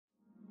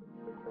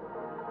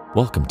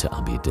Welcome to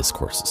Ambient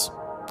Discourses,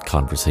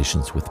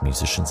 conversations with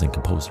musicians and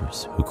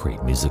composers who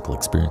create musical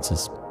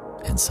experiences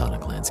and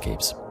sonic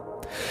landscapes.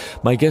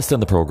 My guest on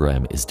the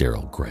program is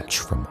Daryl Groetsch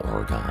from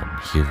Oregon,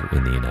 here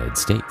in the United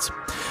States,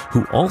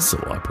 who also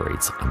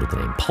operates under the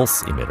name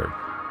Pulse Emitter.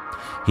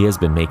 He has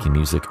been making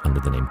music under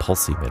the name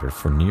Pulse Emitter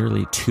for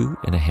nearly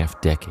 2.5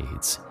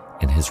 decades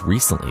and has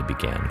recently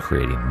began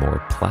creating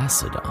more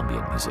placid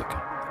ambient music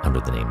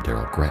under the name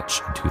Daryl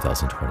Groetsch in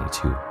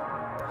 2022.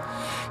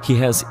 He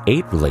has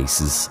 8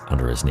 releases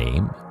under his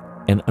name,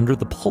 and under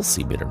the Pulse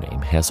Emitter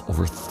name has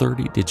over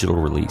 30 digital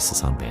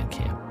releases on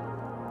Bandcamp.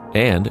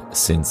 And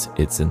since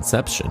its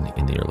inception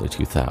in the early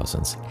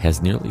 2000s,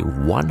 has nearly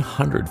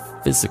 100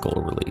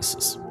 physical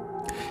releases.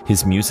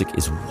 His music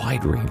is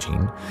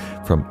wide-ranging,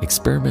 from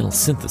experimental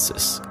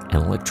synthesis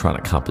and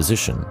electronic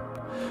composition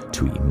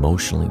to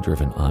emotionally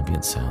driven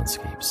ambient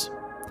soundscapes.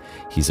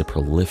 He's a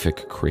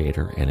prolific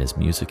creator, and his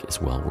music is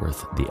well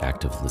worth the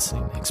active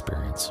listening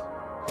experience.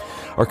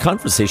 Our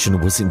conversation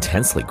was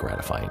intensely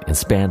gratifying and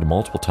spanned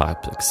multiple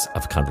topics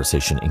of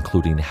conversation,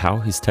 including how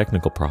his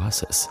technical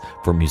process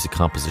for music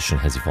composition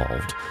has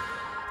evolved,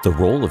 the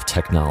role of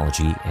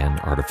technology and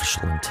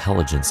artificial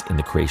intelligence in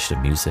the creation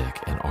of music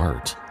and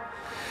art,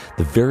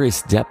 the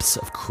various depths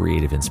of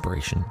creative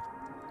inspiration,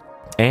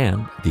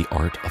 and the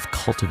art of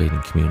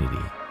cultivating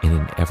community in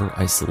an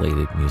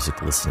ever-isolated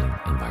music listening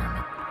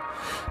environment.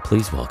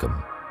 Please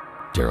welcome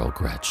Daryl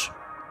Groetsch.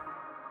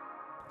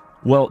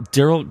 Well,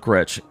 Daryl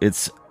Groetsch,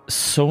 it's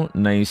so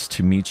nice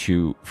to meet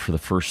you for the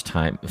first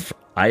time.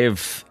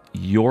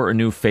 You're a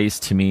new face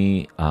to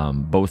me,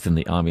 both in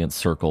the ambient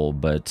circle,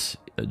 but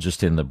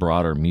just in the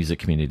broader music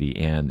community.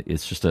 And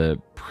it's just a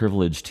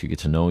privilege to get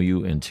to know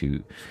you and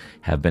to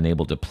have been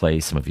able to play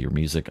some of your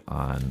music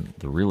on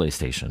the relay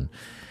station.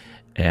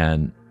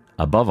 And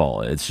above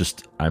all,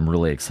 I'm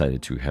really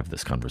excited to have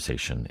this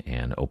conversation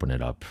and open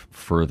it up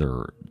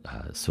further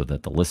so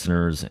that the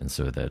listeners and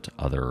so that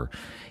other,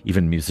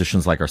 even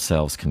musicians like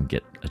ourselves, can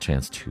get a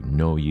chance to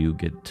know you,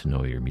 get to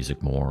know your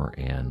music more.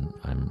 And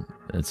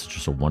it's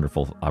just a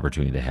wonderful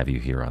opportunity to have you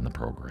here on the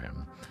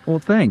program. Well,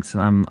 thanks.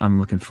 I'm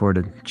looking forward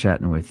to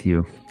chatting with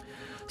you.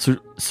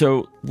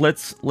 So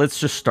let's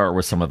just start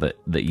with some of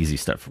the easy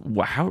stuff.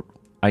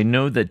 I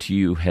know that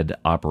you had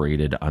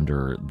operated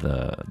under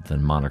the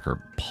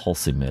moniker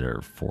Pulse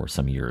Emitter for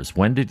some years.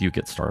 When did you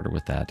get started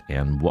with that,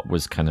 and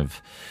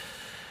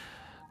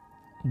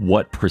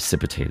what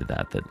precipitated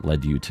that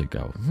led you to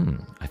go,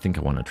 I think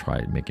I want to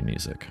try making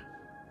music?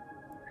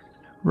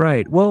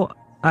 Right. Well,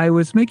 I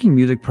was making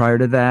music prior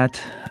to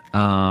that.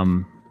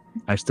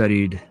 I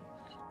studied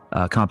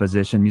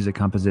music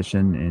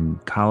composition in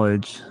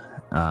college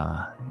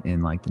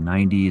in like the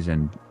 90s,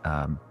 and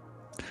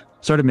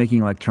started making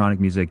electronic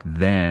music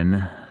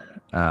then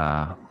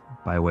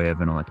by way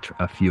of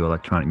a few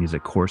electronic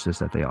music courses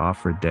that they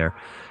offered there.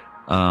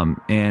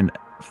 And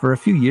for a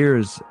few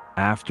years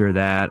after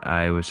that,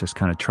 I was just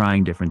kind of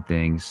trying different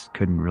things,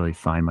 couldn't really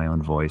find my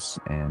own voice,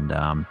 and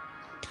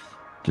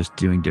just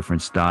doing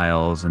different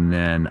styles. And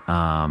then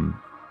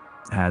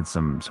had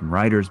some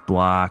writer's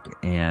block.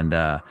 And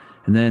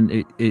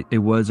then it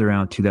was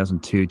around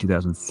 2002,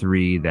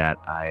 2003 that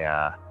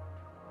I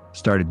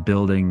started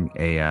building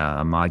a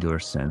modular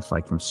synth,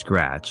 like from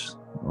scratch,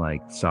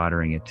 like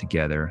soldering it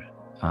together.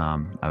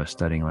 I was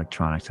studying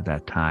electronics at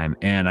that time,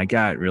 and I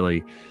got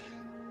really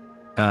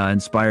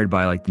inspired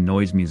by like the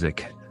noise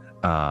music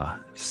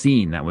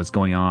scene that was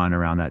going on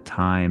around that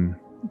time,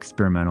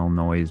 experimental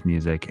noise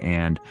music,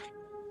 and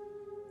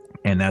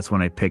that's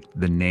when I picked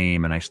the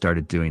name and I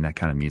started doing that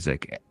kind of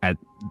music. At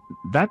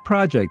that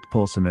project,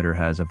 Pulse Emitter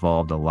has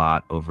evolved a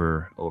lot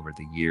over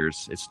the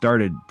years. It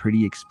started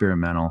pretty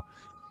experimental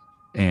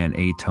and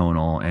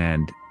atonal,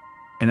 and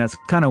that's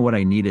kind of what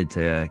I needed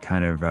to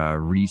kind of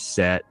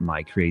reset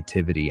my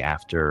creativity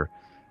after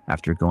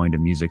going to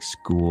music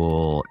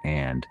school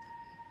and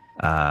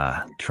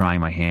trying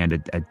my hand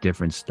at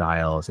different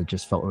styles. It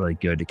just felt really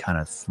good to kind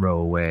of throw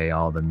away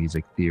all the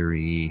music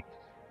theory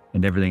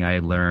and everything I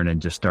had learned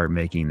and just start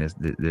making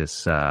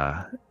this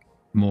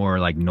more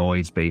like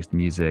noise-based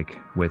music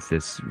with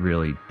this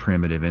really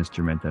primitive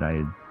instrument that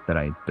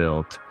I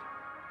built.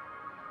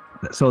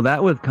 So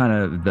that was kind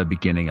of the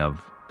beginning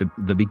of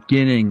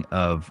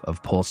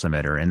Pulse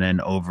Emitter. And then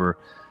over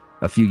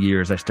a few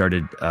years, I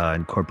started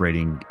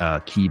incorporating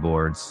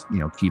keyboards,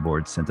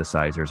 keyboard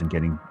synthesizers, and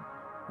getting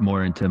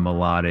more into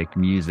melodic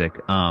music,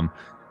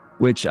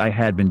 which I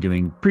had been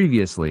doing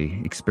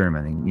previously,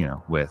 experimenting,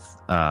 with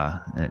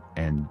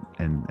and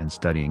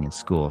studying in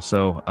school.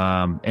 So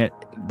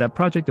that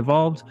project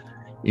evolved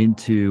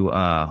into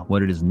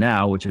what it is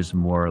now, which is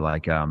more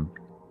like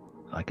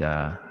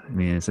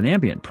it's an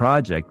ambient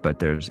project,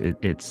 but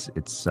it's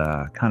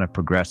kind of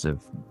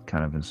progressive,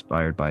 kind of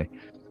inspired by,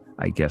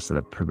 I guess,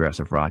 the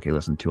progressive rock I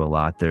listen to a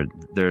lot.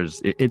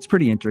 It's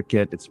pretty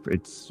intricate. It's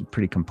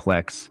pretty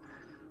complex.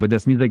 But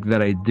this music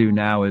that I do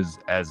now is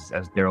as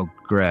Daryl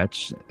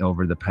Groetsch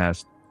over the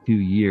past 2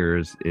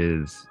 years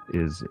is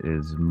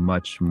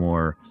much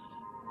more,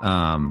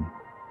 I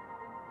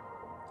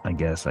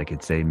guess I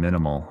could say,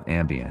 minimal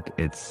ambient.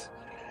 It's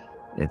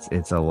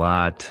it's a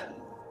lot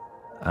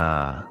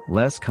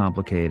less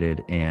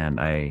complicated, and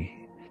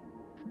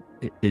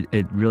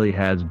it really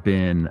has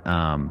been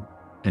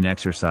an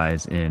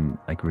exercise in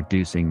like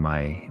reducing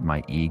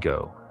my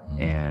ego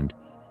and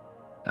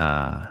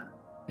uh,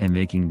 and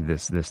making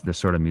this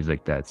sort of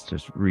music that's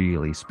just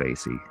really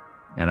spacey.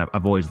 And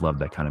I've always loved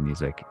that kind of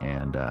music,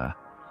 and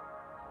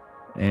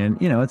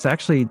it's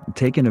actually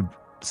taken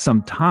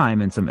some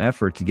time and some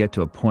effort to get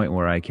to a point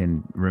where I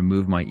can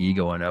remove my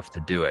ego enough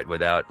to do it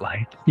without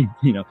like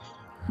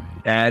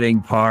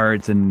adding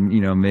parts and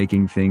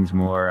making things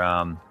more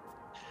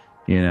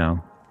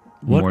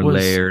more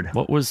layered.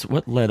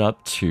 What led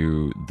up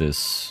to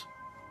this,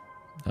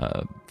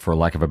 for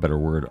lack of a better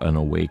word, an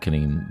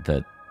awakening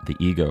that the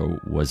ego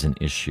was an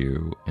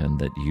issue and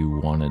that you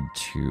wanted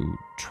to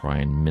try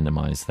and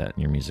minimize that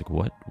in your music?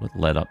 What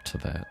led up to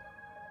that?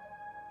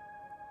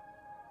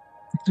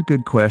 It's a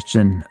good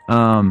question.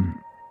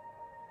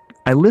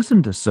 I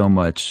listened to so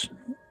much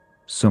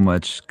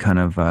kind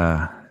of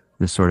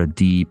this sort of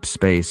deep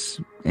space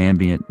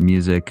ambient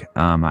music.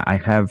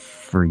 I have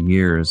for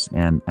years,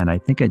 and I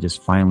think I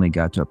just finally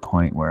got to a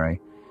point where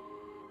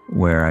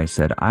I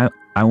said I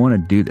want to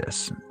do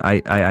this.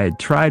 I had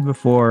tried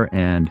before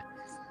and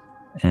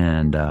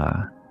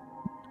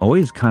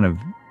always kind of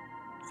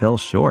fell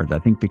short. I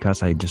think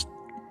because I just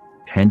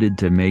tended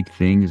to make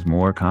things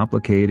more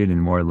complicated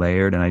and more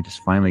layered, and I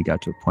just finally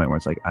got to a point where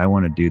it's like I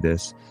want to do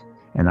this,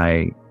 and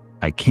I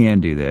can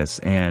do this.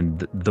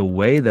 And the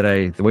way that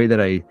I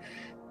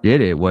did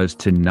it was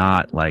to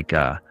not like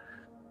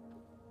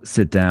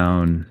sit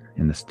down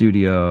in the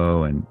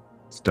studio and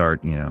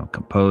start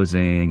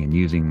composing and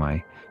using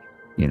my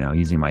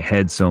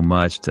head so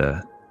much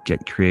to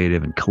get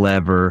creative and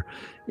clever.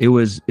 It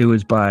was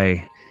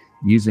by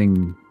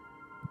using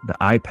the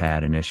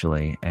iPad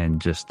initially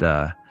and just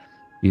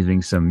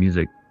using some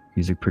music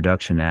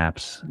production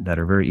apps that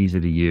are very easy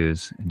to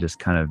use, and just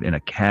kind of in a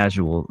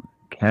casual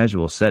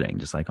setting,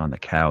 just like on the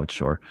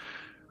couch or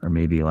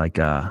maybe like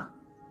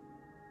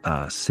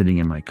sitting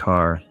in my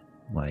car,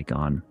 like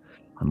on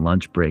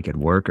lunch break at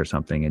work or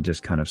something, and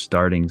just kind of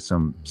starting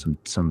some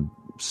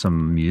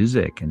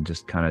music and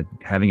just kind of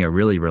having a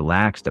really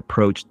relaxed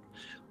approach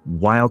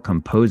while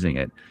composing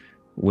it,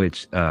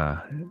 which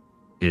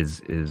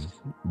is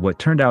what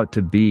turned out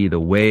to be the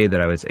way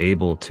that I was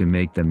able to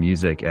make the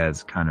music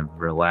as kind of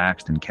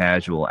relaxed and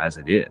casual as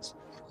it is.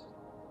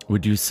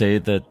 Would you say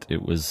that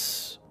it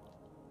was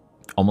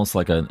almost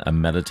like a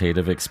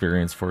meditative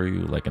experience for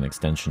you, like an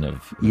extension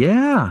of?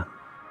 Yeah,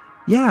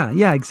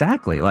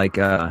 exactly. Like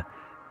the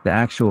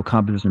actual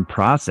composition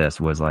process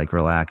was like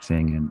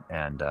relaxing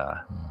and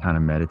kind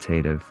of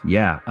meditative.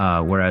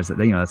 Whereas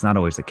that's not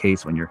always the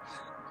case when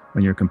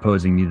you're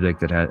composing music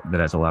that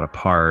has a lot of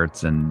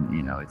parts, and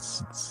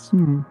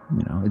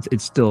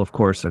it's still of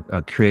course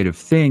a creative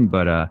thing,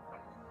 but I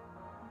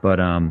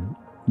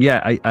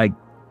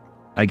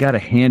gotta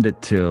hand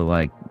it to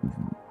like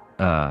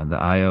the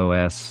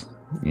iOS,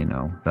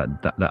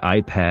 the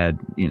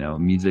iPad,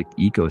 music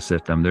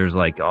ecosystem. There's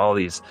like all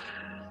these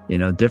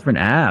different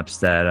apps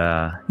that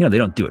they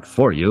don't do it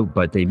for you,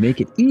 but they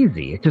make it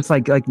easy. It's just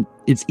like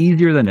it's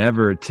easier than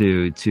ever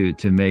to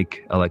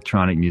make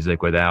electronic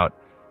music without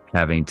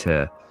having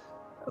to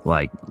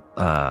like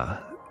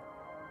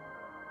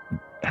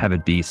have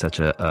it be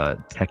such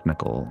a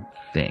technical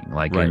thing.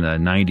 Like right. In the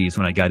 90s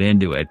when I got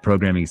into it,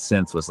 programming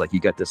synths was like you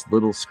got this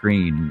little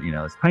screen,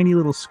 this tiny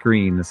little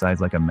screen the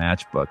size like a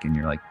matchbook, and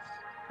you're like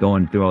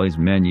going through all these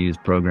menus,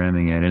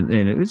 programming it, and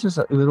it was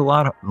a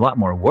lot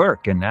more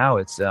work. And now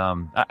it's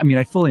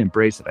I fully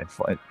embrace it.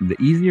 The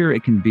easier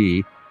it can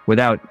be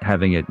without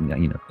having it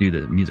do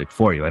the music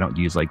for you. I don't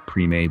use like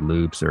pre-made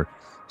loops or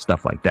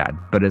stuff like that,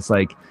 but it's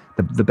like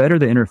the better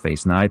the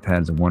interface, and the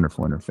iPad is a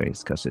wonderful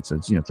interface because it's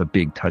a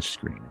big touch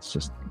screen. It's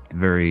just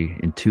very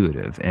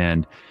intuitive,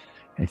 and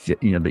if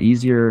the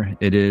easier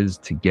it is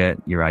to get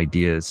your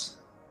ideas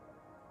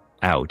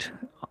out,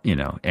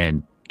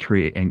 and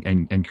create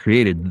and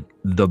created,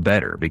 the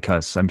better.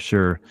 Because I'm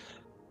sure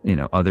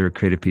other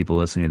creative people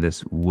listening to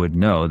this would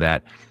know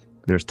that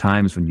there's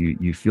times when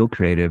you feel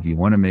creative, you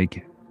want to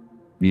make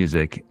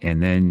music,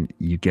 and then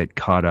you get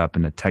caught up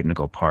in the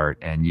technical part,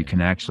 and you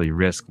can actually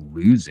risk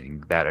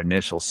losing that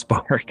initial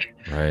spark,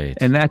 right?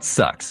 And that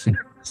sucks.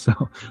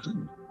 So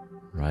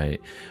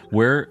right.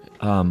 Where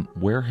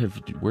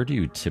do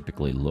you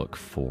typically look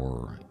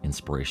for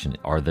inspiration?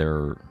 Are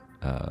there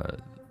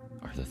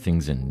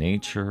things in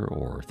nature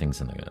or things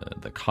in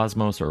the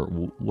cosmos, or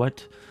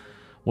what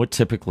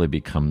typically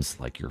becomes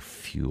like your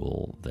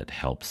fuel that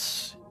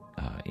helps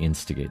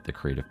instigate the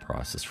creative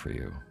process for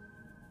you?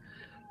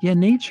 Yeah,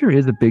 nature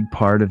is a big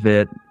part of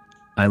it.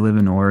 I live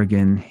in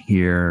Oregon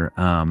here.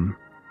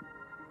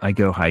 I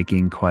go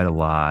hiking quite a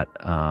lot.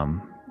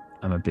 I'm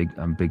a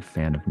big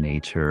fan of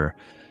nature.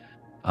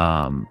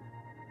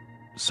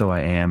 So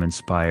I am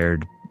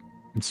inspired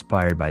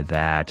by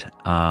that.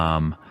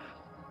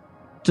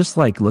 Just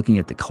like looking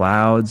at the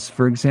clouds,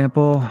 for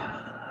example.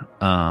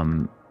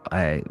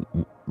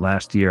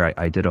 Last year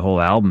I did a whole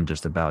album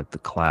just about the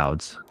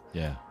clouds.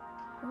 Yeah.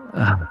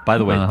 By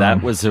the way,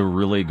 that was a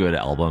really good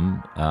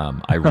album.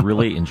 I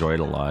really enjoyed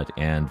it a lot,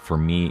 and for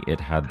me, it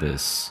had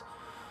this.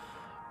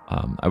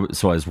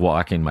 So I was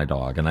walking my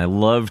dog, and I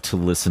love to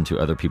listen to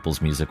other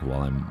people's music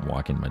while I'm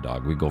walking my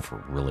dog. We go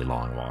for really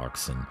long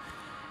walks,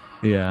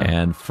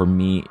 and for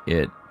me,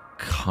 it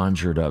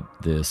conjured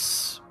up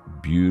this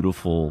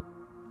beautiful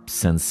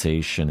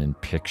sensation and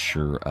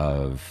picture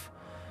of,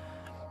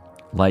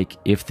 like,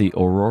 if the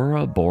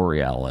aurora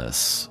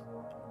borealis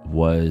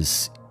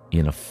was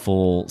in a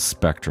full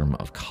spectrum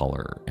of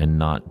color and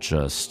not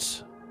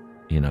just,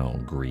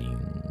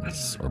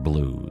 greens or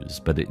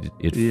blues, but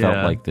it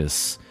felt like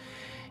this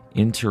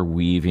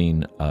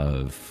interweaving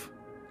of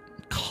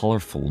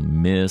colorful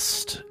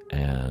mist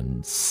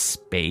and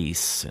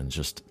space, and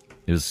just,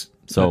 it was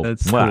so,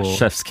 wow, cool.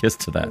 Chef's kiss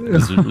to that.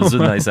 It was a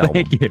nice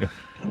album. Thank you.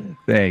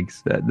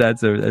 Thanks. That's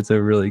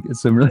some really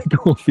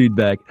cool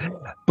feedback.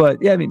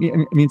 But yeah, I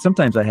mean,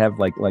 sometimes I have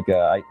like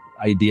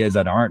ideas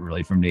that aren't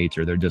really from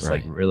nature. They're just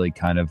like really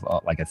kind of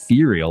like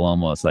ethereal,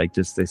 almost like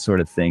just this sort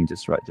of thing,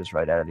 just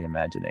right out of the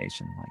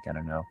imagination. Like, I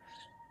don't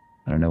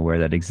know where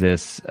that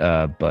exists,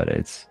 but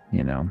it's,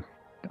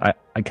 I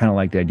kind of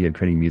like the idea of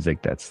creating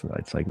music that's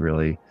like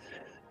really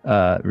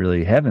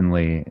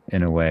heavenly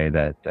in a way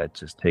that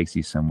just takes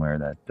you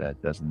somewhere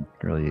that doesn't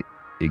really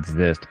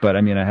exist. But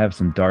I mean, I have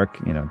some dark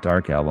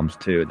albums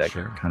too that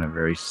are kind of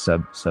very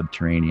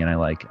subterranean. I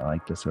like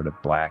the sort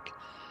of black,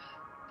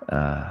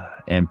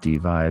 empty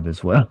vibe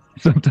as well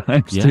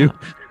sometimes too.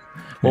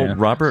 Well,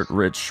 Robert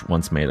Rich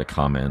once made a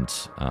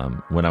comment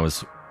when I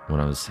was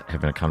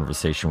having a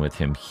conversation with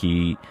him.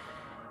 He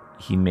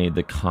made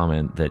the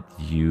comment that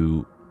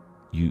you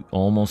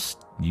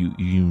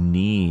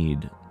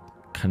need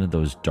kind of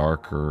those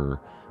darker,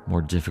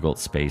 more difficult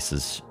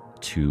spaces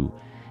to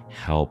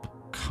help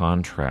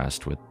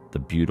contrast with the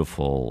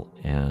beautiful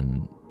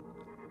and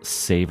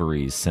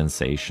savory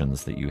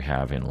sensations that you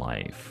have in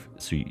life.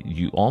 So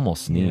you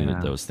almost need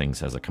those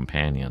things as a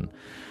companion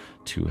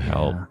to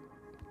help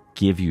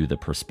give you the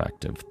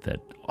perspective that,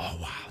 oh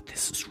wow,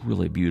 this is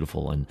really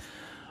beautiful, and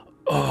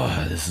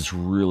oh, this is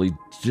really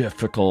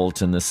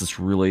difficult, and this is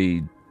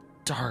really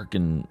dark,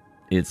 and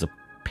it's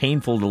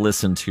painful to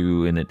listen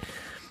to, and it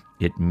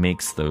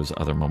makes those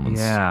other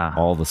moments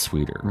all the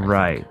sweeter.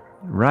 Right.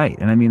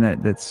 And I mean,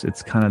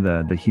 it's kind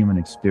of the human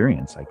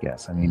experience, I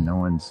guess. I mean, no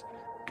one's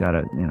got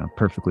a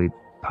perfectly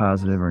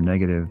positive or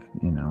negative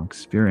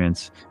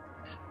experience.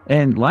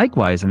 And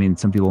likewise, I mean,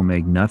 some people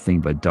make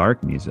nothing but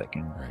dark music,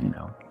 and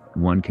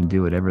one can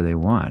do whatever they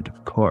want,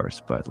 of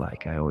course. But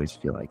like, I always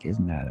feel like,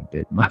 isn't that a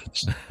bit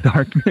much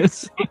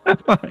darkness?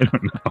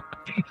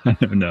 I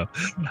don't know.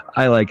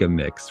 I like a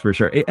mix for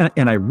sure,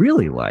 and I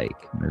really like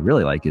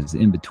is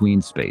in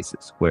between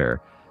spaces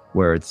where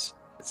it's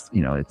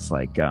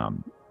like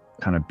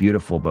kind of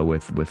beautiful, but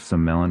with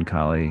some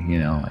melancholy,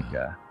 like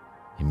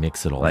you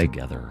mix it all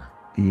together.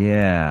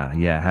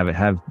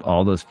 Have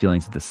all those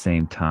feelings at the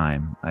same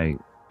time. I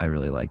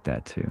really like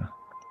that too.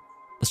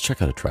 Let's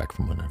check out a track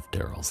from one of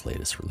Daryl's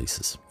latest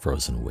releases,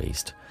 Frozen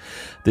Waste.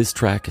 This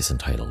track is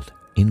entitled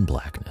In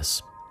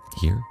Blackness,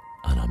 here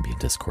on Ambient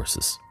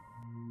Discourses.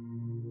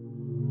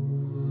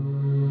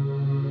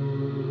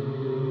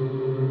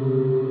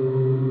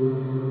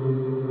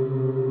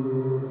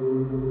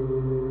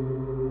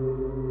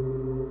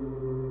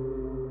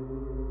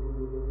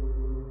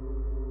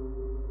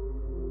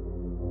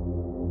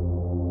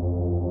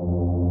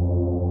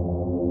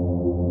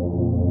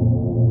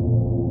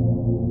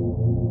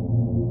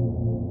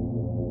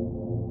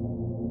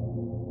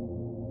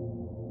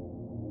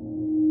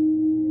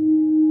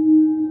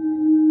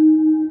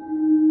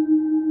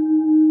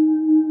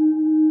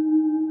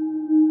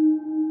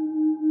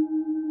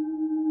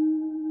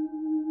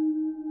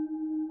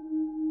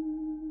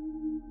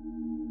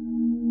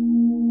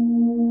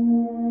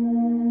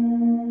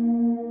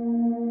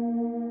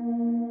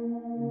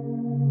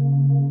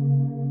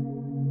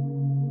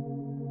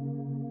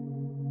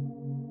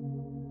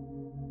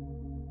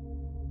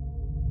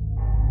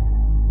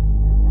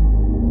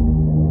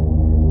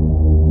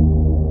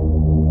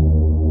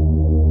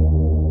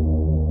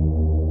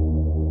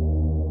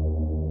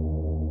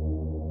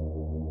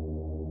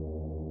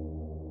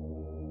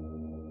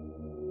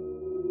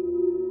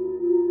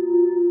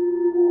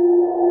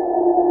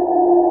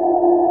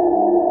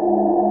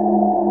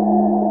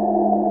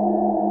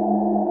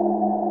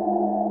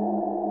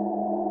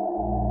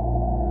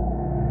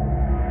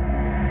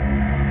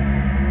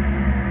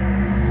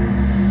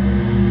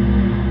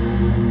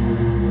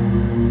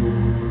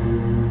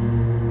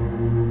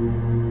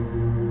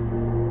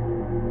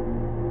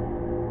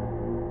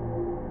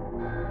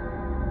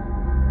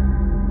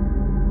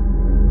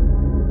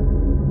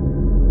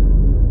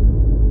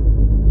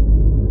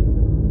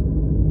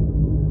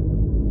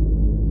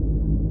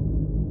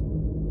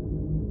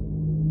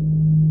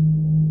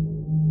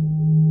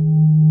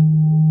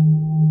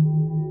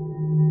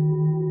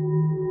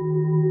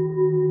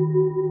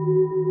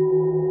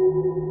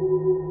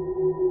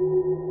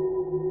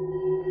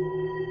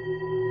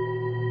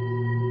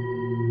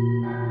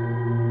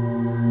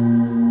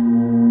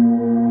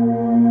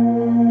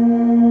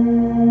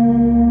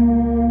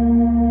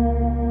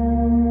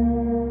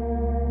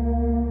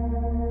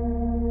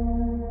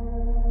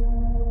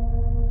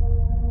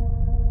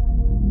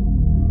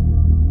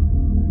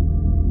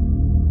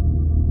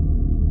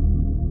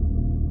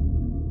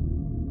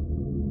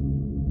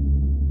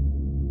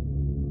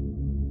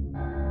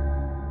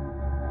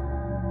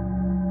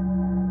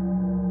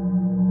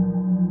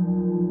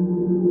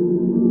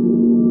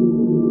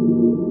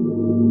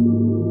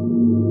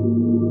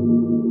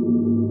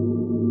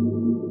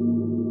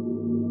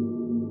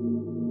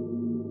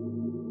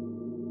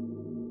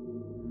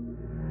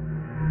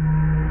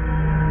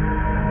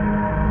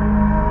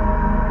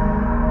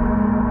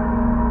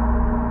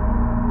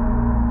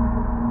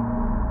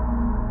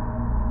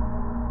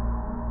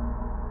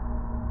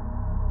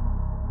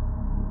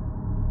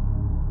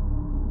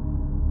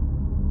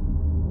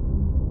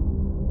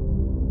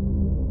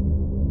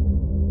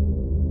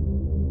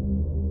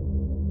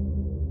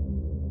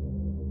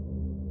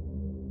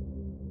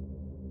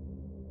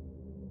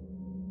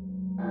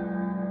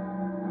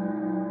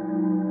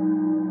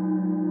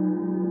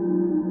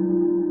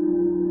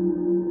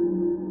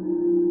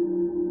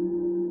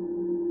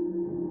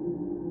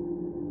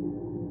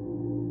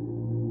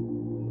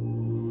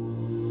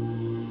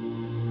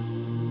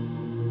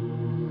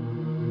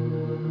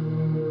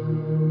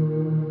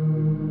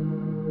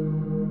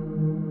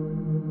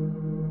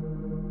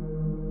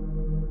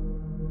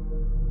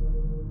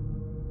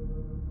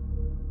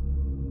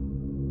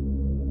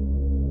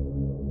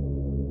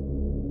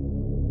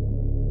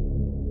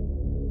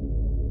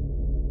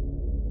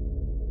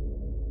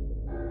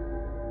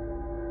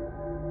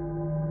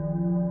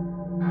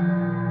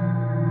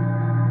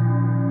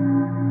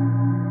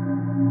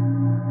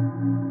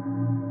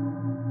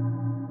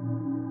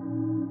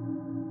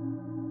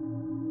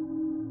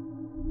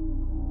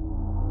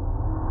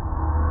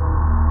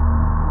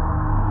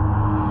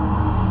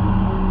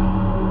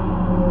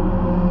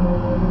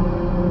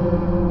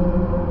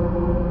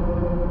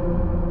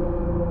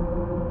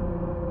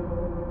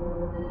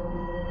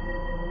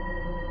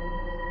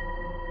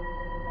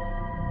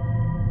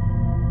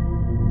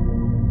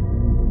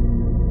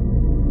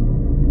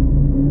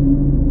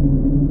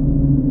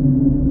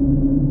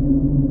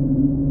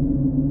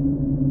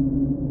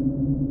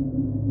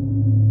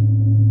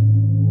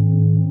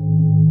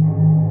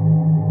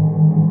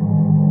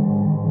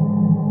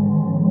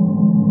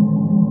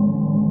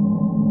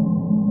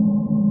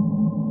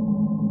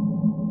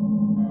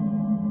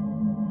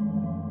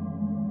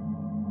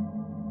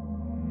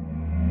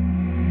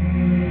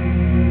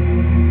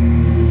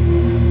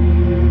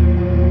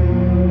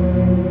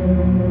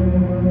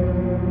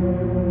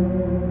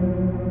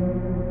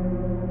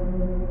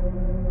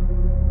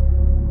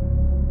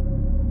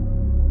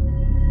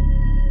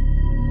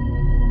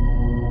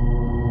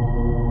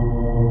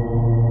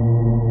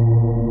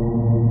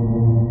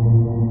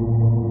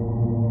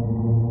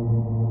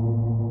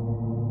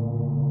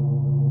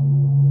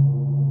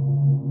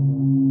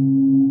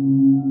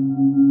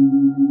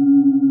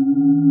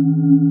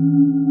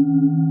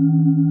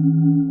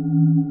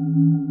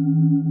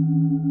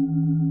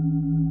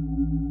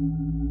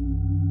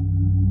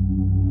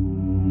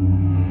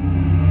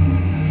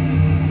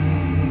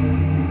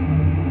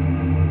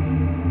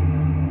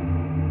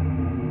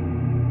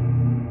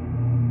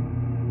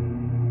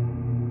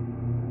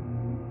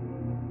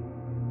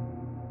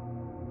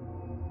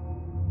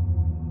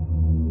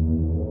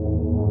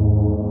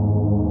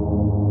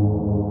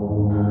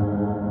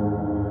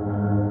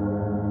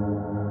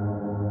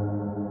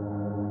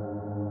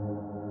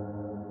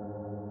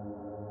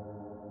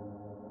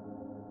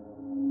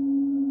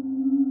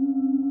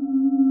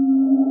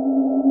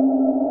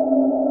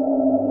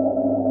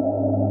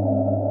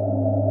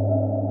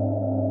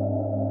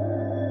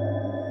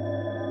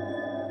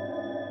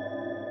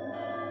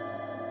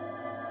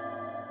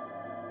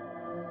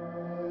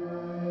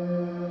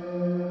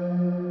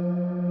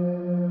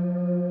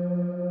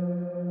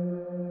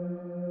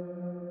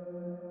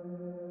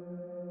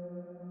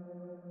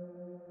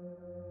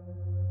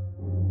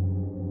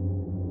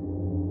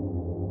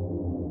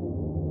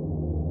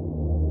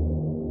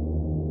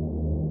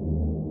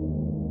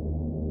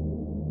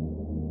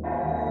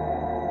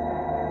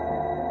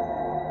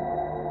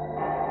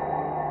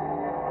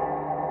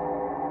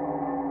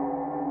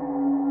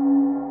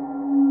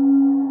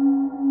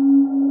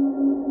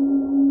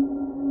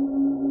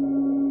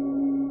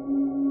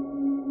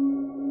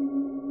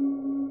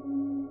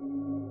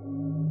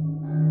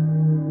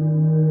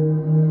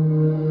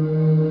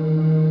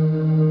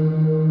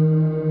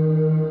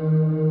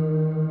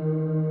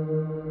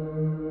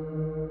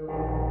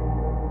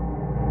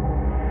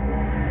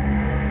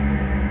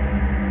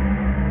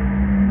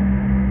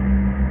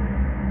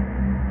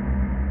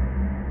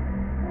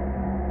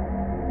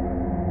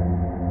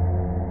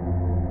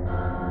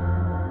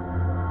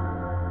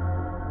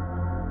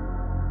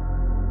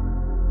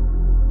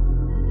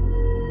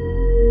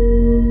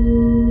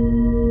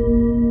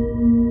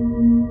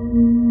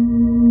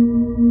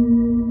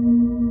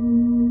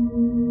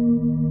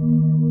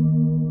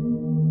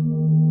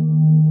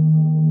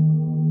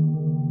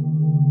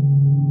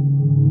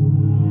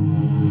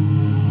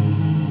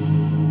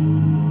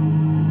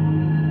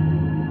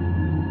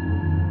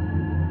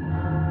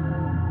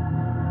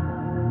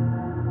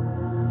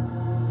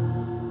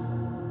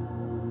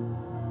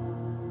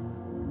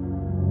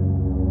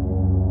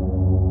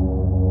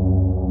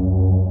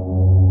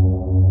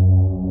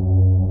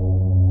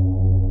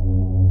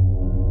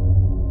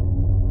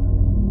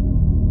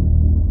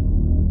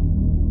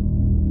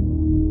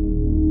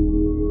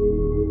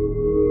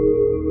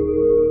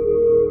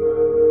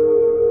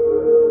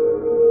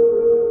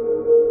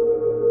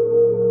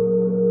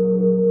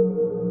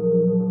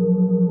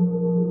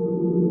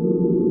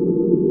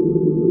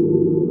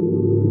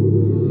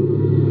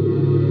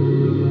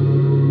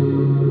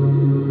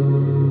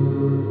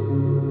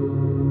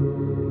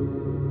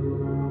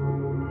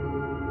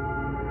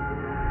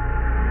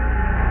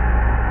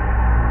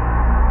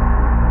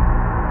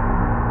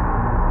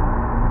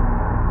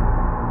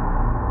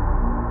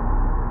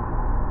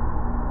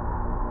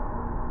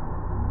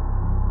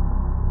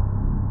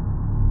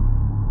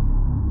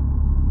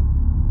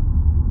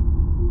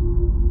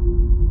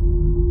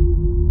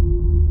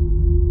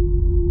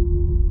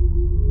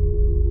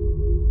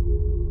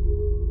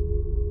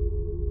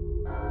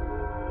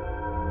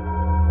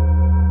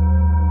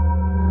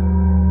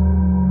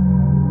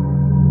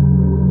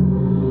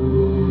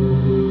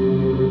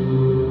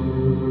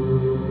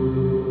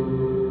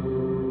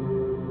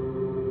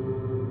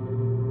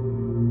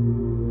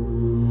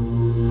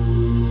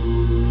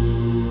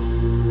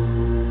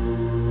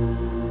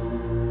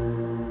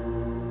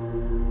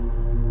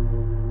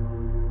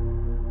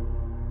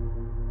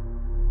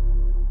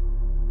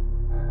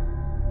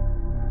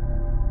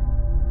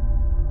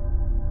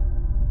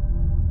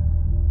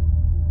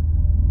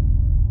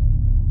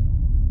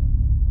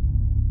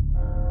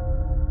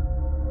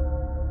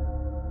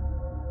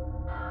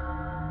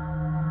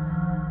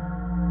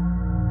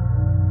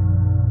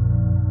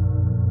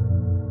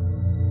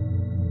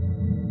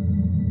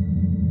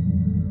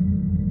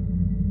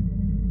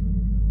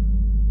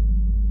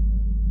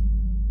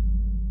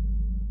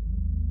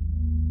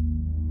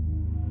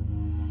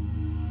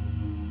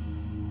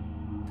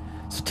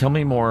 So tell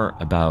me more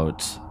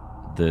about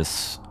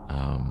this.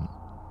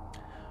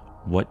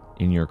 What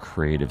in your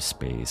creative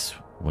space,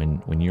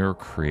 when you're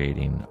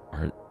creating,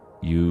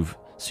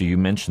 so you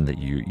mentioned that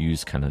you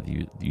use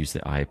use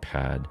the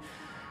iPad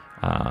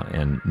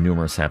and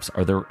numerous apps.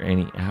 Are there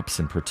any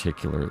apps in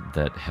particular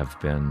that have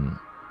been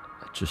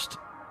just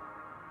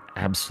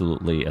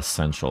absolutely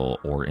essential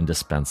or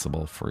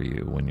indispensable for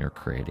you when you're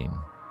creating?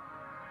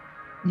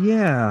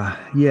 Yeah,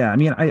 yeah. I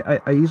mean,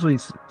 I usually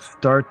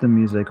start the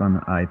music on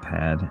the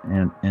iPad,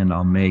 and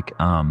I'll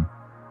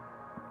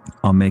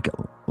make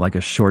like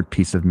a short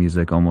piece of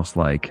music, almost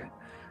like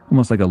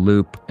a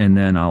loop, and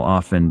then I'll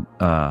often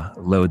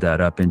load that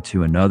up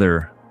into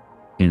another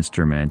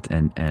instrument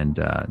and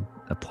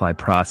apply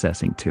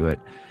processing to it,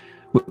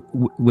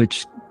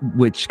 which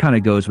kind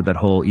of goes with that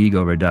whole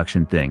ego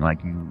reduction thing.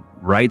 Like, you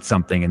write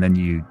something and then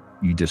you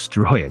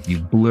destroy it, you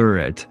blur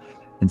it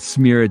and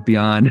smear it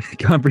beyond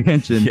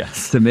comprehension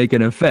to make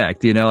an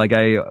effect. Like,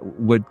 I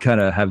would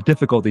kind of have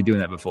difficulty doing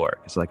that before.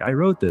 It's like, I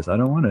wrote this, I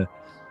don't want to,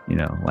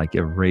 like,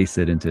 erase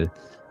it into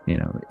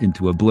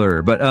a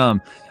blur. But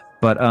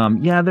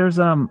yeah, there's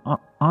on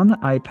the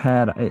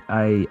iPad,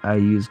 I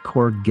use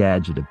Core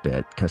Gadget a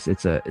bit because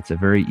it's a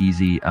very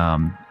easy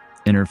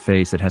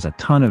interface. It has a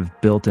ton of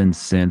built-in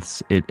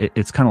synths.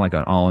 It's kind of like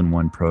an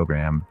all-in-one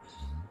program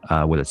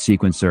with a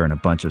sequencer and a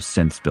bunch of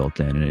synths built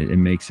in, and it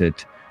makes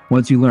it,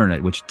 once you learn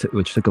it, which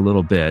took a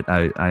little bit,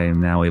 I am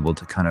now able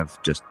to kind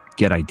of just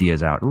get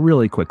ideas out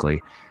really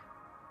quickly.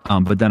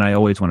 But then I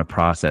always want to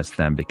process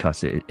them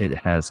because it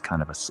has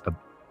kind of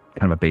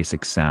a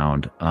basic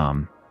sound.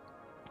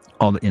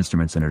 All the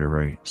instruments in it are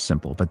very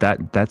simple, but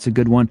that's a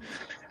good one.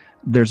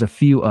 There's a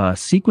few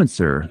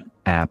sequencer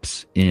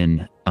apps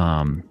in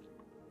the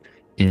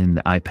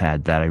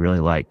iPad that I really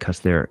like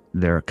because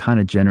they're kind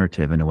of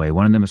generative in a way.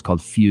 One of them is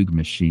called Fugue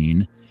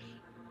Machine,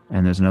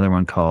 and there's another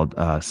one called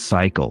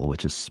Cycle,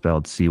 which is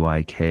spelled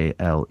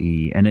Cykle.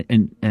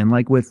 And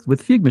like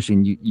with Fugue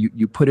Machine,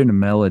 you put in a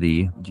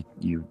melody,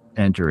 you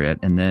enter it,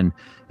 and then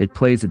it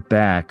plays it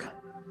back.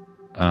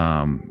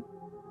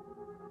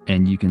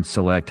 And you can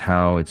select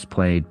how it's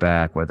played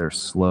back, whether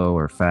slow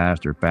or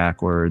fast or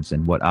backwards,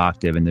 and what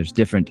octave. And there's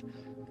different.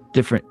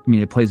 I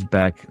mean, it plays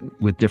back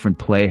with different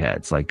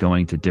playheads, like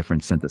going to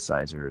different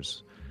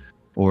synthesizers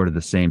or to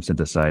the same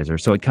synthesizer.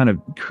 So it kind of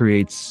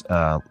creates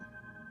a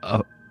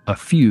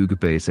fugue,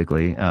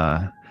 basically,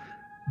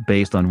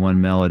 based on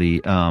one melody.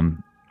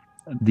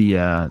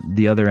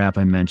 The other app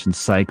I mentioned,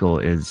 Cycle,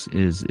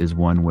 is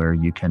one where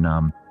you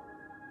can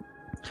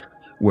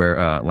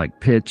like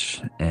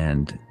pitch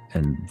and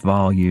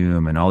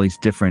volume and all these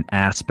different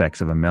aspects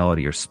of a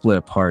melody are split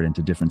apart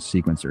into different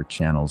sequencer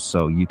channels.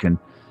 So you can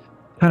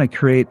kind of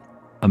create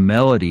a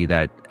melody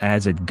that,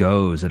 as it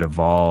goes, it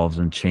evolves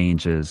and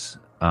changes.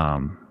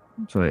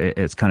 So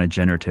it's kind of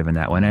generative in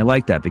that way. And I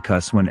like that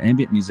because when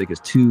ambient music is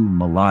too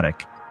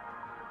melodic,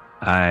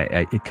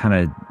 it kind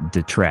of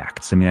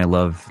detracts. I mean, I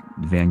love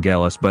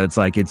Vangelis, but it's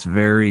like, it's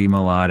very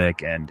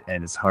melodic and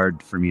it's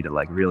hard for me to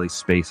like really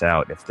space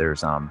out if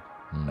there's a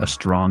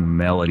strong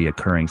melody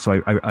occurring.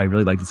 So I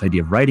really like this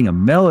idea of writing a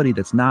melody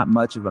that's not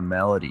much of a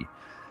melody.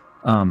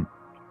 And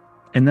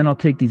then I'll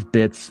take these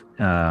bits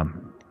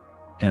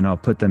and I'll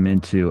put them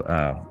into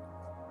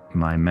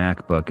my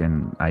MacBook,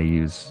 and I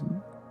use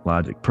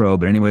Logic Pro.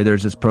 But anyway,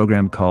 there's this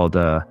program called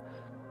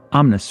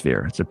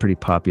Omnisphere. It's a pretty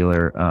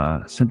popular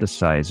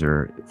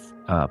synthesizer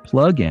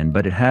plugin,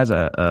 but it has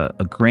a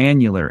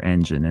granular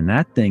engine, and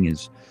that thing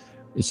is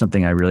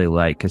something I really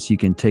like because you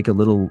can take a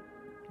little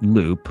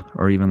loop,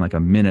 or even like a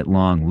minute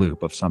long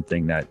loop of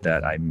something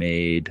that I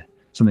made,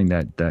 something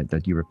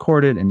that you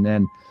recorded, and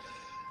then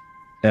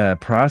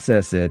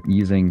process it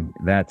using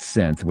that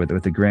synth with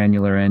the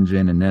granular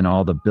engine, and then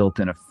all the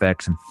built-in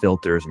effects and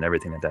filters and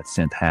everything that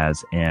synth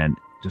has, and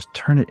just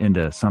turn it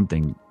into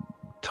something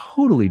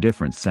totally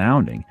different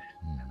sounding.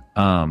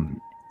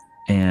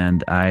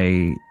 And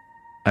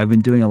I've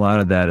been doing a lot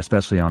of that,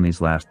 especially on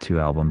these last two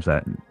albums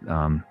that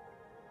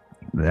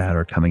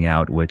are coming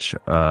out, which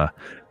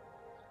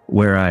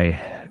where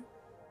I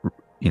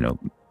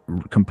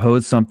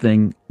compose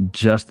something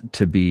just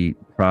to be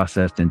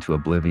processed into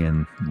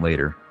oblivion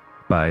later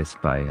by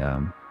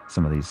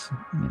some of these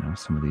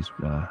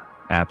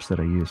apps that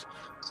I use.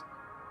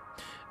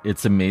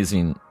 It's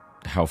amazing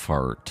how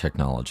far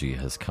technology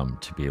has come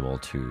to be able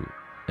to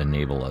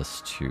enable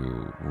us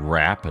to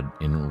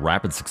in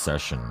rapid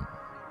succession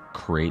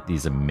create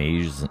these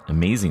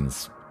amazing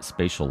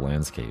spatial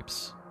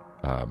landscapes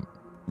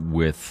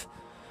with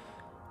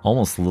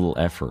almost little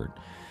effort.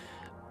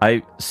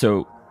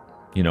 Because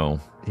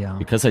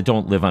I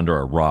don't live under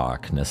a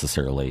rock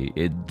necessarily,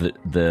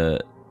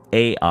 the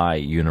AI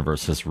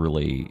universe has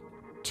really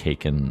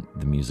taken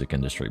the music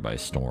industry by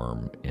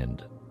storm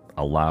and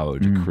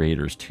allowed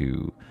creators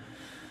to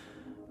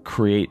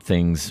create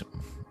things,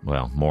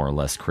 well, more or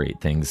less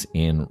create things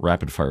in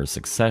rapid fire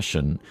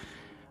succession.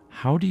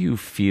 How do you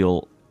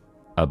feel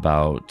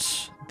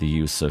about the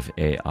use of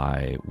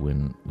AI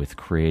with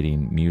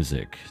creating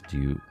music?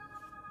 Do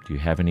you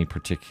have any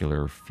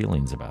particular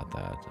feelings about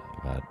that?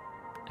 About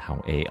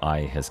how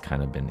AI has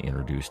kind of been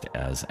introduced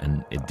as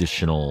an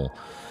additional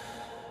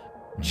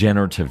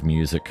generative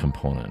music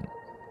component?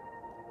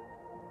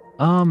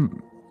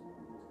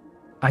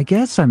 I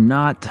guess I'm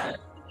not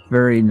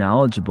very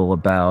knowledgeable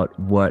about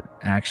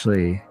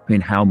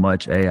how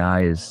much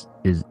AI is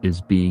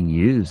being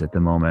used at the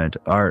moment.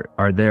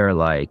 Are there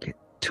like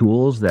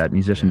tools that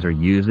musicians are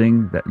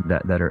using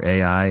that are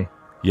AI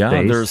Yeah,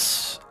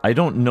 based? I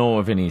don't know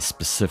of any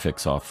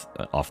specifics off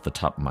the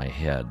top of my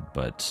head,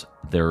 but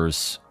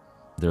there's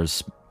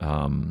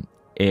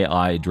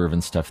AI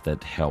driven stuff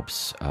that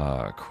helps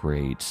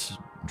create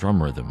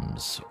drum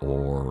rhythms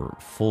or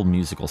full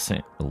musical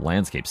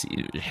landscapes.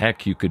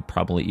 Heck, you could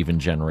probably even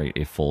generate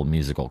a full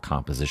musical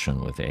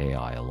composition with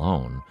AI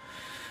alone.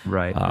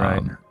 Right.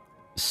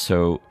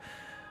 So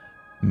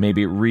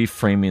maybe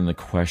reframing the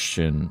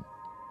question,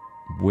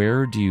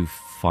 where do you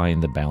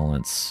find the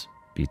balance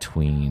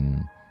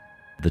between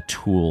the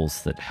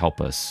tools that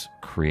help us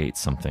create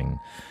something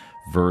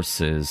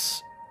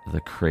versus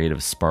the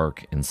creative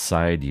spark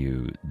inside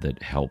you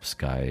that helps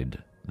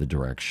guide the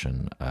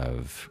direction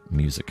of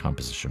music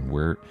composition?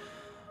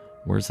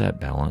 Where's that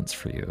balance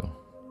for you?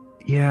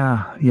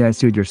 Yeah, I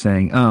see what you're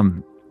saying.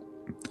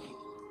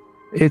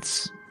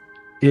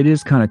 It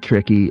is kind of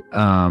tricky.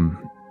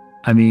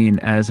 I mean,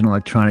 as an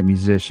electronic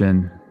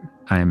musician,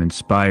 I am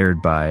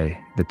inspired by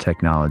the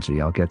technology.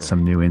 I'll get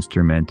some new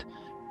instrument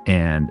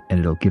and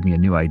it'll give me a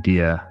new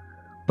idea,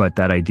 but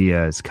that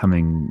idea is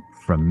coming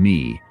from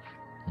me.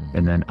 Mm-hmm.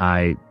 And then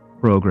I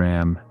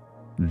program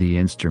the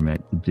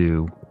instrument to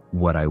do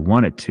what I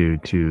want it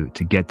to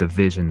get the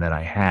vision that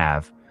I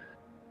have.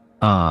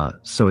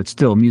 So it's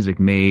still music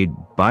made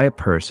by a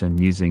person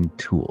using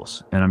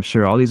tools. And I'm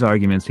sure all these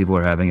arguments people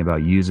are having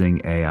about using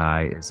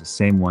AI is the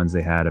same ones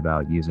they had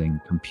about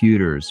using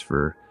computers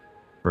for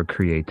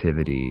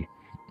creativity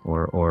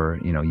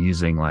or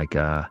using like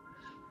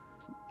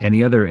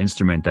any other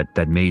instrument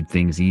that made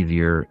things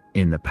easier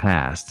in the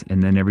past.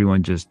 And then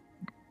everyone just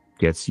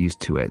gets used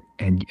to it.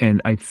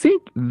 And I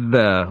think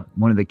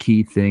one of the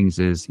key things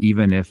is,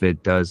 even if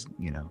it does,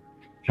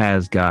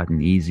 has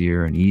gotten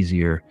easier and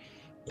easier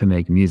to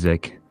make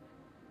music,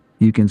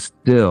 you can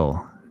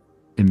still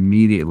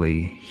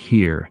immediately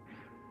hear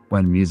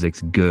when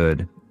music's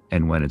good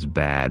and when it's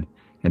bad,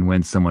 and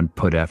when someone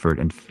put effort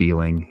and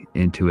feeling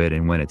into it,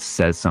 and when it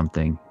says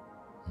something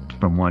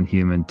from one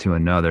human to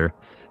another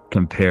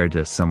compared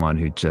to someone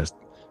who just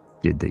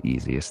did the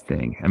easiest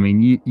thing. I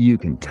mean, you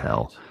can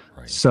tell.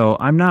 Right. So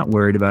I'm not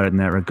worried about it in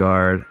that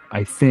regard.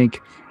 I think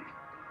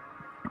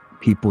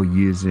people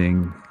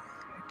using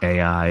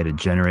AI to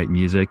generate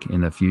music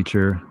in the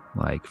future,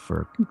 like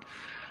for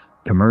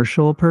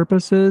commercial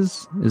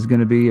purposes, is going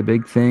to be a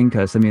big thing,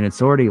 because I mean,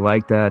 it's already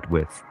like that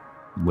with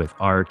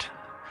art.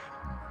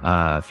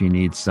 If you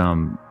need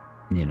some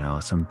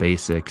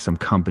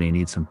company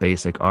needs some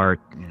basic art,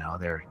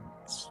 they're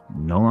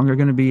no longer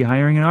going to be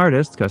hiring an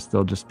artist, because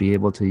they'll just be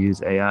able to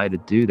use AI to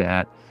do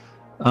that.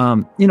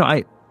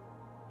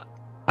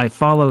 I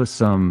follow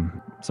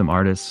some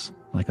artists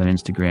like on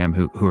Instagram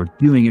who are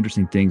doing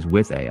interesting things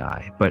with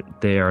AI,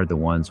 but they are the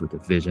ones with the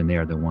vision. They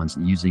are the ones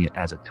using it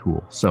as a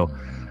tool. So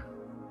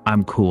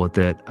I'm cool with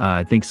it.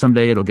 I think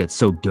someday it'll get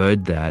so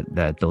good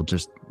that they'll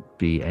just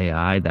be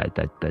AI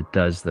that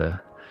does the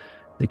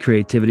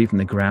creativity from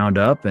the ground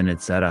up, and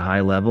it's at a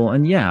high level.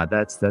 And yeah,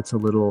 that's a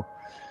little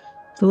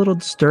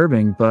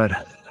disturbing, but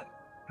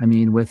I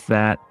mean, with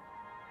that,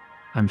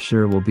 I'm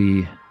sure will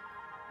be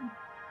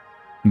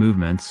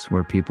movements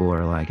where people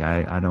are like,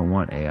 I don't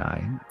want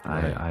AI.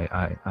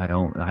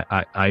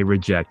 Right. I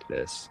reject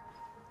this.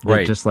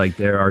 Right. Just like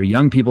there are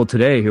young people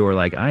today who are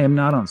like, I am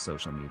not on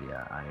social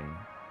media.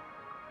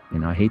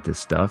 I hate this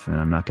stuff and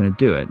I'm not going to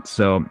do it.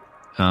 So,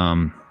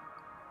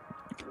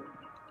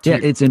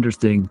 it's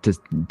interesting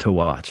to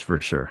watch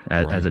for sure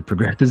as it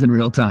progresses in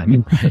real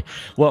time. Right.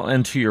 Well,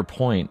 and to your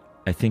point,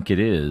 I think it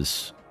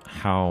is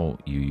how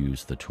you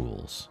use the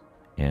tools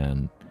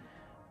and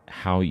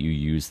how you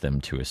use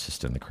them to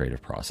assist in the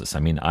creative process. I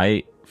mean,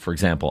 for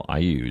example, I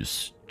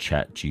use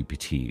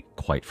ChatGPT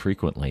quite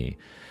frequently,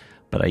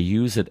 but I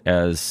use it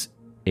as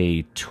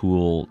a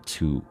tool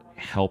to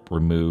help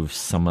remove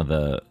some of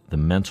the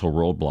mental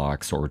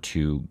roadblocks, or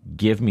to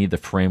give me the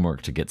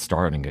framework to get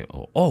started and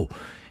go, oh,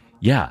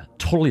 yeah,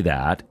 totally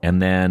that.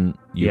 And then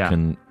you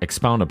can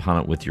expound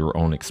upon it with your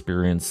own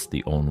experience,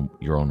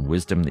 your own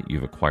wisdom that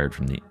you've acquired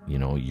from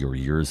your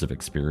years of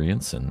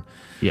experience. And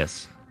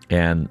yes.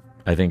 And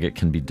I think it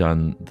can be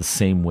done the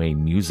same way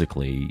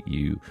musically.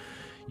 You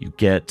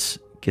get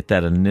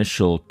that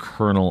initial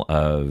kernel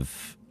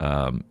of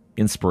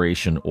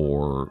inspiration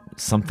or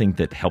something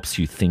that helps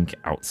you think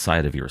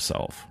outside of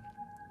yourself,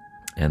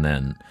 and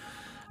then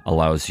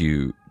allows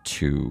you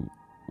to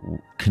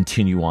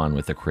continue on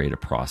with the creative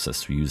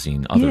process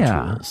using other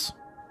tools.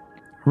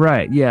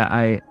 Right. Yeah.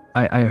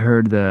 I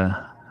heard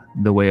the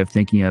way of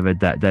thinking of it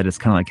that it's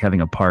kind of like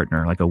having a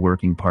partner, like a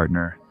working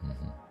partner.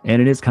 Mm-hmm.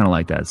 And it is kind of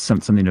like that,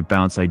 something to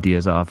bounce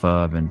ideas off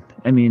of. And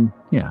I mean,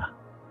 yeah.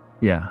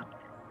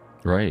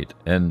 Right.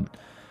 And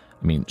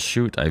I mean,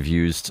 shoot, I've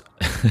used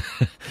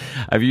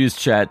I've used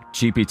Chat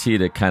GPT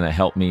to kind of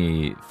help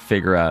me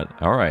figure out,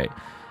 all right,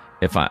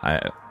 if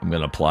I'm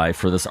going to apply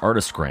for this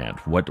artist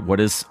grant, what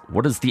is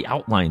the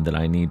outline that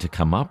I need to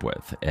come up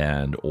with,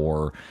 and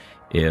or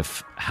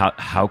if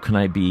how can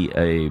I be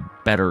a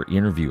better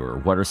interviewer?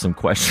 What are some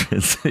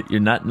questions? You're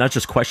not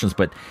just questions,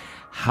 but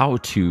how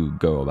to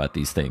go about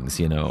these things,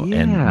 you know? Yeah.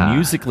 And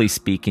musically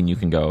speaking, you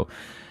can go,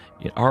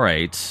 all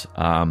right,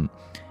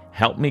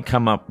 help me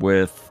come up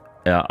with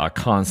a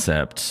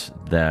concept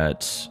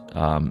that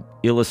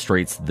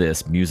illustrates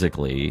this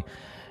musically,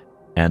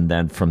 and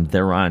then from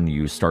there on,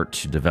 you start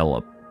to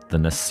develop the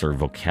necessary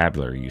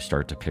vocabulary. You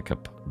start to pick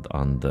up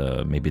on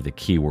maybe the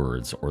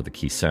keywords or the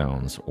key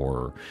sounds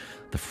or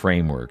the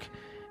framework,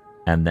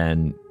 and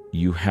then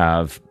you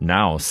have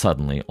now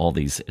suddenly all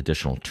these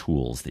additional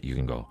tools that you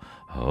can go,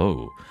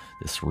 oh,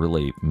 this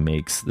really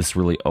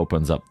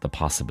opens up the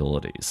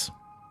possibilities.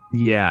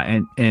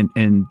 Yeah,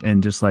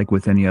 and just like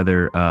with any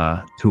other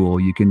tool,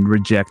 you can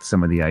reject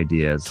some of the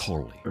ideas.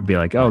 Totally. Or be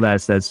like, oh,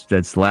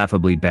 that's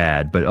laughably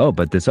bad,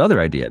 but this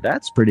other idea,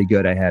 that's pretty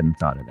good. I hadn't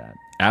thought of that.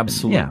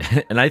 Absolutely.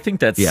 Yeah. And I think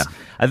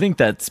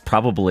that's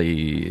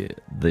probably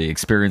the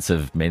experience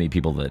of many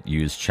people that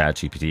use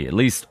ChatGPT, at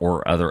least,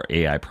 or other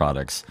AI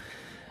products.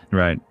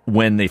 Right.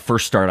 When they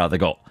first start out, they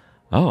go,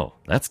 oh,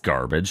 that's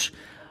garbage.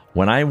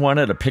 When I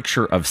wanted a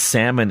picture of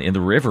salmon in the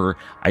river,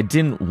 I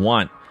didn't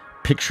want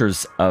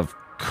pictures of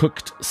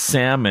cooked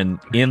salmon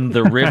in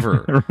the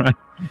river.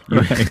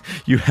 Right.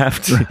 You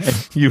have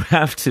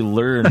to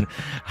learn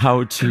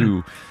how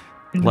to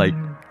like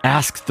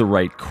ask the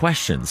right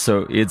questions.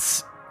 So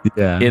it's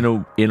in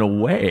a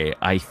way,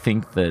 I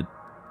think that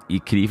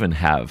it could even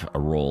have a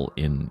role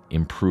in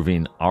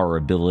improving our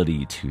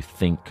ability to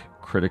think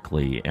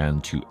critically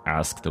and to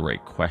ask the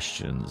right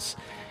questions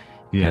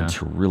and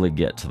to really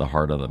get to the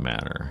heart of the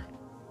matter.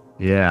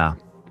 Yeah,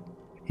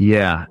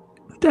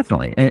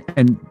 definitely.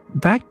 And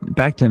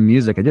back to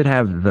music, I did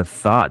have the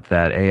thought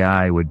that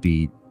AI would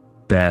be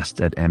best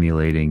at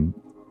emulating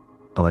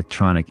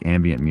electronic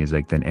ambient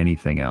music than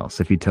anything else.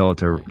 If you tell it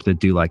to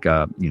do like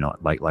a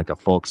like a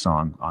folk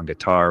song on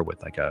guitar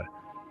with like a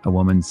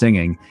woman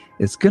singing,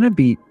 it's gonna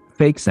be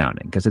fake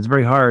sounding because it's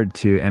very hard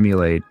to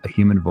emulate a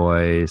human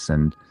voice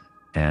and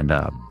an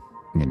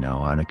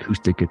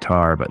acoustic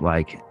guitar. But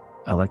like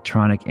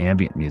electronic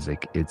ambient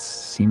music, it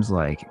seems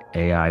like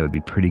AI would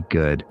be pretty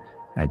good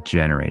at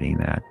generating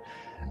that.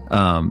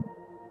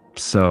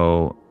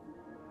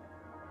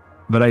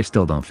 But I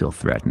still don't feel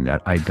threatened.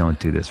 I don't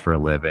do this for a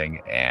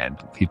living, and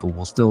people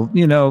will still,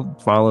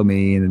 follow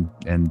me, and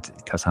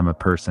because I'm a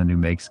person who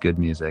makes good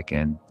music,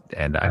 and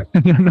I'm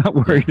not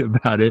worried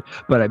about it.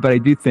 But I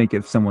do think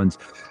if someone's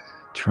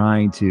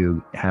trying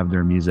to have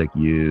their music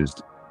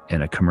used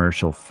in a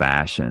commercial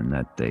fashion,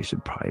 that they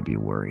should probably be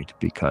worried,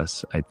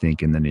 because I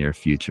think in the near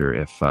future,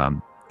 if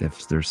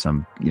there's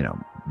some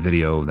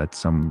video that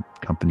some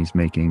company's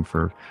making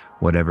for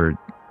whatever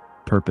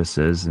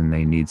purposes, and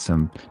they need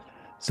some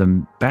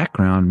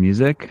background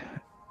music,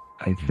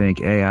 I think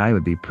AI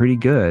would be pretty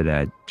good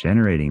at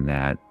generating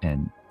that.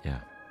 And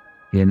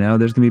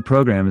there's gonna be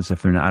programs,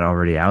 if they're not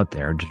already out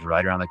there, just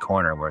right around the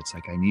corner, where it's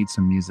like, I need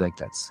some music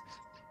that's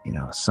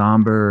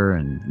somber,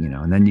 and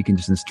and then you can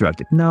just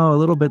instruct it, no, a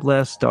little bit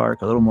less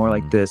dark, a little more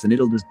like this, and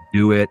it'll just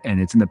do it, and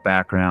it's in the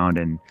background,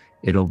 and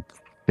it'll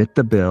fit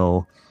the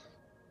bill.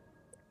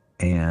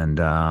 And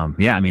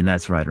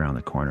that's right around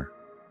the corner.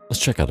 Let's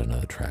check out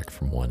another track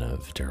from one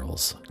of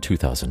Daryl's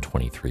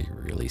 2023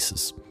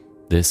 releases.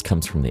 This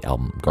comes from the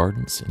album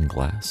Gardens in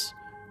Glass,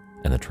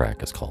 and the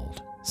track is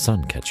called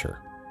Suncatcher,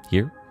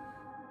 here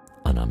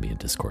on Ambient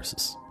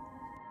Discourses.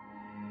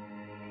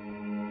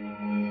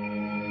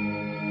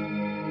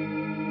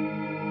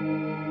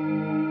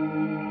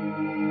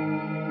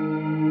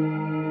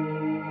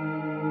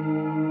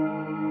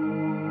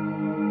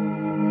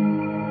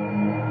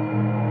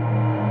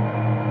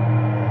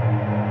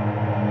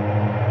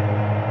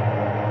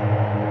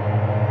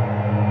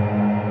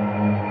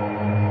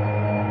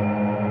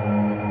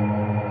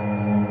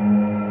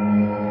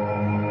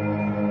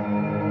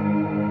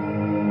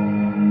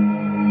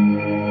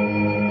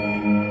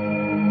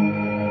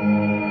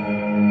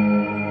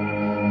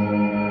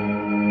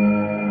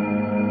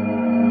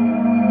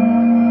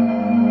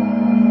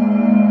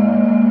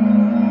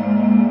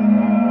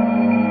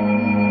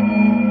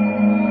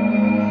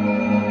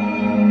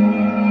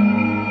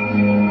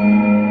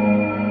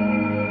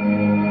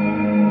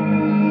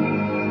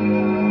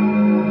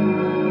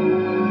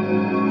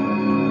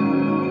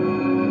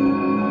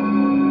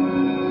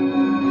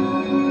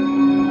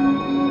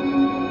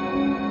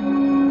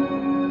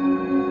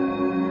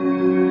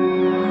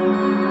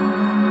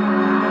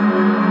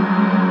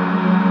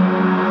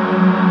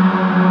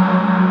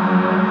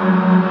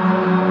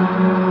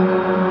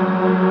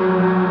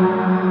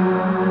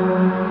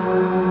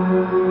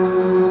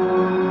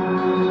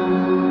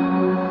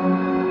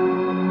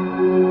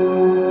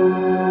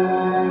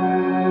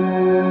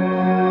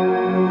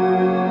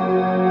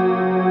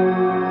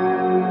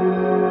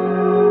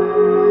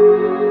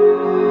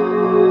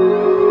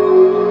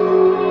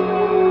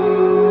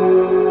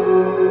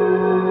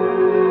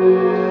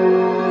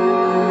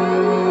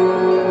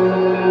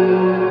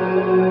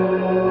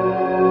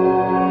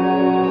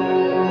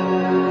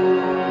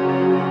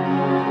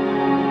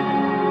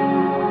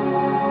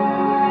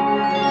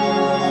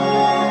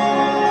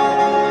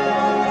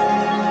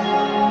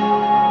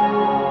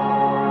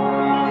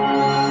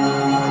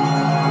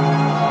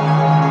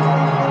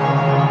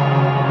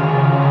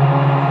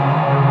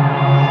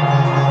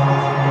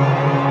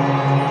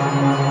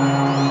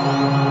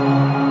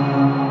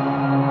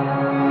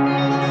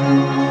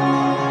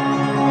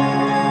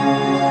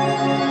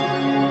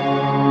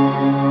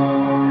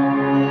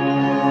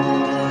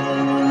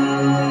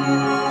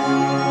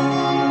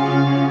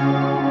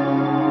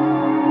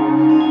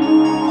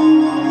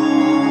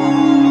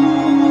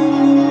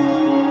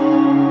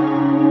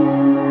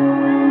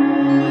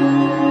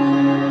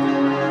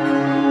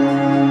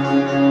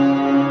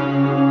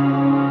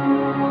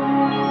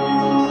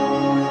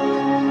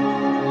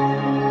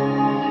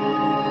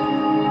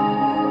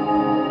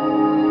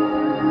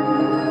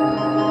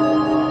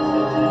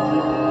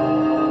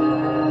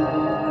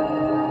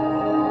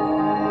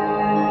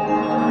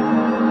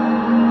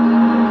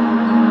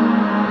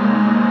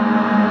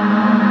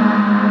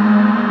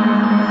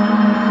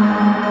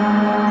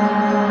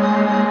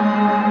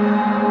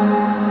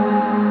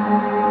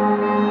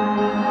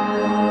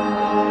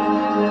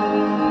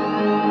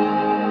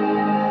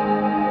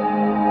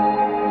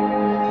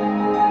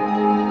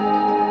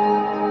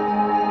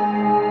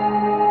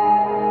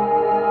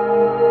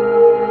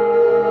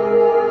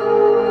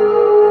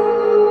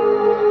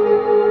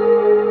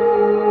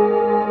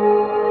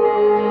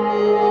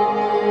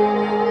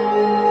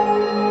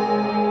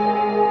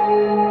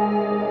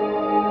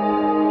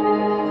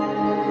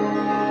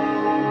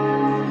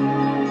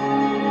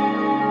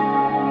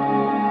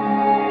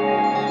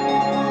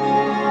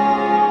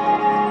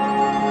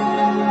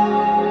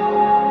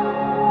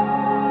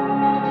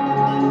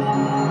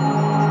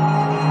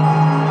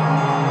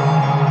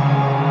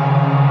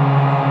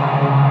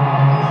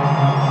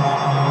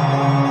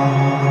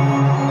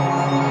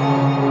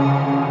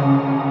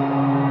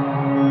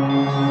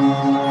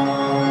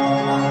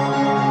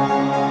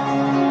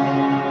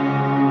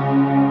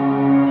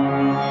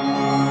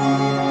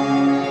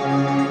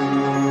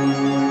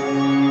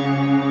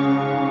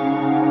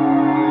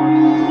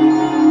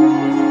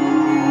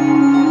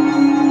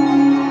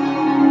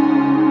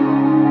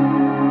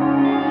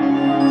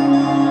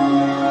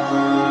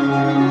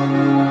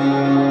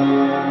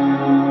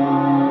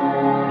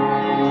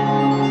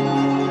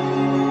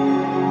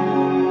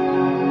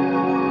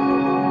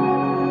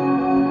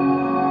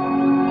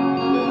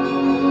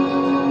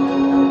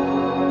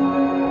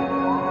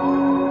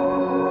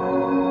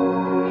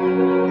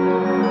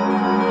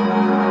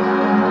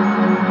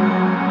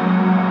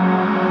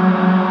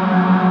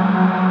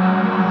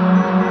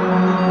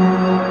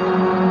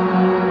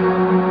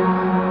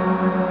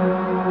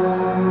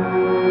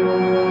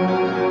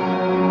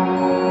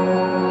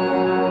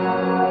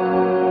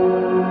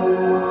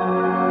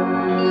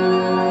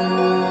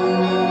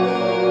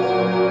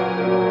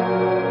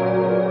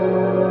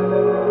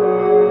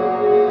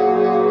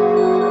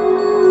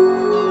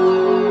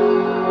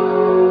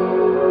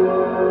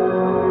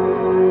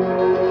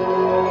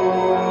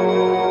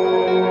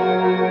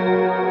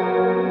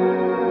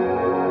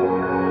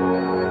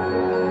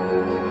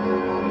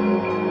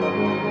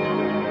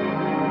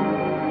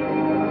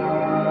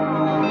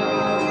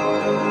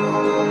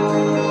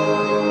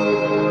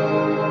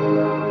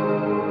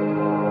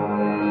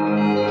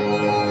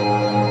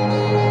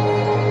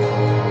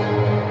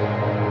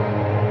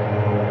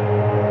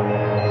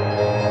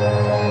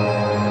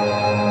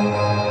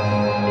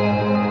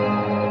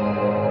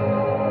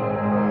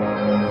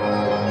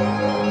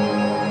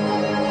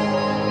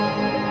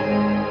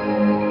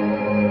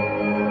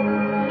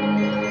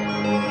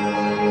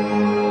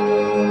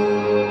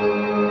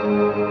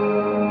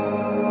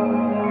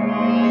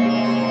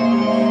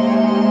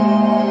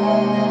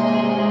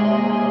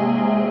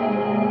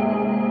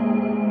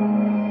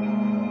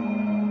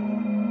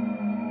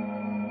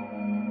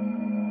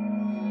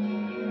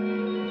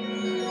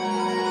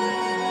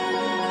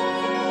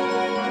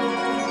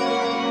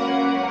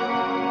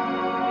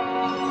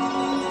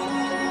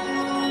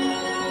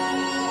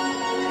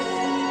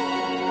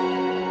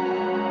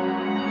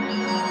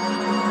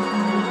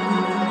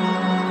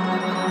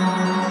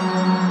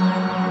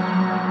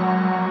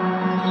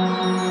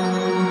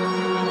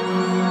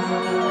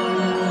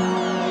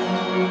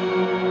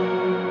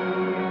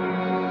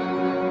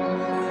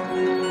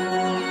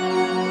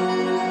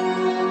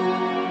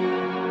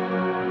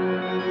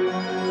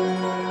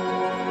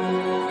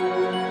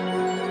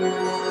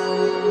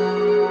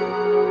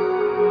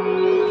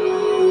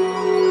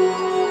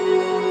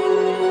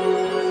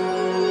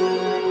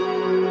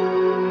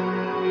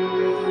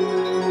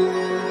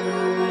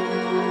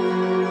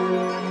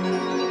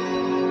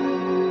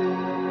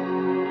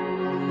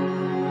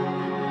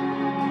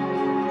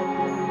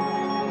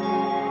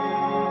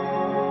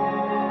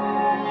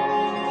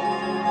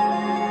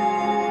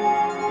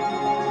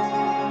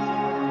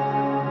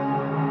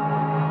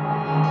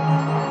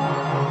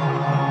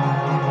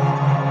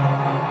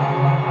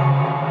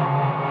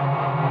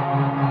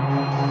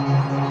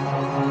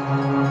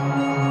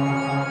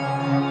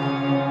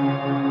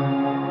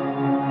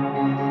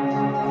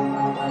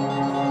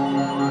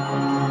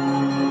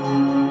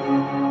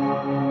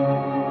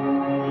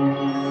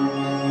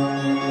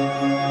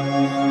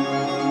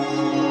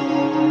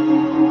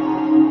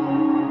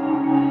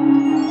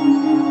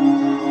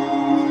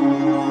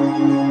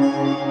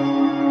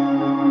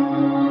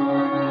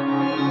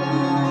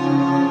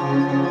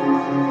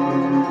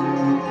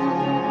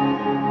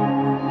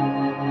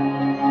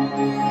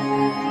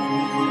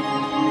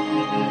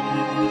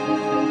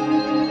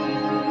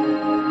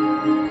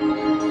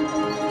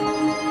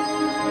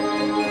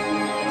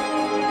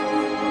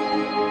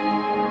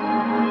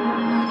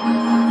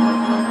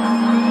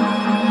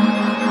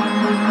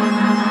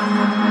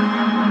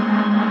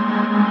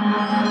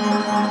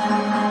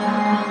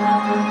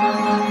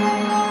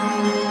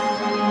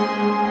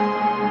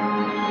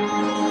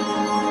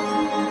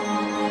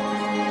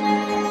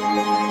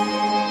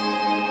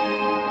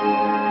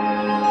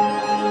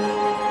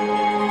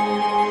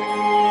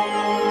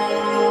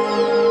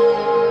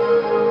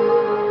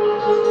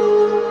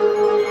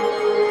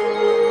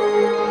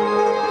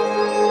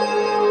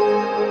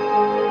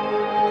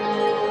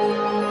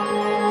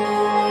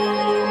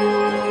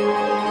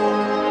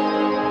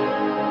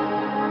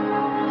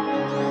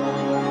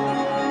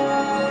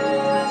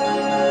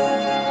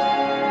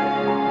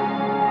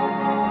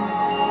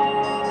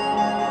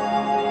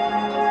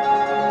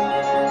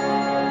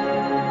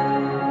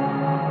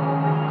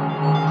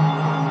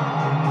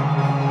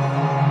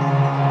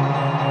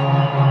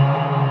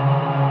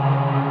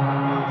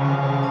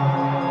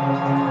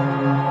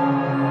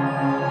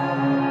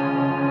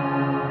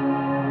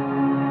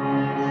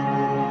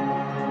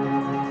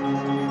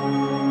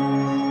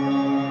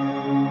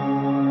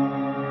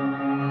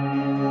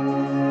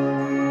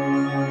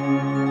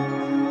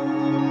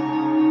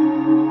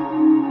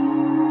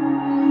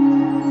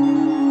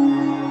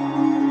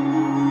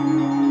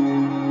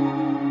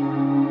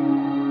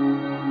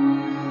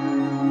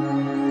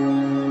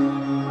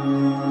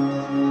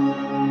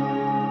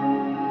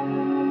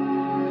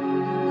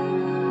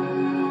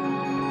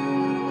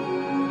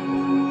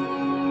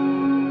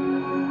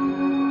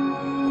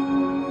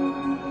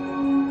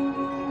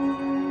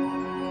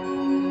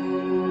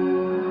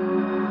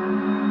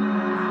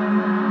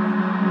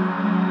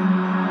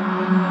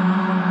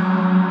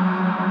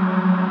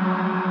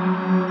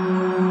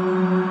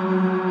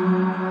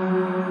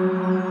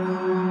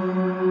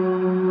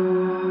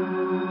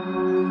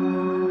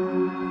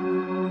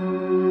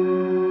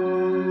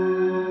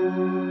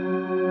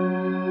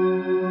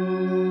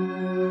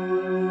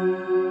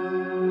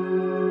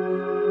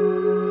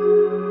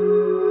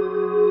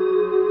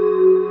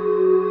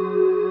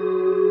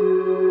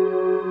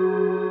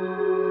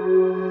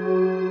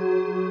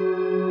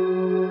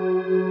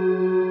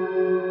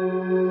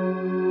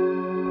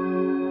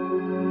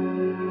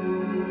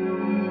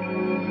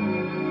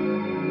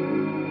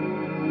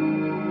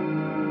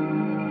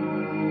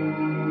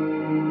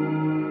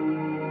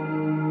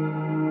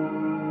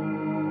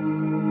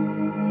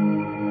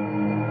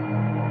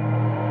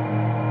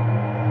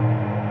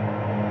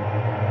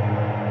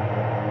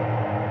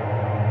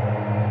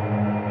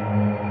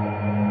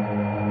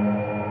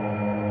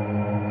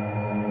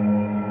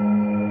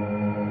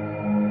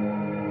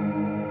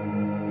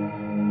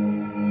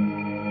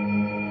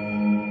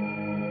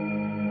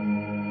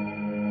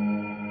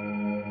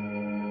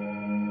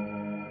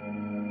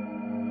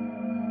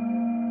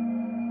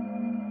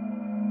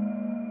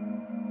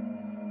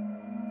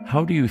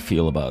 How do you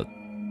feel about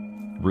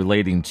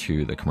relating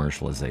to the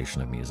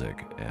commercialization of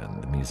music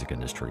and the music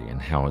industry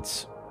and how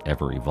it's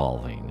ever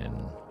evolving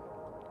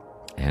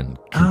and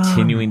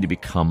continuing to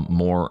become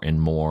more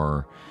and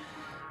more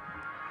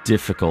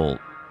difficult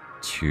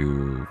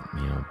to,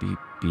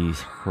 be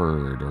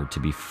heard or to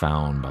be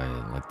found by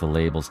like the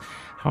labels?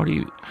 How do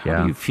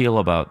you feel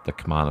about the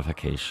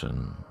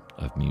commodification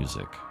of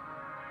music?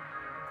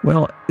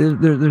 Well,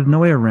 there's no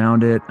way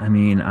around it. I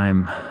mean,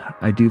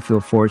 I do feel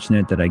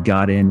fortunate that I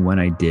got in when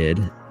I did.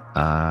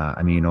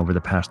 Over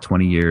the past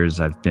 20 years,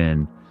 I've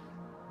been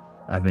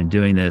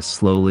doing this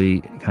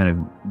slowly, kind of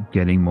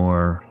getting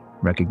more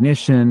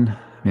recognition. I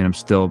mean, I'm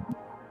still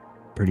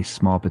pretty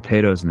small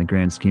potatoes in the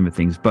grand scheme of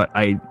things, but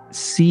I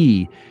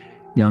see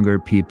younger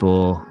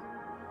people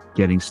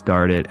getting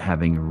started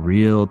having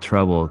real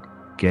trouble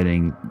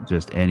getting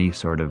just any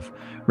sort of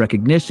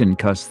recognition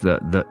because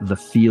the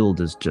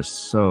field is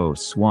just so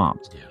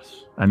swamped.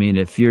 Yes. I mean,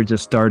 if you're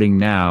just starting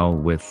now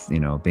with,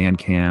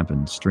 Bandcamp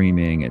and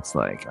streaming, it's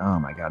like, oh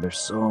my God, there's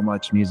so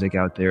much music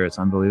out there. It's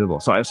unbelievable.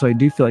 So I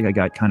do feel like I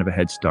got kind of a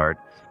head start.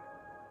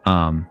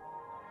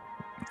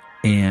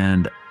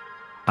 And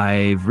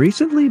I've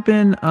recently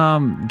been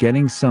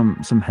getting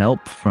some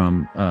help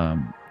from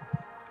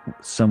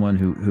someone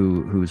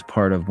who's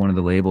part of one of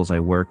the labels I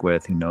work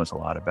with, who knows a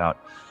lot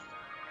about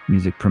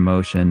music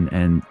promotion,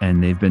 and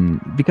they've been,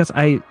 because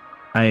I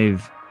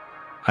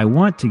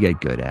want to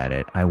get good at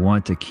it. I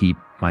want to keep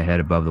my head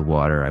above the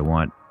water. I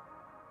want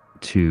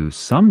to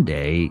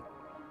someday,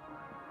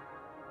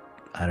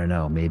 I don't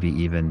know, maybe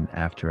even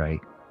after I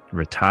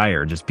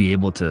retire, just be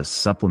able to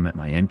supplement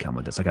my income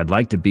with this. Like, I'd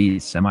like to be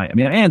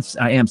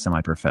I am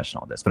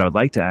semi-professional at this, but I would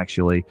like to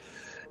actually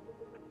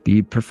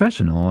be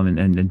professional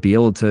and be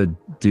able to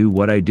do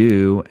what I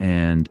do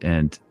and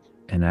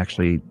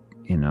actually,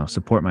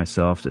 support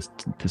myself just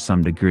to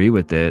some degree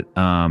with it.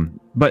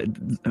 But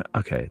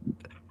okay,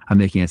 I'm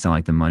making it sound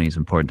like the money is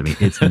important to me.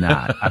 It's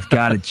not. I've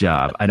got a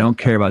job. I don't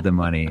care about the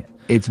money.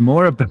 It's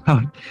more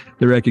about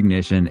the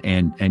recognition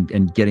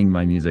and getting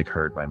my music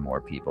heard by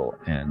more people.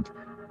 And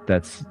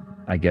that's,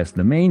 I guess,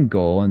 the main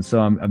goal. And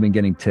so I've been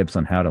getting tips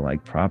on how to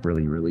like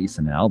properly release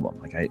an album.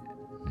 Like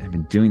I've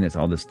been doing this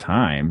all this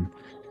time.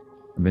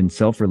 I've been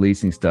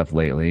self-releasing stuff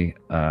lately.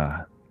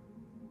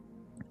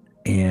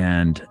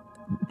 And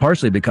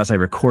partially because I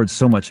record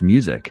so much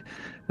music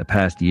the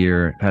past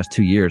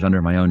 2 years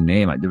under my own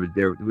name.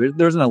 There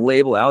wasn't a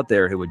label out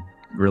there who would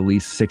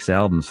release 6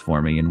 albums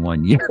for me in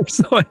 1 year.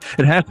 So it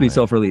has to be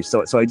self-released.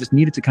 So I just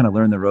needed to kind of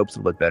learn the ropes a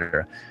little bit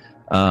better.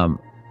 Or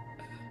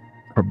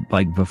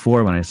like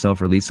before, when I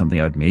self-release something,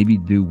 I would maybe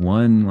do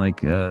one,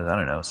 like, I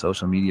don't know,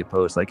 social media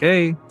post, like,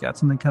 hey, got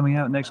something coming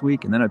out next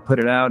week. And then I'd put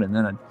it out and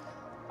then I'd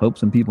hope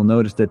some people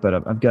noticed it. But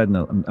I'm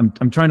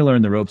trying to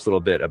learn the ropes a little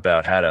bit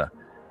about how to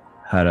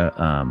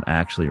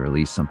actually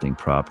release something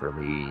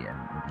properly, and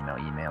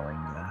emailing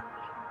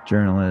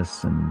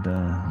journalists and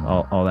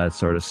all that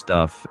sort of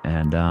stuff.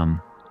 And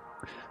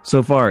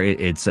so far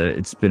it's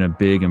been a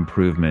big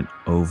improvement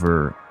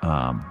over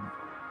how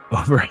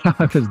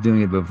I was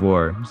doing it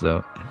before.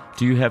 So,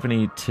 do you have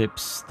any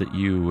tips that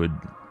you would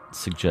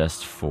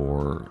suggest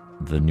for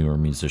the newer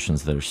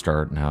musicians that are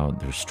starting out?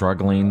 They're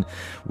struggling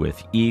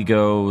with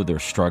ego. They're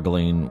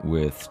struggling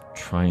with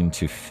trying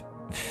to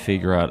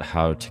figure out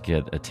how to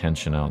get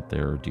attention out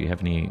there. Do you have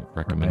any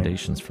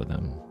recommendations for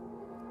them?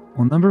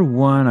 Well, number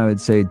one, I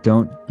would say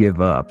don't give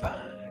up,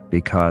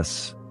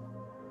 because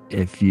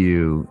if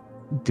you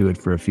do it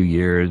for a few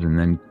years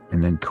and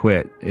then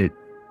quit, it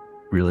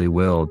really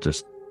will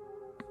just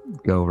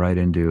go right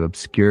into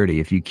obscurity.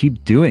 If you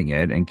keep doing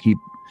it and keep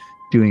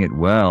doing it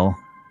well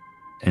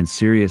and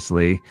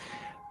seriously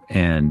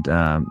and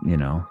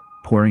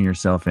pouring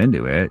yourself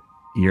into it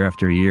year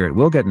after year, it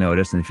will get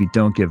noticed. And if you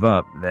don't give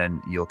up,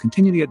 then you'll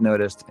continue to get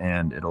noticed,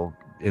 and it'll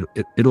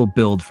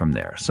build from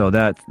there. So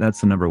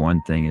that's the number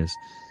one thing, is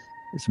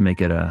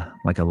make it a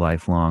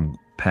lifelong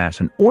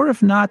passion. Or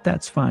if not,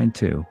 that's fine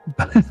too.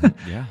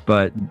 Yeah.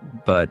 But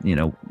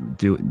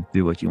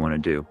do what you want to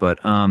do. But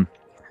I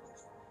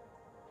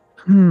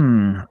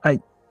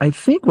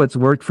think what's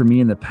worked for me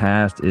in the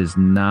past is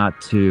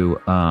not to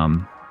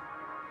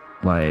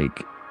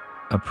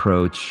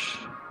approach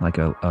like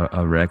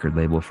a record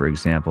label, for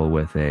example,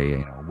 with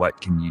a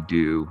what can you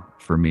do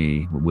for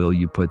me? Will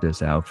you put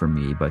this out for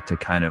me? But to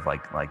kind of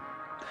like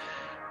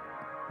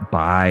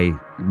buy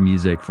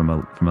music from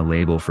a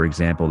label, for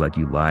example, that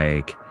you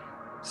like,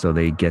 so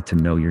they get to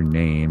know your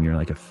name. You're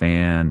like a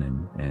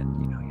fan,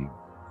 and you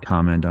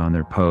comment on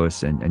their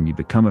posts, and you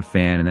become a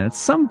fan. And at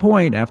some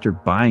point, after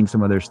buying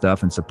some of their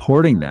stuff and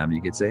supporting them,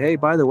 you could say, hey,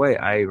 by the way,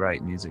 I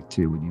write music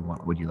too.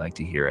 Would you like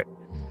to hear it?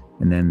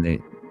 And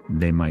then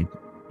they might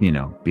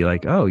be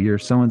like, oh, you're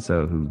so and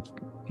so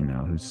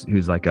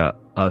who's like a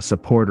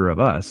supporter of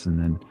us. And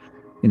then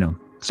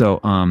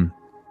so I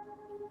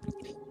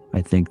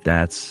think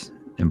that's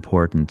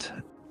important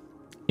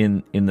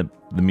in the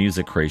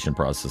music creation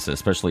process,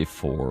 especially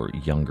for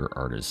younger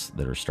artists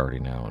that are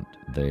starting out.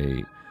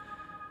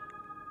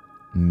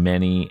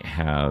 Many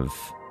have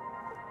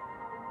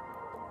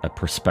a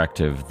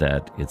perspective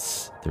that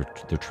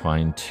they're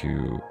trying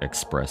to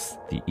express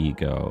the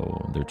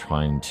ego, they're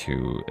trying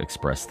to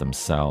express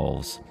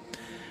themselves,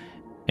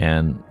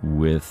 and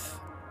with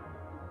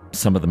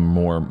some of the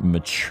more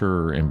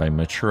mature, and by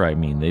mature I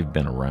mean they've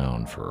been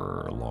around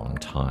for a long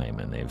time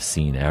and they've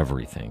seen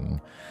everything.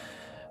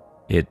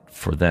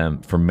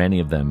 For many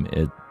of them,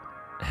 it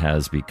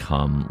has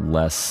become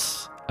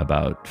less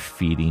about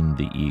feeding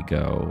the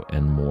ego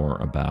and more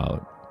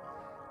about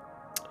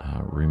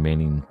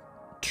remaining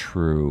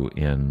true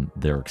in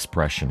their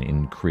expression,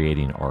 in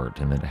creating art.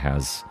 And it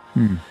has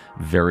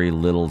very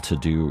little to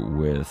do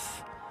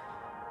with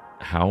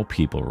how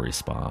people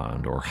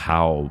respond or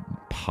how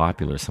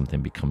popular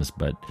something becomes,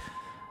 but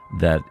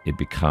that it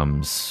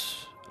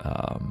becomes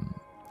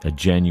a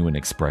genuine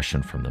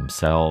expression from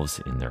themselves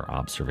in their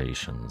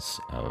observations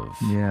of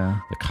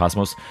the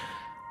cosmos.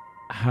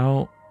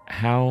 How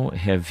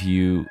have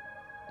you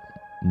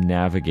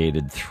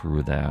navigated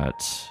through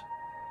that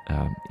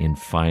in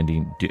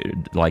finding,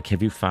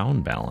 have you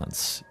found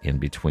balance in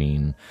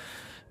between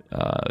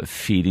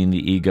feeding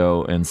the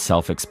ego and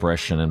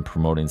self-expression and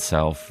promoting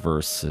self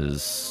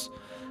versus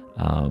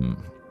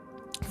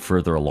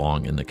further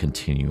along in the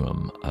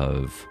continuum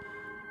of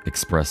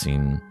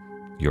expressing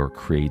your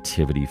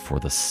creativity for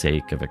the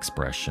sake of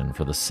expression,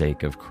 for the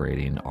sake of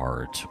creating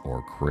art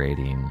or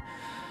creating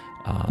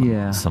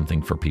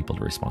something for people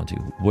to respond to?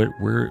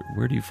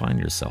 Where do you find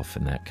yourself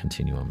in that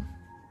continuum?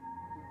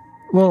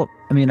 Well,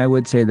 I mean, I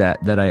would say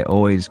that I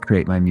always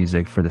create my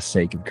music for the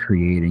sake of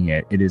creating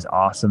it. It is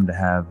awesome to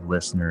have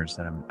listeners,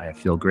 and I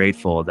feel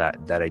grateful that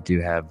I do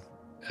have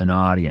an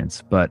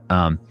audience. But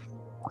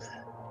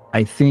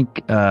I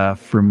think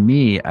for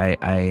me,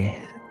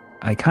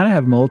 I kind of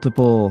have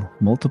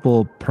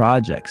multiple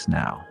projects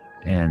now,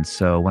 and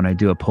so when I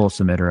do a Pulse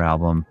Emitter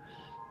album,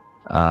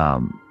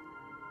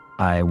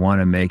 I want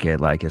to make it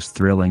like as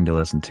thrilling to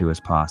listen to as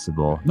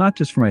possible, not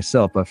just for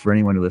myself, but for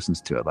anyone who listens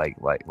to it.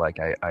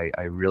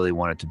 I really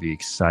want it to be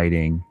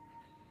exciting,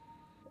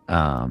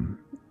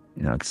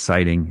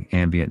 exciting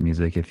ambient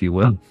music, if you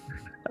will.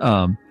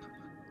 And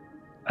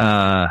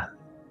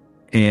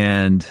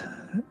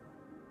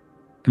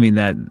I mean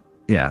that,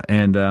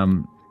 and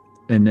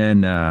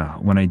then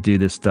when I do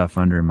this stuff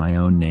under my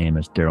own name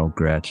as Daryl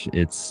Groetsch,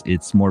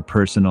 it's more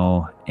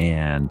personal,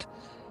 and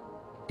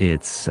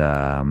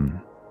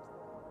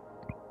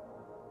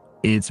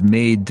it's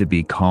made to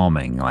be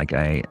calming. Like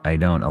I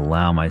don't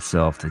allow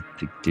myself to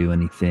do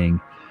anything.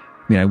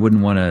 I mean, I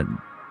wouldn't want to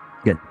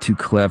get too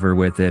clever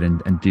with it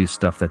and do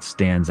stuff that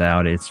stands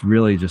out. It's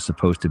really just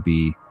supposed to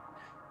be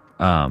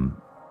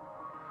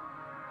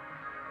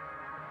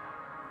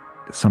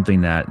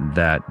something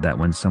that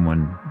when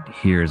someone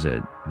hears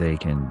it, they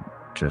can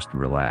just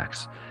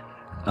relax.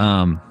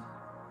 I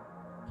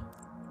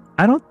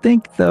don't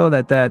think though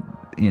that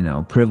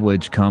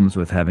privilege comes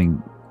with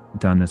having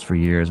done this for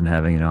years and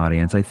having an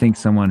audience. I think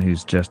someone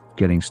who's just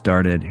getting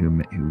started,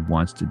 who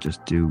wants to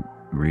just do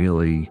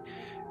really,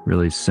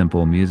 really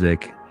simple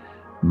music,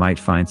 might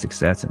find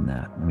success in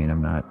that. I mean,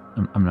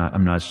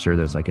 I'm not sure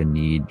there's like a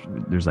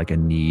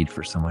need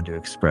for someone to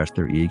express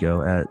their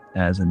ego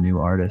as a new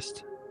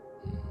artist.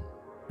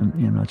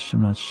 I'm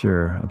not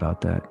sure about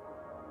that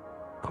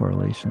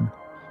correlation.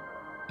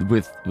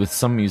 With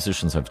some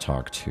musicians I've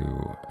talked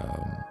to,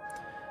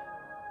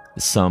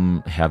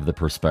 some have the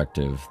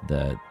perspective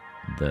that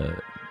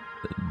the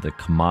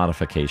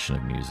commodification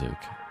of music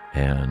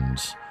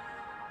and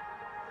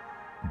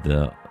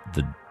the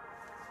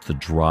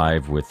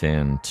drive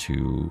within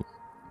to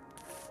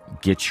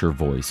get your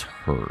voice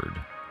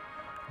heard.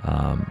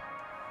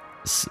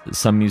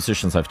 Some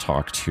musicians I've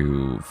talked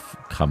to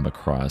come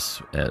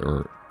across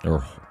or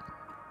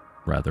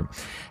rather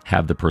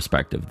have the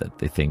perspective that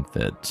they think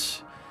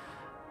that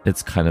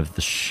it's kind of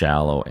the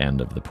shallow end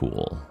of the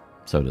pool,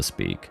 so to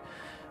speak,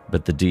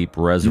 but the deep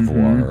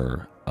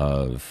reservoir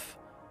of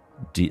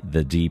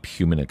the deep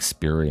human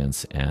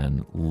experience,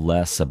 and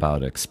less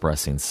about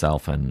expressing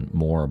self and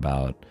more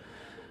about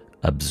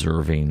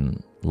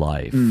observing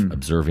life,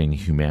 observing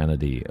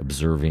humanity,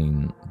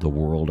 observing the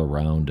world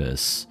around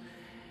us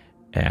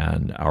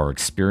and our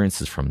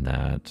experiences from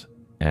that,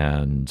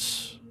 and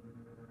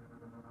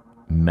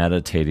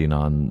meditating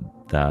on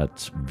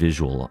that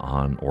visual,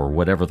 on or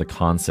whatever the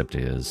concept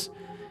is,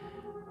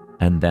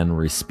 and then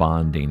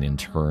responding in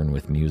turn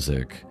with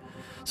music.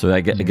 So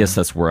I guess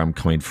that's where I'm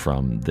coming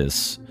from,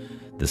 this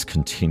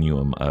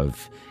continuum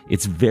of,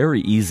 it's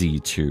very easy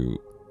to,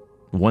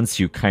 once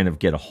you kind of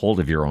get a hold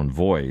of your own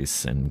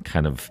voice and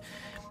kind of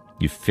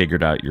you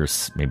figured out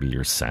maybe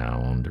your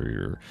sound or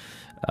your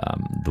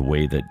the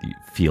way that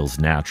feels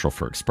natural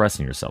for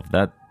expressing yourself,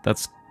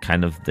 that's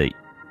kind of the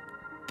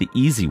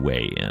easy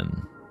way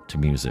in to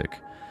music.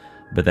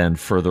 But then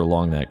further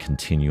along that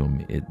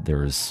continuum,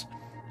 there's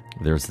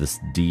this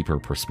deeper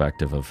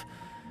perspective of,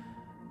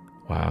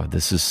 wow,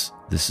 this is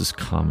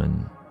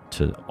common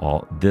to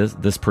all,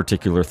 this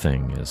particular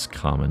thing is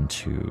common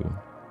to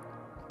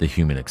the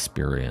human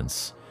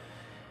experience.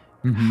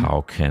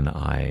 How can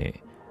I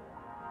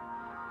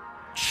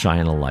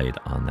shine a light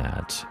on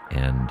that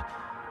and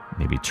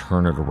maybe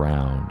turn it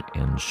around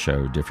and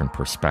show different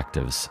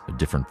perspectives,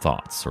 different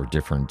thoughts, or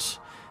different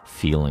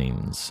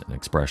feelings and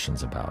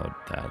expressions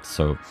about that.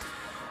 So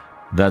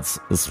that's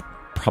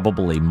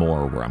probably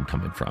more where I'm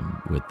coming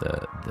from with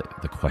the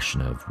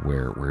question of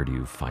where do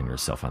you find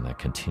yourself on that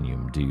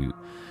continuum? Do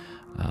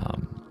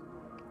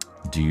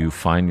you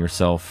find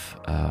yourself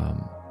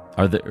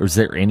is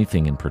there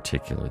anything in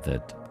particular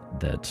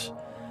that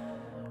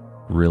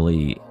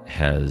really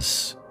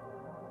has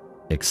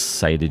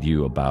excited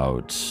you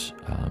about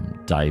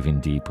diving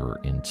deeper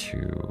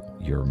into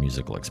your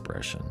musical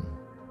expression?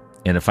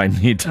 And if I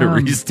need to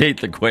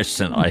restate the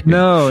question,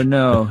 No,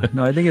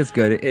 I think it's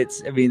good.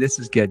 This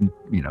is getting,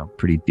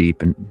 pretty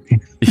deep, and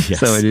yes.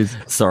 So it is.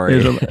 Sorry, a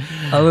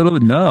little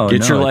bit. No,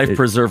 get your life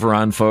preserver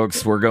on,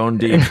 folks. We're going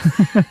deep.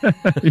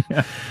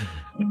 Yeah.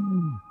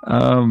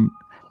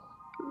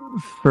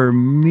 For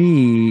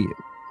me,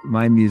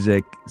 my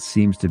music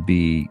seems to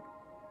be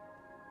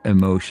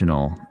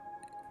emotional,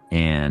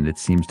 and it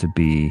seems to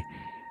be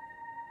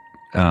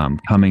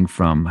coming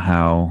from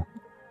how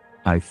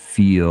I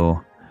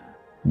feel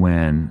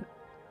when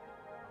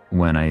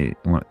I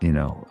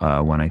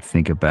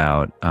think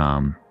about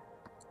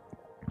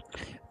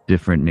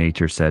different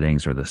nature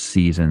settings, or the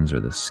seasons, or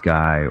the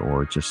sky,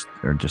 or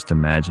just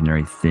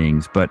imaginary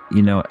things. But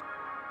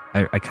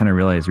I kind of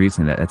realized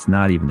recently that that's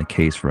not even the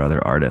case for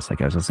other artists.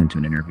 Like, I was listening to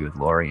an interview with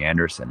Laurie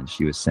Anderson, and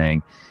she was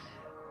saying,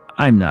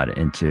 I'm not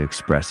into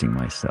expressing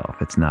myself.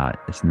 It's not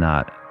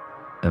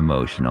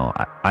emotional.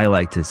 I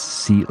like to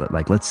see,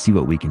 let's see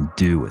what we can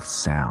do with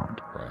sound.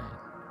 Right.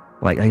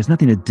 Like, it has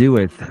nothing to do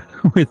with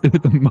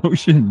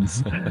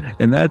emotions.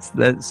 And that's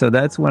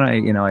when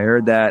I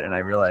heard that, and I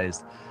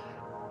realized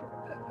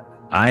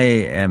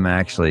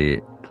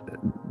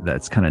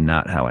that's kind of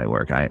not how I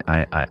work.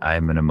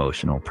 I'm an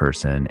emotional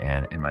person,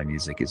 and my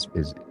music is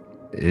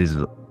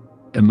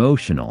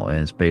emotional,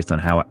 and it's based on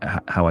how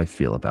I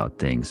feel about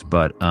things.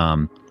 But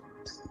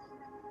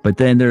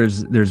then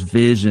there's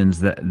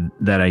visions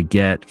that I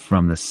get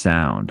from the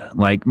sound.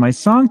 Like, my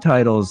song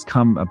titles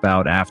come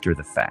about after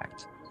the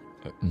fact,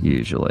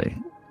 usually.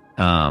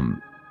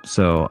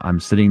 So I'm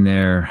sitting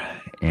there,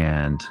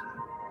 and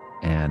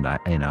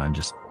I'm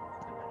just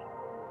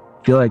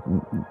feel like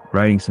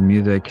writing some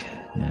music.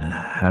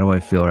 How do I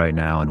feel right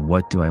now, and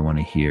what do I want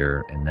to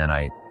hear? And then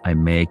I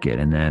make it,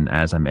 and then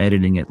as I'm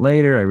editing it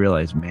later, I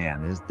realize,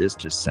 man, this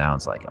just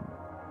sounds like I'm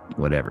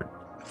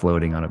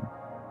floating on a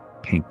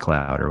pink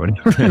cloud, or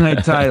whatever. And I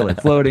title it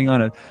 "Floating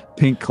on a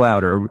Pink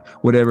Cloud," or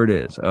whatever it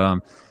is.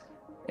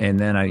 And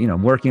then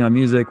I'm working on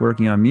music,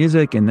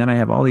 and then I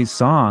have all these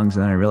songs,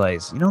 and then I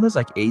realize, there's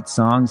like 8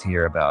 songs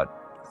here about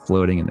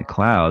floating in the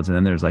clouds, and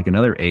then there's like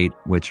another 8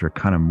 which are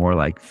kind of more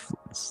like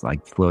it's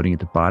like floating at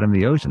the bottom of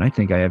the ocean. I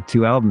think I have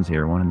 2 albums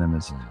here. One of them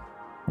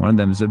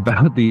is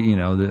about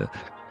the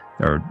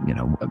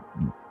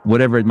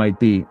whatever it might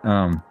be.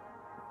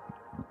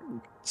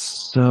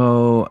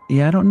 So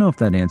yeah, I don't know if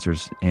that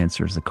answers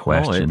the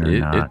question or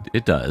not.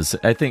 It does.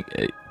 I think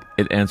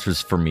it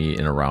answers for me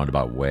in a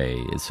roundabout way.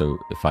 So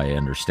if I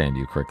understand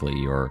you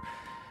correctly,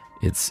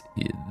 it's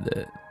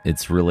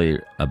really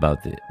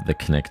about the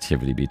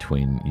connectivity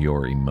between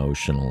your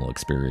emotional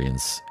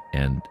experience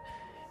and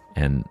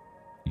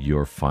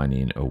you're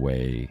finding a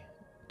way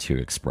to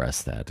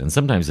express that. And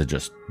sometimes it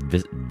just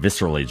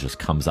viscerally just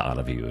comes out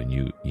of you, and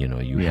you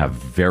have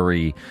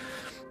very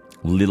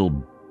little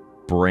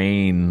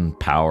brain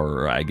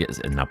power, I guess,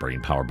 not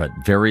brain power, but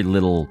very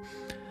little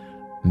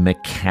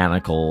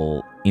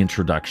mechanical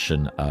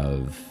introduction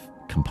of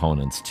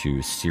components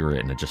to steer it,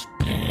 and it just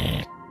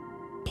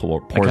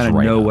pours right. I kind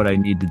of know out. what I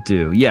need to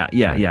do. Yeah.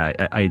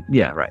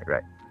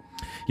 Right.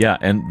 Yeah,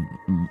 and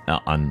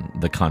on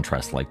the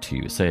contrast, like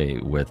to say,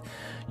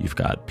 you've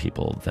got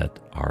people that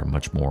are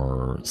much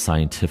more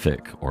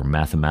scientific or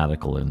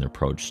mathematical in their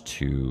approach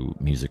to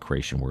music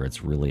creation, where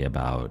it's really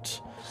about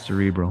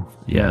cerebral.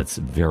 Yeah, it's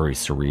very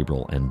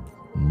cerebral and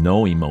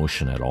no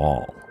emotion at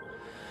all.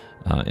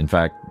 In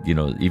fact,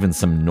 even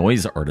some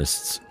noise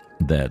artists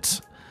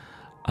that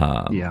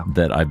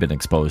I've been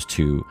exposed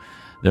to,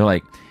 they're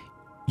like,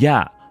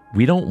 yeah,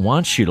 we don't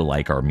want you to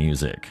like our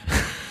music.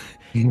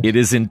 It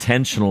is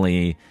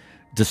intentionally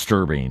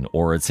disturbing,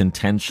 or it's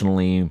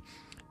intentionally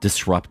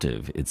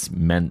disruptive. It's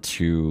meant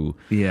to,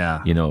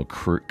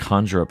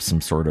 conjure up some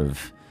sort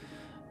of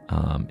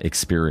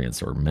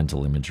experience or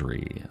mental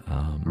imagery.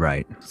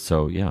 Right.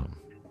 So, yeah.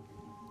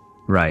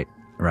 Right.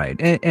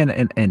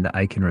 And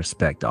I can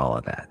respect all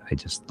of that. I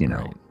just,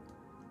 Right.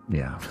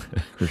 Yeah,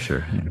 for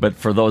sure. Yeah. But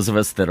for those of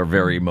us that are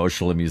very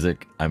emotional in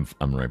music, I'm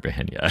right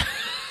behind you.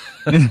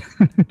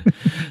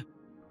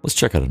 Let's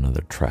check out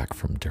another track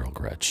from Daryl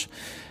Groetsch.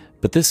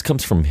 But this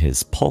comes from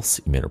his Pulse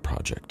Emitter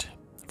project.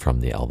 From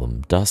the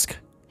album Dusk,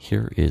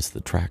 here is the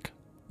track,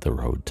 The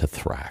Road to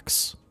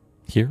Thrax,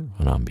 here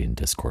on Ambient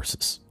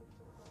Discourses.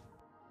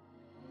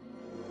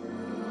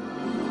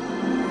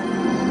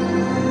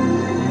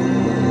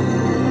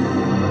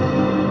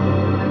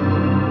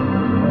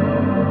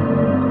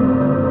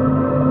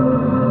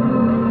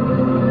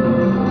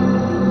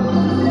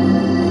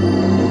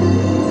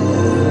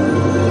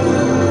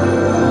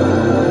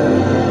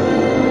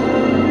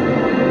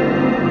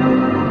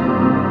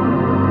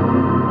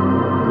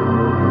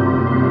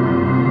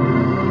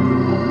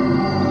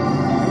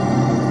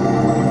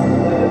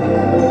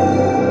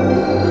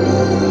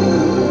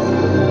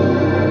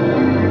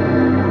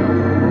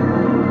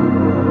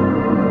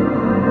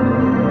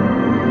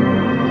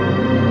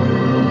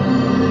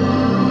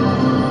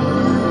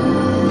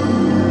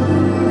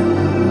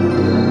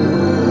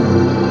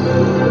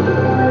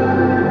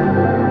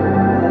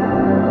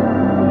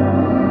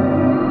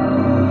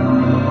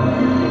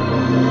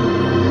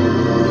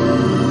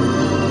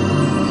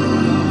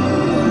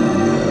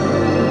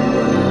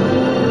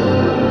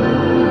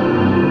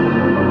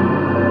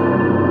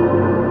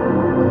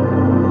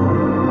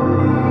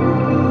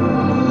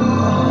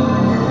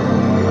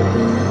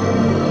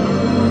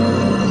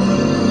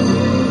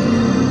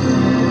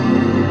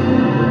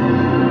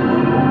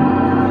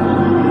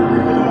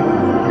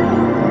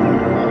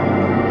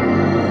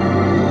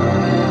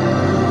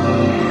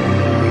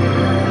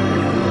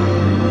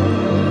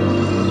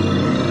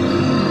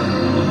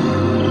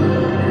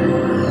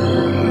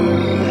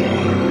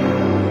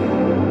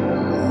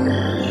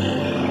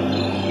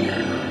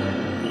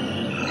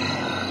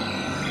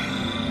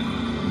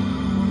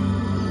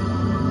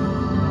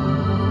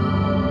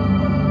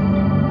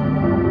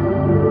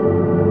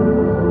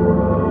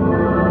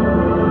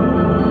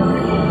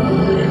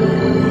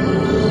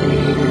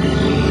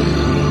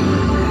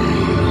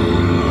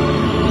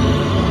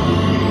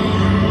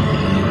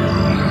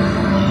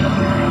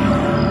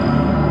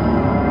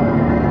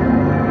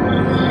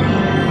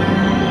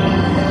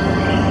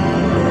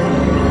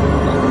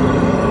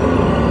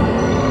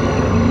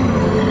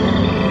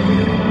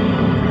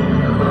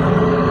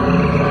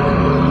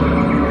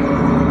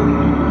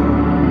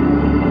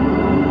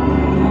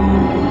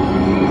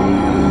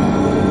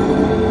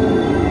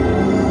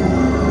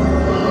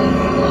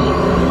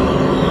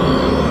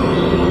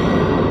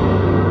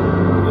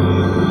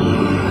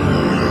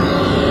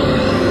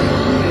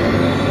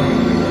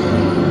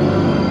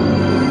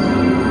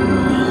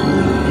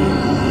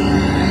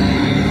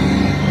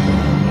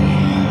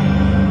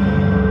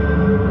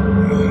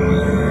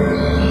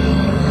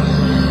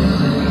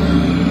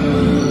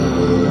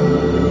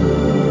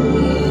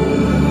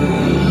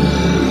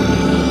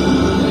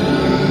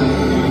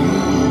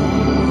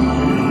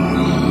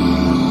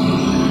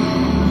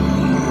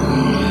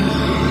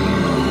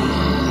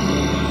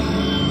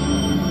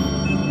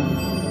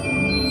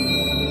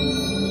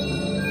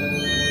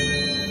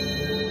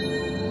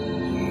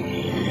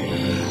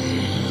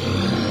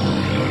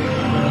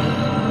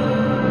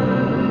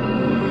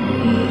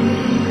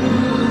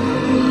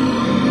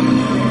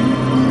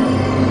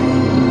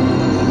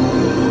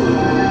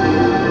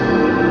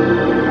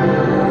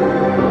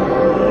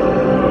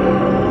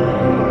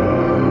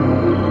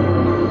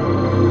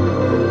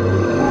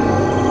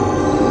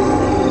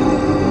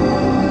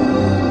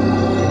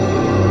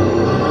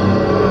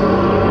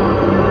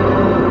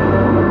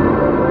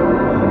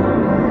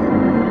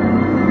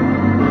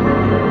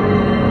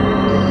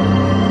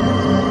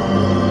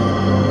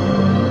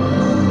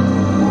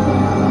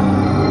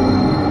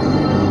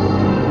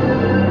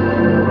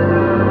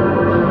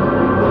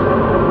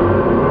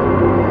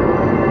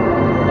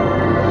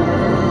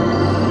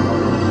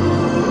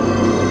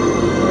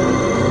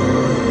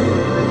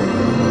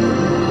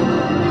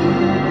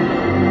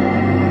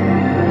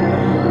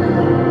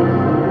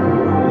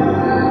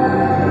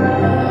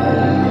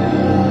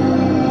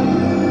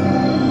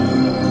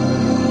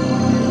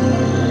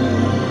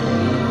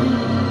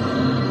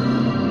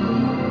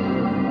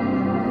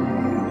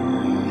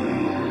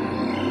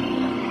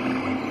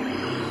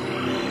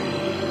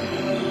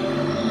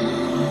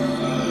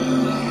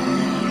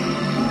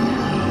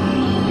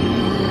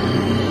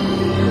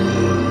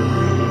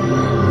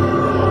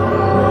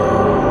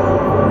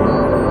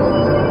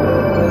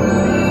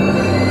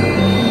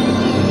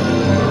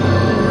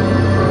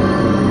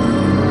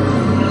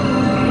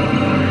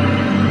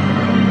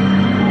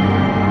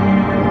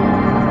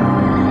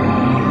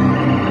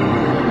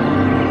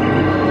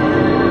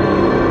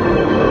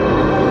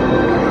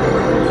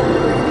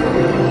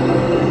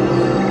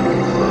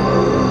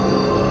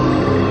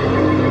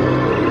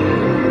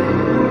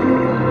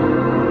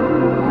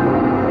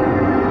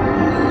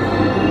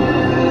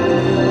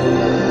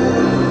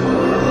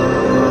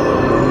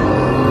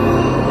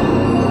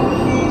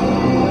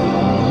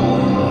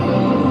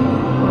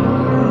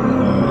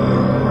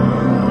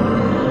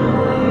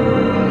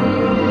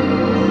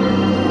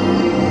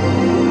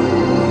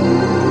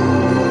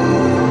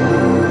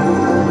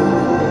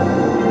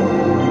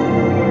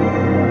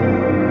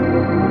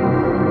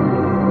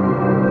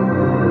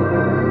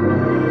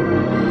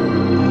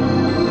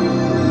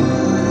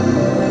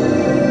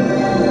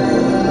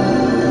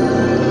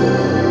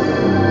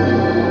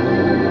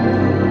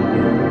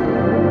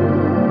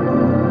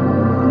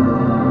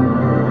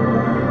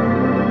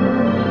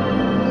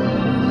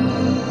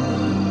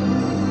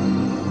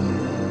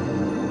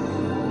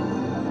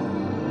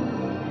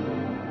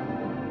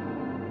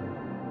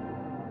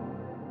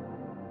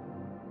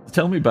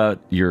 Tell me about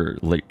your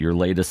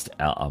latest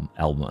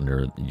album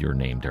under your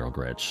name, Daryl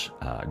Groetsch,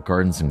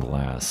 Gardens and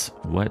Glass.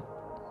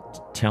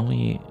 Tell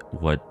me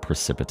what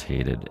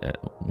precipitated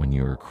when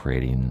you were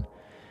creating.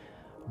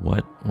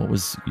 What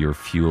was your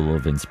fuel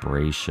of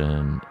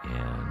inspiration,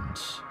 and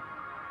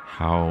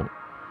how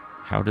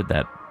did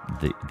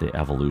the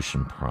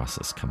evolution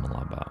process come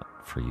about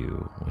for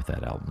you with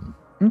that album?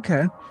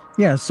 Okay.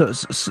 Yeah.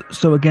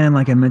 So again,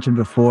 like I mentioned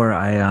before,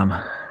 I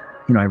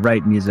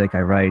write music.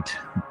 I write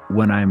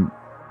when I'm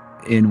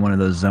in one of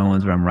those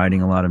zones where I'm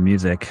writing a lot of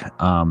music.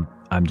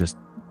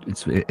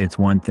 It's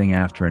one thing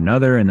after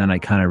another, and then I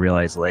kind of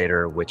realize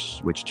later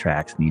which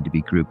tracks need to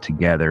be grouped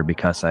together,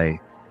 because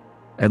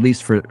at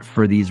least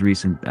for these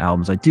recent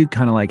albums, I do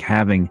kind of like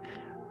having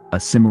a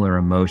similar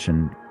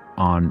emotion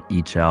on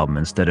each album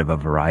instead of a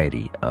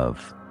variety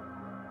of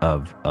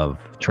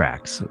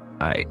tracks.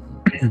 I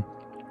kind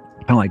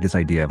of like this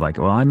idea of like,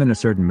 well, I'm in a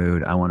certain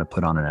mood, I want to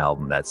put on an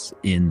album that's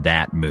in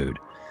that mood,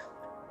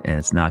 and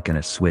it's not going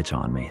to switch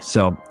on me.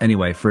 So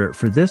anyway, for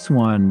this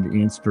one,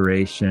 the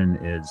inspiration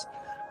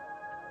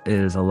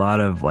is a lot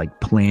of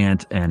like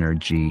plant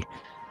energy,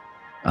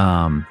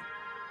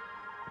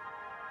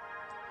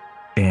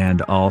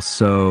 and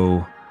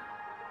also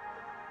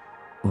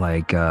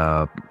like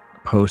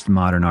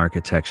postmodern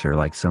architecture,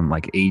 like some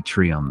like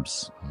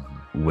atriums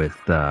with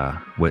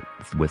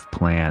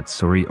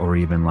plants, or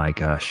even like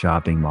a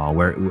shopping mall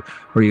where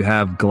you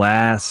have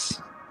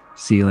glass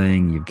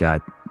ceiling, you've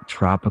got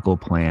tropical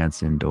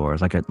plants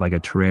indoors, like a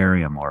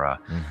terrarium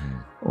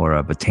or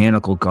a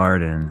botanical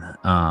garden.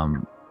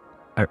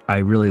 I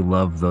really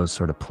love those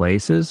sort of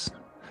places.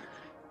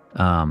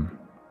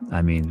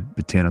 I mean,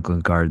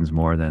 botanical gardens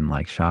more than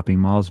like shopping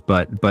malls,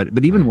 but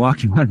even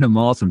walking around the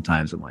mall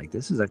sometimes, I'm like,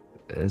 this is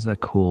a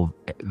cool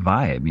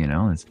vibe, you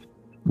know.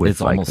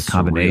 It's like the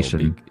combination.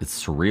 Surreal.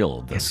 It's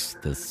surreal.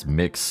 This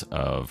mix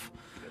of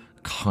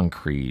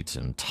concrete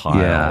and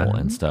tile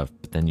and stuff,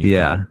 but then you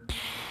got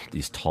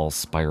these tall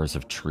spires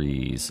of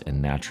trees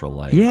and natural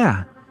light.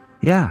 Yeah,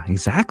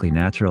 exactly.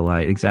 Natural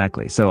light,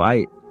 exactly. So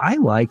I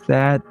like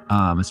that,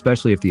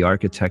 especially if the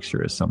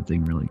architecture is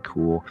something really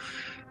cool.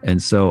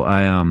 And so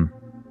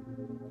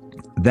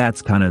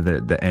that's kind of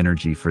the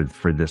energy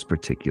for this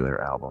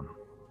particular album.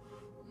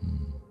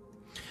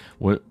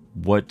 What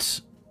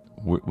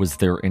was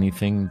there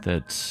anything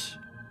that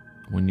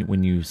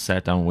when you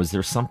sat down, was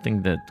there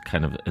something that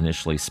kind of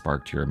initially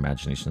sparked your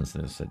imagination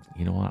and said,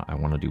 you know what, I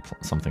want to do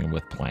something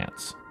with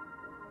plants?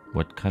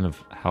 What kind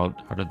of how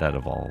did that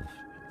evolve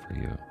for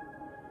you?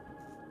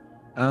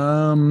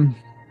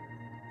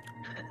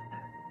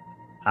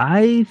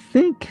 I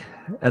think,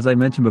 as I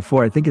mentioned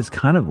before, I think it's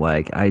kind of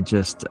like I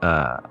just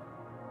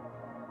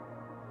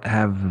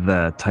have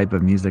the type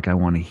of music I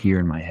want to hear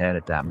in my head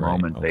at that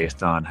moment,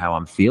 based on how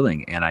I'm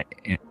feeling, and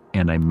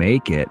I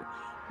make it,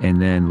 and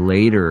then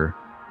later,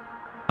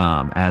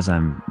 as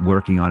I'm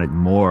working on it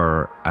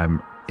more,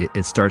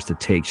 it starts to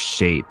take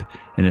shape,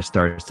 and it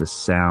starts to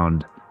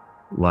sound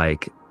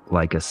like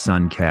a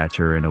sun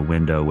catcher in a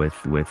window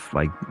with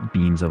like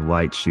beams of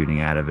light shooting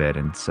out of it.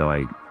 And so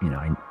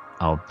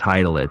I'll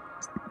title it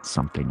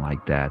something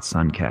like that,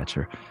 Sun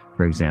Catcher,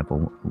 for example,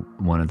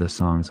 one of the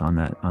songs on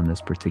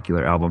this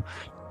particular album.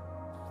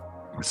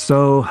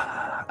 So,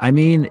 I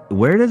mean,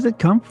 where does it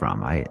come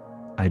from? I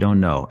don't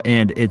know.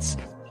 And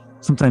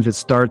sometimes it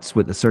starts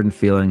with a certain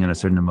feeling and a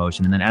certain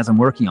emotion, and then as I'm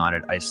working on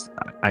it,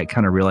 I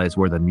kind of realize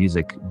where the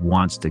music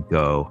wants to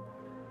go,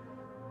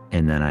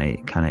 and then I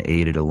kind of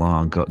aid it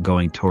along,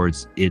 going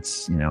towards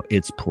its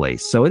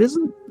place. So it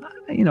isn't,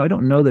 I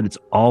don't know that it's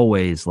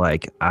always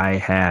like I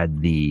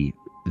had the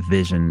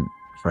vision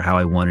for how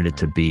I wanted it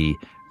to be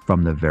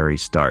from the very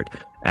start.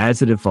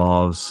 As it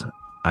evolves,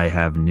 I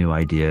have new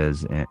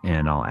ideas,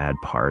 and I'll add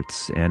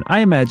parts. And I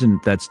imagine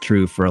that's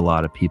true for a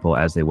lot of people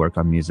as they work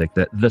on music,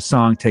 that the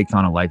song takes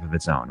on a life of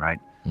its own, right?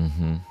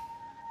 Mm-hmm.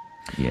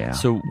 Yeah.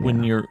 So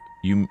when you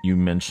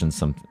mentioned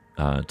something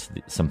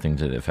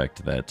to the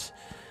effect that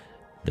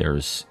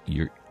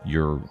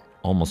you're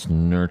almost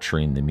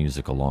nurturing the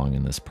music along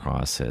in this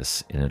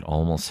process, and it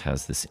almost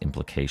has this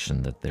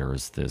implication that there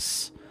is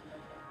this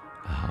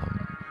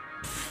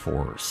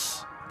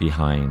force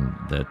behind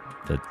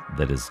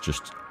that is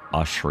just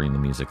ushering the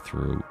music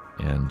through,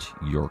 and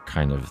you're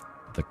kind of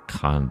the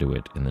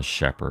conduit and the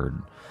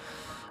shepherd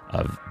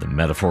of the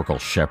metaphorical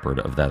shepherd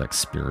of that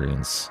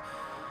experience.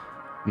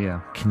 Yeah.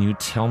 Can you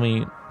tell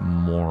me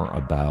more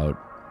about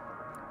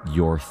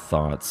your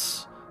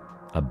thoughts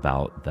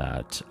about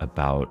that,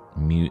 about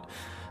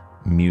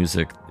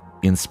music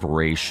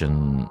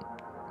inspiration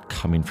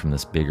coming from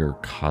this bigger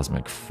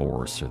cosmic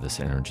force or this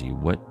energy?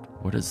 What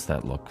does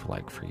that look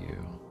like for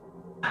you?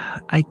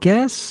 I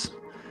guess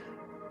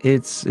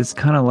it's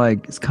kind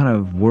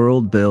of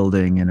world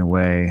building in a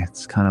way.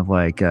 It's kind of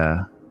like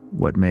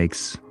what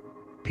makes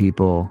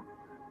people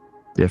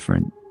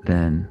different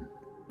than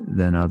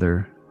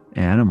other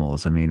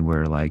animals. I mean,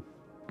 we're like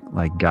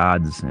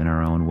gods in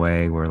our own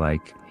way. We're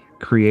like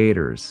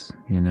creators,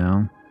 you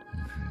know.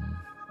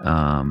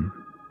 Mm-hmm.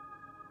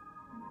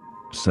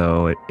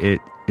 So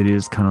it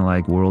is kind of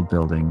like world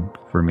building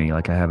for me.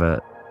 Like I have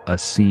a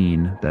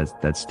scene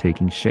that's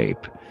taking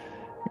shape.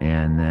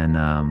 And then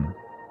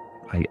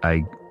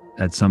I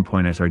at some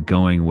point I started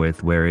going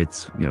with where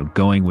it's,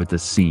 going with the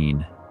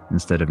scene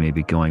instead of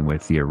maybe going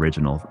with the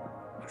original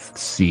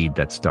seed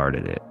that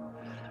started it.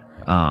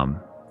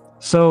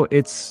 So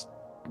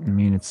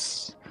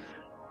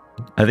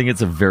I think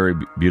it's a very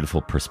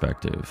beautiful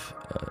perspective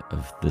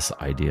of this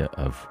idea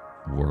of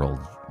world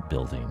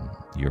building.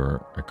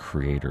 You're a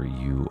creator.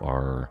 You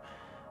are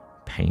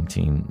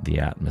painting the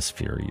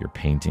atmosphere. You're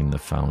painting the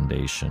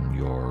foundation.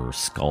 You're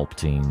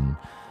sculpting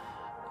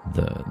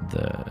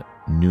the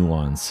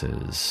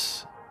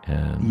nuances.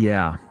 And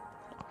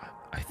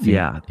I think,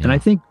 and I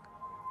think,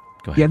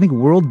 go ahead. I think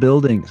world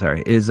building,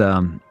 is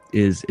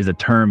a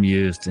term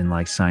used in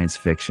like science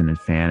fiction and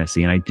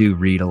fantasy. And I do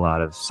read a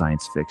lot of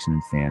science fiction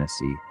and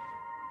fantasy,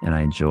 and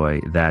I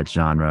enjoy that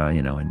genre,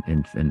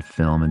 in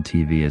film and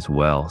TV as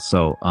well.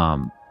 So,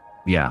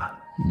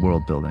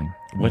 world building.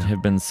 What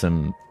have been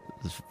some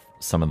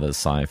of the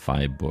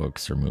sci-fi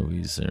books or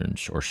movies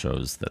or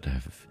shows that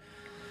have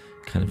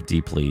kind of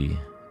deeply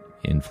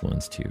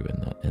influenced you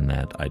in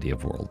that idea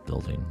of world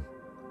building?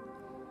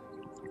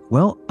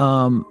 Well,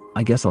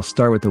 I guess I'll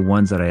start with the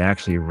ones that I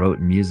actually wrote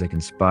music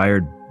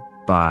inspired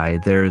by.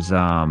 There's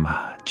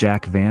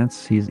Jack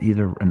Vance. He's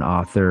an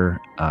author.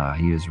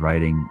 He was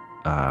writing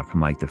from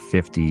like the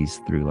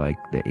 50s through like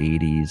the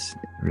 80s,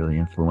 really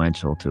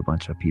influential to a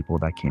bunch of people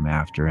that came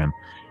after him.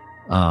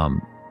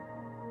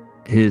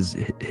 His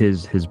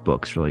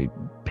books really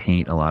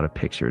paint a lot of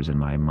pictures in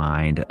my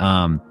mind.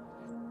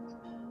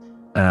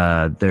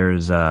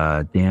 There's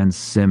Dan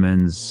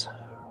Simmons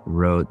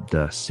wrote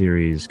the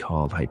series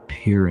called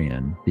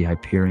Hyperion, the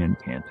Hyperion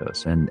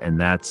Cantos, and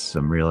that's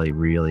some really,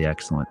 really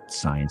excellent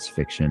science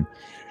fiction.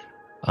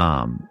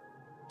 And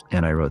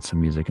I wrote some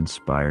music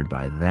inspired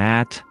by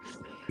that.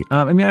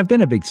 I've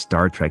been a big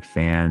Star Trek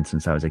fan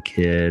since I was a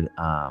kid.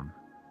 I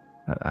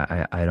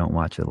don't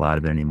watch a lot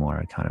of it anymore.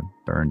 I kind of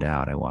burned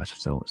out. I watched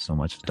so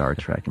much Star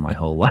Trek in my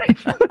whole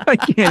life. I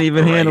can't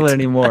even handle it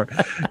anymore.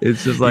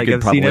 It's just like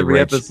I've seen every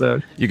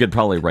episode. You could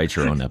probably write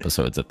your own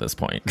episodes at this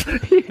point.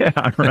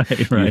 Yeah,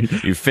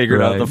 right. You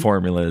figured out the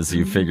formulas.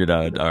 You figured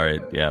out, all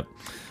right, yeah.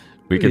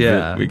 We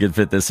could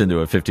fit this into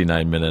a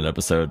 59-minute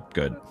episode.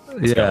 Good.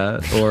 Let's go.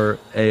 Or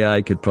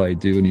AI could probably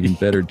do an even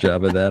better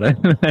job of that, I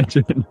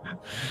imagine.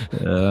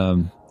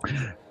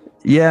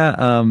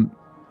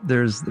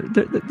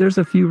 There's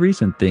a few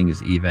recent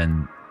things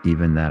even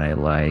that I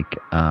like.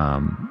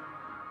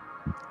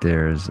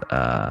 There's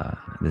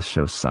this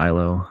show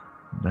Silo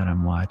that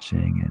I'm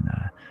watching, and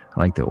I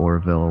like the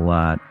Orville a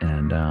lot.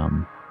 And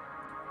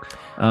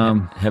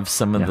have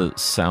some of the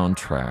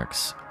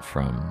soundtracks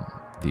from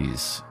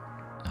these.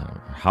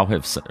 How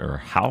have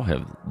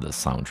the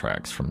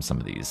soundtracks from some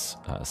of these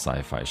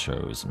sci-fi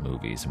shows and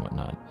movies and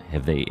whatnot,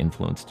 have they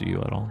influenced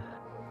you at all?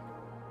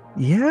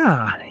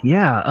 Yeah.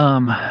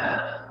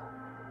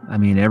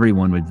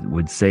 Everyone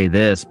would say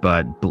this,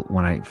 but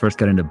when I first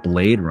got into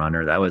Blade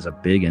Runner, that was a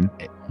big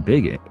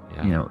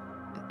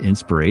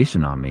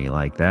inspiration on me.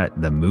 Like that,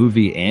 the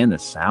movie and the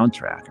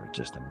soundtrack are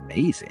just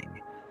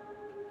amazing.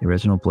 The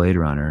original Blade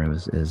Runner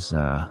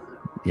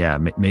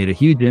made a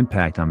huge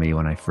impact on me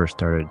when I first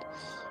started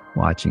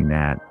watching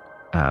that,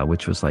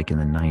 which was like in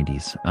the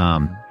 90s.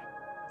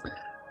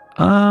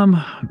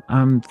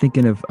 I'm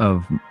thinking of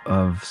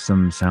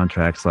some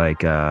soundtracks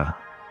like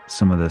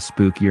some of the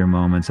spookier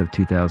moments of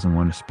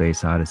 2001: A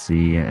Space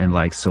Odyssey, and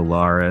like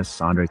Solaris.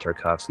 Andrei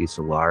Tarkovsky's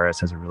Solaris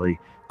has a really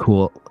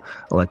cool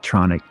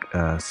electronic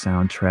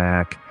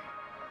soundtrack.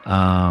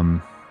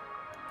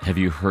 Have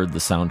you heard the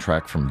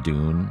soundtrack from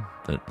Dune?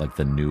 The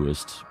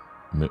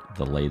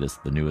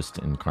newest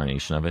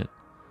incarnation of it?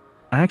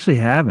 I actually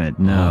haven't.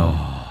 No.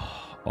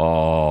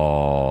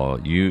 Oh,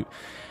 you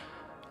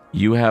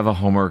have a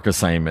homework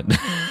assignment.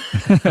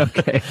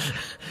 Okay.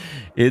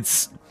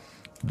 It's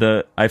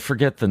I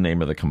forget the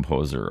name of the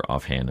composer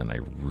offhand, and I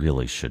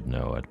really should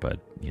know it,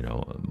 but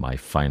my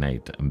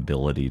finite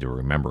ability to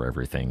remember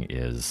everything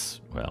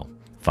is, well,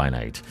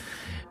 finite.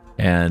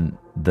 And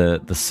the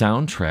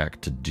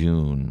soundtrack to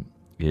Dune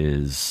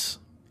is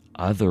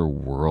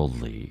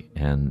otherworldly,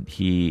 and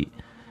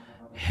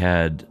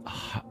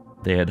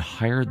they had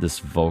hired this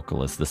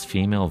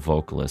female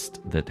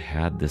vocalist that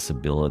had this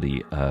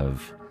ability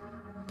of...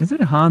 Is it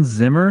Hans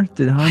Zimmer?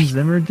 Did Hans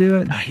Zimmer do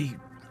it? I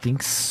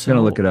think so. I'm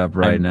going to look it up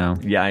right now.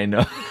 Yeah, I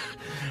know.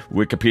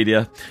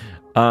 Wikipedia.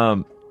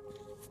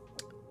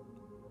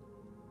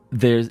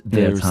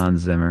 There's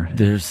Hans Zimmer.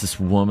 There's this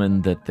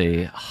woman that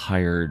they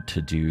hired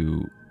to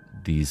do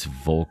these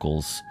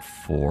vocals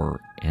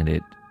for, and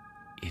it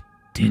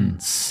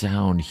didn't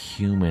sound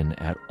human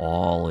at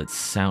all. It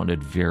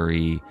sounded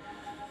very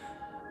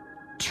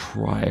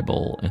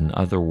tribal and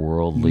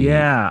otherworldly.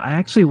 Yeah, I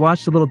actually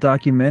watched a little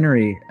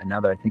documentary, now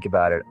that I think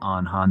about it,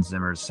 on Hans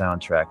Zimmer's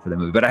soundtrack for the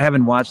movie, but I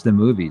haven't watched the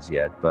movies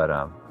yet. But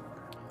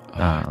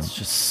it's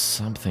just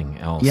something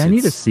else. Yeah, I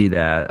need to see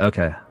that.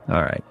 Okay,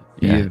 all right.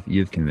 Yeah.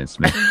 You've convinced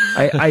me.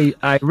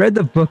 I read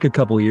the book a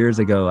couple years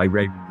ago. I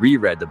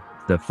reread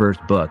the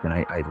first book, and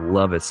I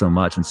love it so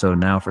much. And so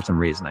now, for some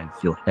reason, I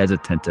feel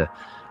hesitant to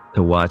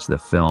to watch the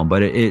film,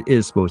 but it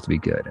is supposed to be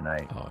good, and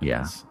I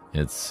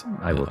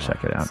I will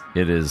check it out.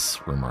 It is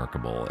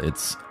remarkable.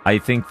 I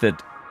think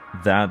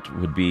that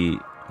would be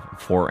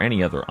for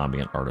any other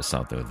ambient artists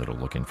out there that are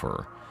looking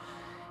for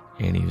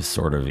any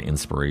sort of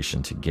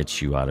inspiration to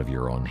get you out of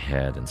your own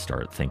head and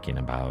start thinking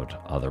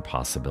about other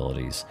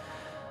possibilities.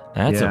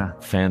 That's a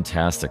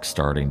fantastic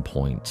starting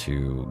point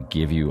to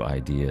give you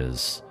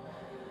ideas.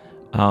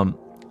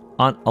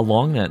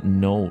 Along that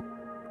note,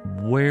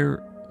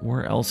 where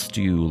else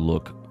do you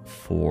look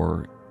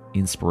for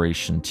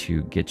inspiration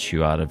to get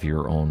you out of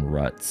your own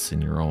ruts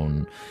and your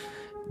own?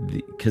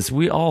 Because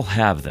we all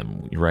have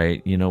them,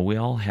 right? You know, we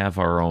all have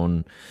our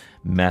own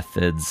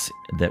methods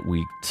that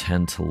we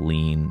tend to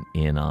lean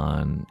in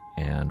on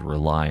and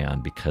rely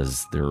on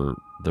because they're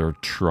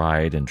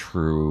tried and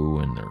true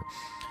and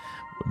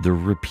they're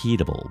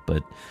repeatable.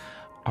 But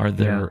are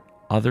there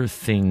other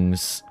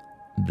things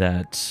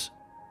that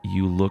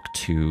you look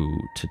to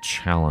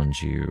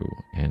challenge you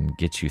and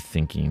get you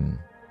thinking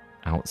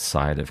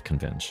outside of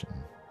convention?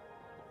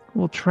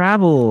 Well,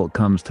 travel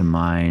comes to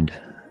mind,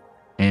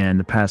 and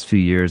the past few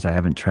years I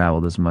haven't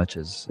traveled as much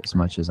as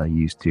I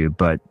used to,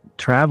 but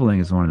traveling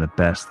is one of the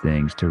best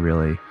things to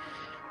really,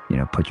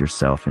 put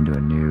yourself into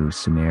a new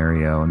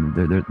scenario, and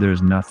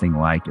there's nothing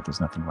like it. There's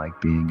nothing like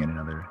being in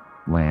another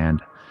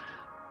land,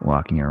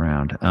 walking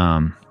around.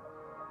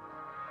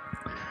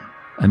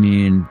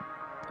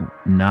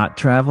 Not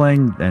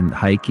traveling and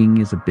hiking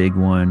is a big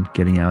one,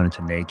 getting out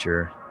into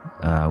nature,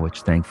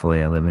 which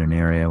thankfully I live in an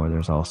area where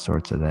there's all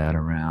sorts of that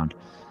around.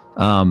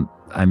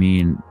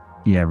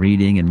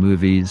 Reading and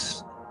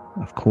movies,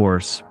 of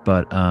course,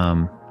 but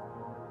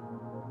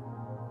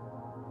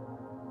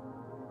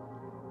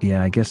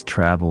I guess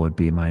travel would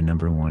be my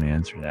number one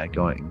answer to that.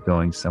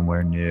 Going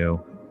somewhere new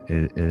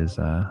is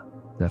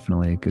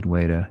definitely a good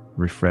way to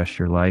refresh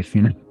your life,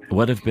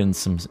 What have been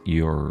some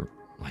your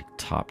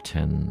top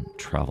 10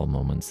 travel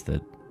moments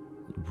that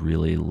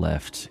really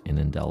left an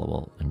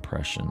indelible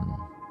impression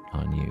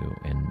on you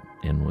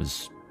and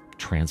was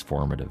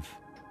transformative?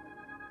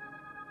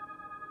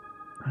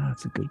 Oh,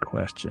 that's a good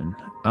question.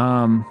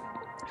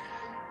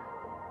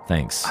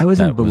 Thanks. I was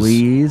in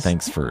Belize.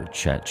 Thanks for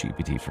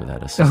ChatGPT for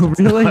that assistance.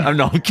 Oh, really? I'm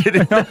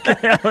kidding. Okay,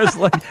 I was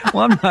like,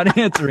 well, I'm not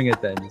answering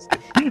it then.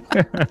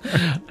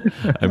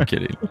 I'm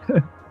kidding.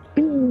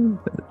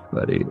 That's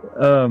funny.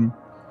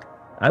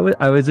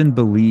 I was in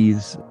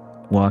Belize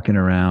walking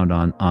around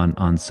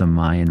on some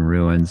Mayan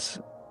ruins.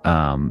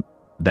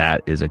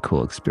 That is a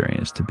cool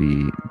experience to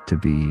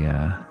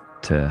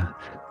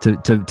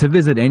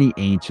visit any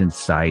ancient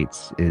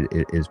sites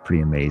is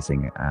pretty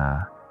amazing.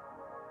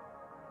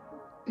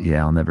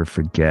 I'll never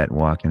forget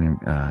walking,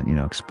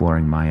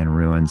 exploring Mayan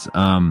ruins.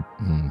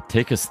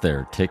 Take us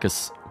there.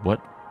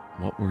 What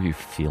were you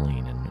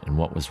feeling and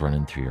what was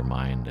running through your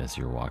mind as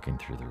you're walking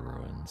through the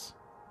ruins?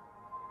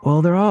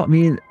 Well,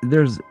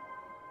 there's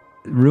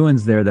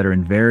ruins there that are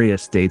in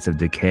various states of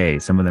decay.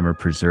 Some of them are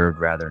preserved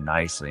rather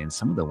nicely, and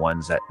some of the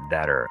ones that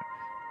are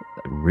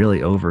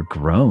really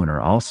overgrown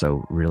are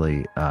also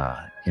really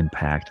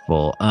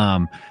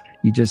impactful.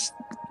 You just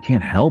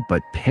can't help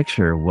but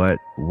picture what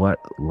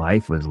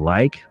life was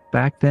like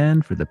back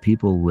then for the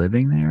people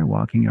living there,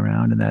 walking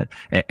around in that,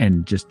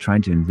 and just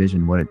trying to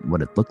envision what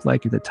it looked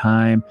like at the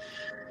time.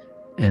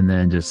 And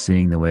then just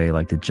seeing the way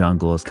the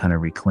jungle has kind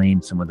of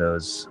reclaimed some of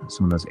those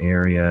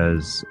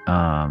areas.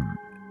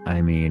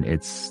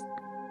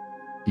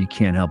 You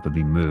can't help but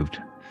be moved.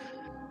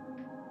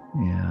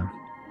 Yeah.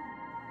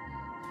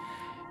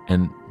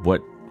 And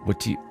what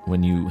do you,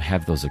 when you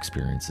have those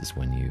experiences,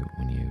 when you've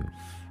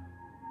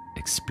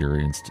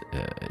experienced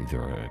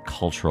either a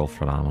cultural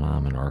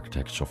phenomenon, an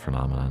architectural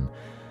phenomenon,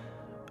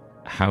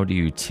 how do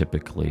you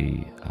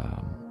typically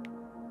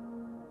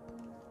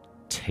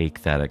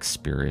take that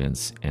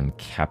experience and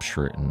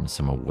capture it in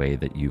some way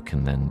that you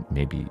can then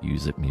maybe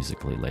use it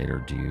musically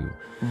later? Do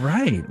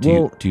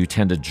you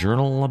tend to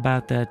journal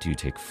about that? Do you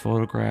take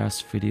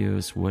photographs,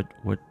 videos?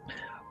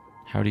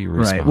 How do you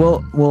respond?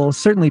 Right. Well,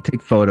 certainly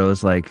take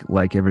photos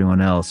like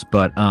everyone else,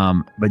 but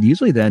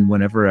usually then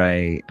whenever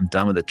I am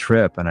done with the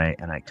trip and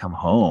I come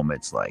home,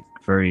 it's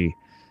very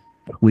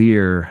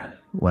clear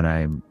when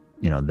I'm,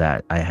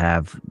 that I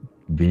have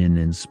been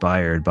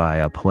inspired by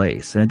a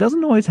place. And it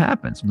doesn't always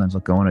happen. Sometimes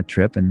I'll go on a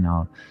trip and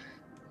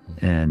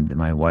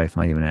my wife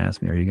might even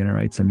ask me, "Are you going to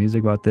write some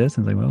music about this?"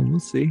 And I'm like, "Well, we'll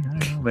see." I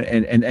don't know. But,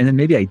 and then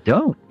maybe I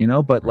don't,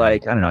 but I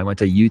don't know. I went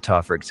to Utah,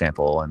 for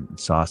example, and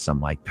saw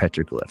some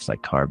petroglyphs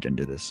carved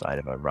into the side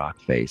of a rock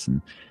face,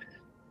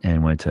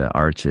 and went to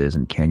arches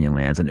and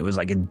canyonlands, and it was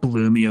it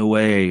blew me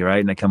away, right?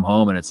 And I come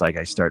home and it's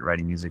I start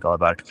writing music all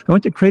about it. I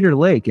went to Crater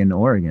Lake in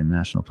Oregon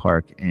National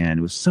Park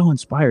and was so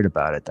inspired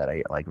about it that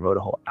I wrote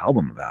a whole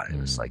album about it.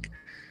 It was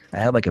I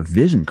had a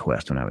vision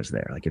quest when I was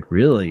there. It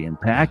really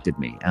impacted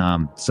me.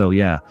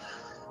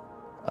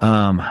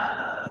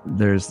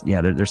 There's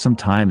some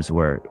times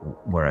where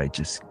I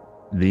just,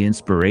 the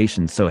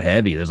inspiration's so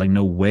heavy. There's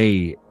no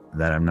way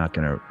that I'm not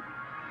going to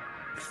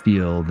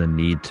feel the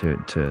need to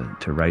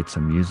write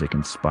some music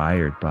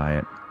inspired by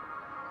it.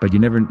 but you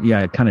never,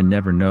 I kind of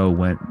never know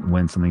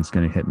when something's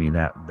going to hit me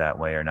that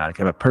way or not. I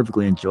can have a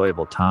perfectly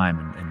enjoyable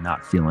time and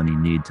not feel any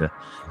need to,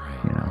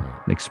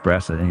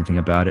 express anything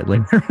about it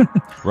later.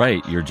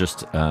 Right. You're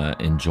just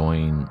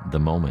enjoying the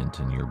moment,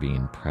 and you're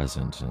being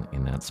present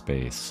in that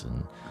space.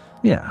 And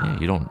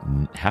you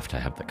don't have to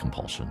have the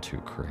compulsion to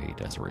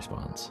create as a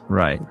response.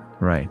 Right.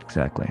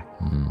 Exactly.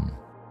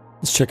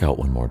 Let's check out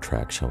one more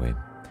track, shall we?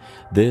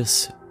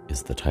 This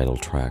is the title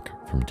track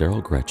from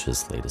Daryl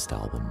Groetsch's latest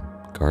album,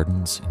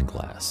 Gardens in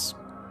Glass,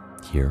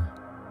 here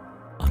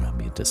on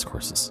Ambient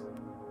Discourses.